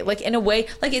good way, like in a way,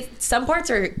 like some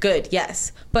parts are good,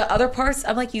 yes, but other parts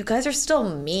I'm like, you guys are still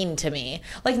mean to me,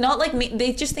 like not like me,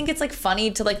 they just think it's like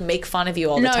funny to like make fun of you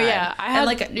all the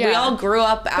time. We all grew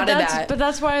up out of that. But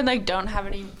that's why I like don't have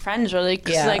any friends really,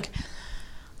 because like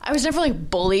I was never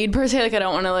like bullied per se. Like I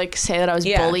don't want to like say that I was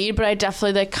bullied, but I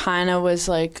definitely like kind of was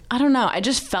like, I don't know. I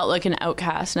just felt like an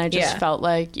outcast, and I just felt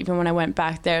like even when I went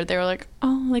back there, they were like,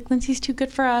 oh, like Lindsay's too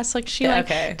good for us. Like she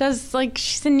does, like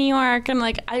she's in New York, and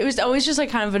like it was always just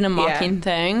like kind of a mocking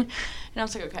thing. And I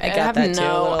was like, okay, I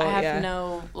have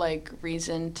no like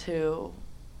reason to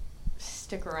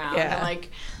stick around. Yeah. And,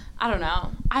 like I don't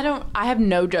know. I have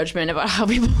no judgment about how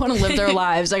people want to live their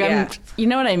lives. Like you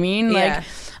know what I mean? Like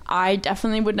I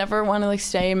definitely would never want to like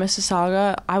stay in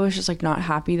Mississauga. I was just like not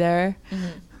happy there.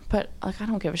 Mm-hmm. But like I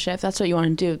don't give a shit if that's what you want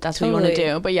to do. That's what you want to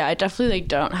do. But yeah, I definitely like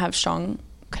don't have strong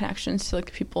connections to like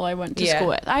the people I went to school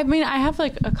with. I mean, I have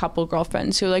like a couple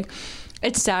girlfriends who like,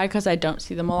 it's sad because I don't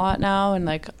see them a lot now, and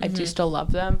like I do still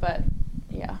love them. But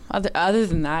yeah, other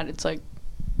than that, it's like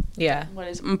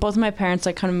both of my parents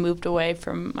like kind of moved away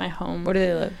from my home. Where do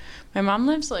they live? My mom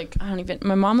lives like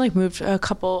my mom like moved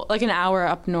an hour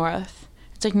up north.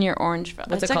 It's like near Orangeville.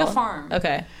 What's it's it like called? A farm.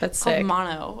 Okay, that's sick. Called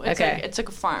Mono. It's like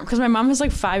a farm. Because my mom has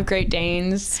like 5 Great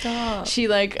Danes. Stop. She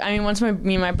like, I mean, once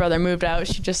me and my brother moved out,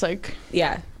 she just like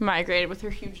migrated with her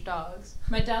huge dogs.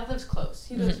 My dad lives close.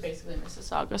 He lives basically in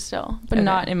Mississauga still, but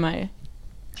not in my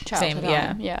childhood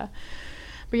home. Yeah.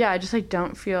 But yeah, I just like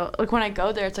don't feel like when I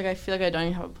go there, it's like I feel like I don't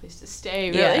even have a place to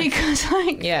stay. Really, because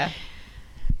like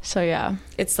So yeah,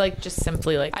 it's like just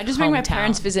simply like I just make my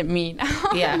parents visit me now.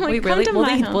 Yeah, like, wait, really?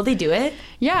 Will they do it?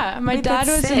 Yeah, my dad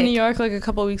was in New York like a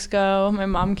couple weeks ago. My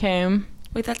mom came.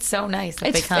 Wait, that's so nice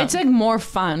that they come. It's like more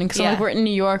fun because like we're in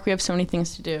New York, we have so many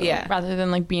things to do. Yeah, rather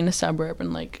than like being a suburb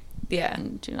and like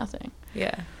and do nothing.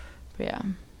 Yeah, but yeah.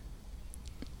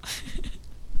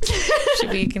 Should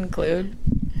we conclude?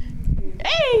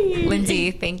 Hey,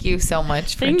 Lindsay, thank you so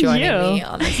much for joining me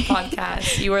on this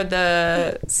podcast. You are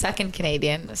the second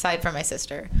Canadian, aside from my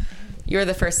sister. You were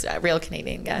the first real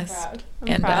Canadian guest.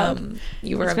 I'm proud.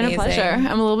 You were amazing. It's been a pleasure.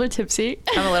 I'm a little bit tipsy.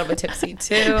 I'm a little bit tipsy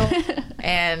too.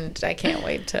 And I can't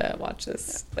wait to watch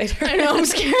this later. I know, I'm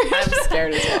scared. I'm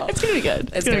scared as well. It's going to be good.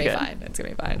 It's going to be fine. It's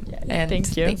going to be fine. Yeah, and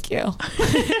thank you. Thank you.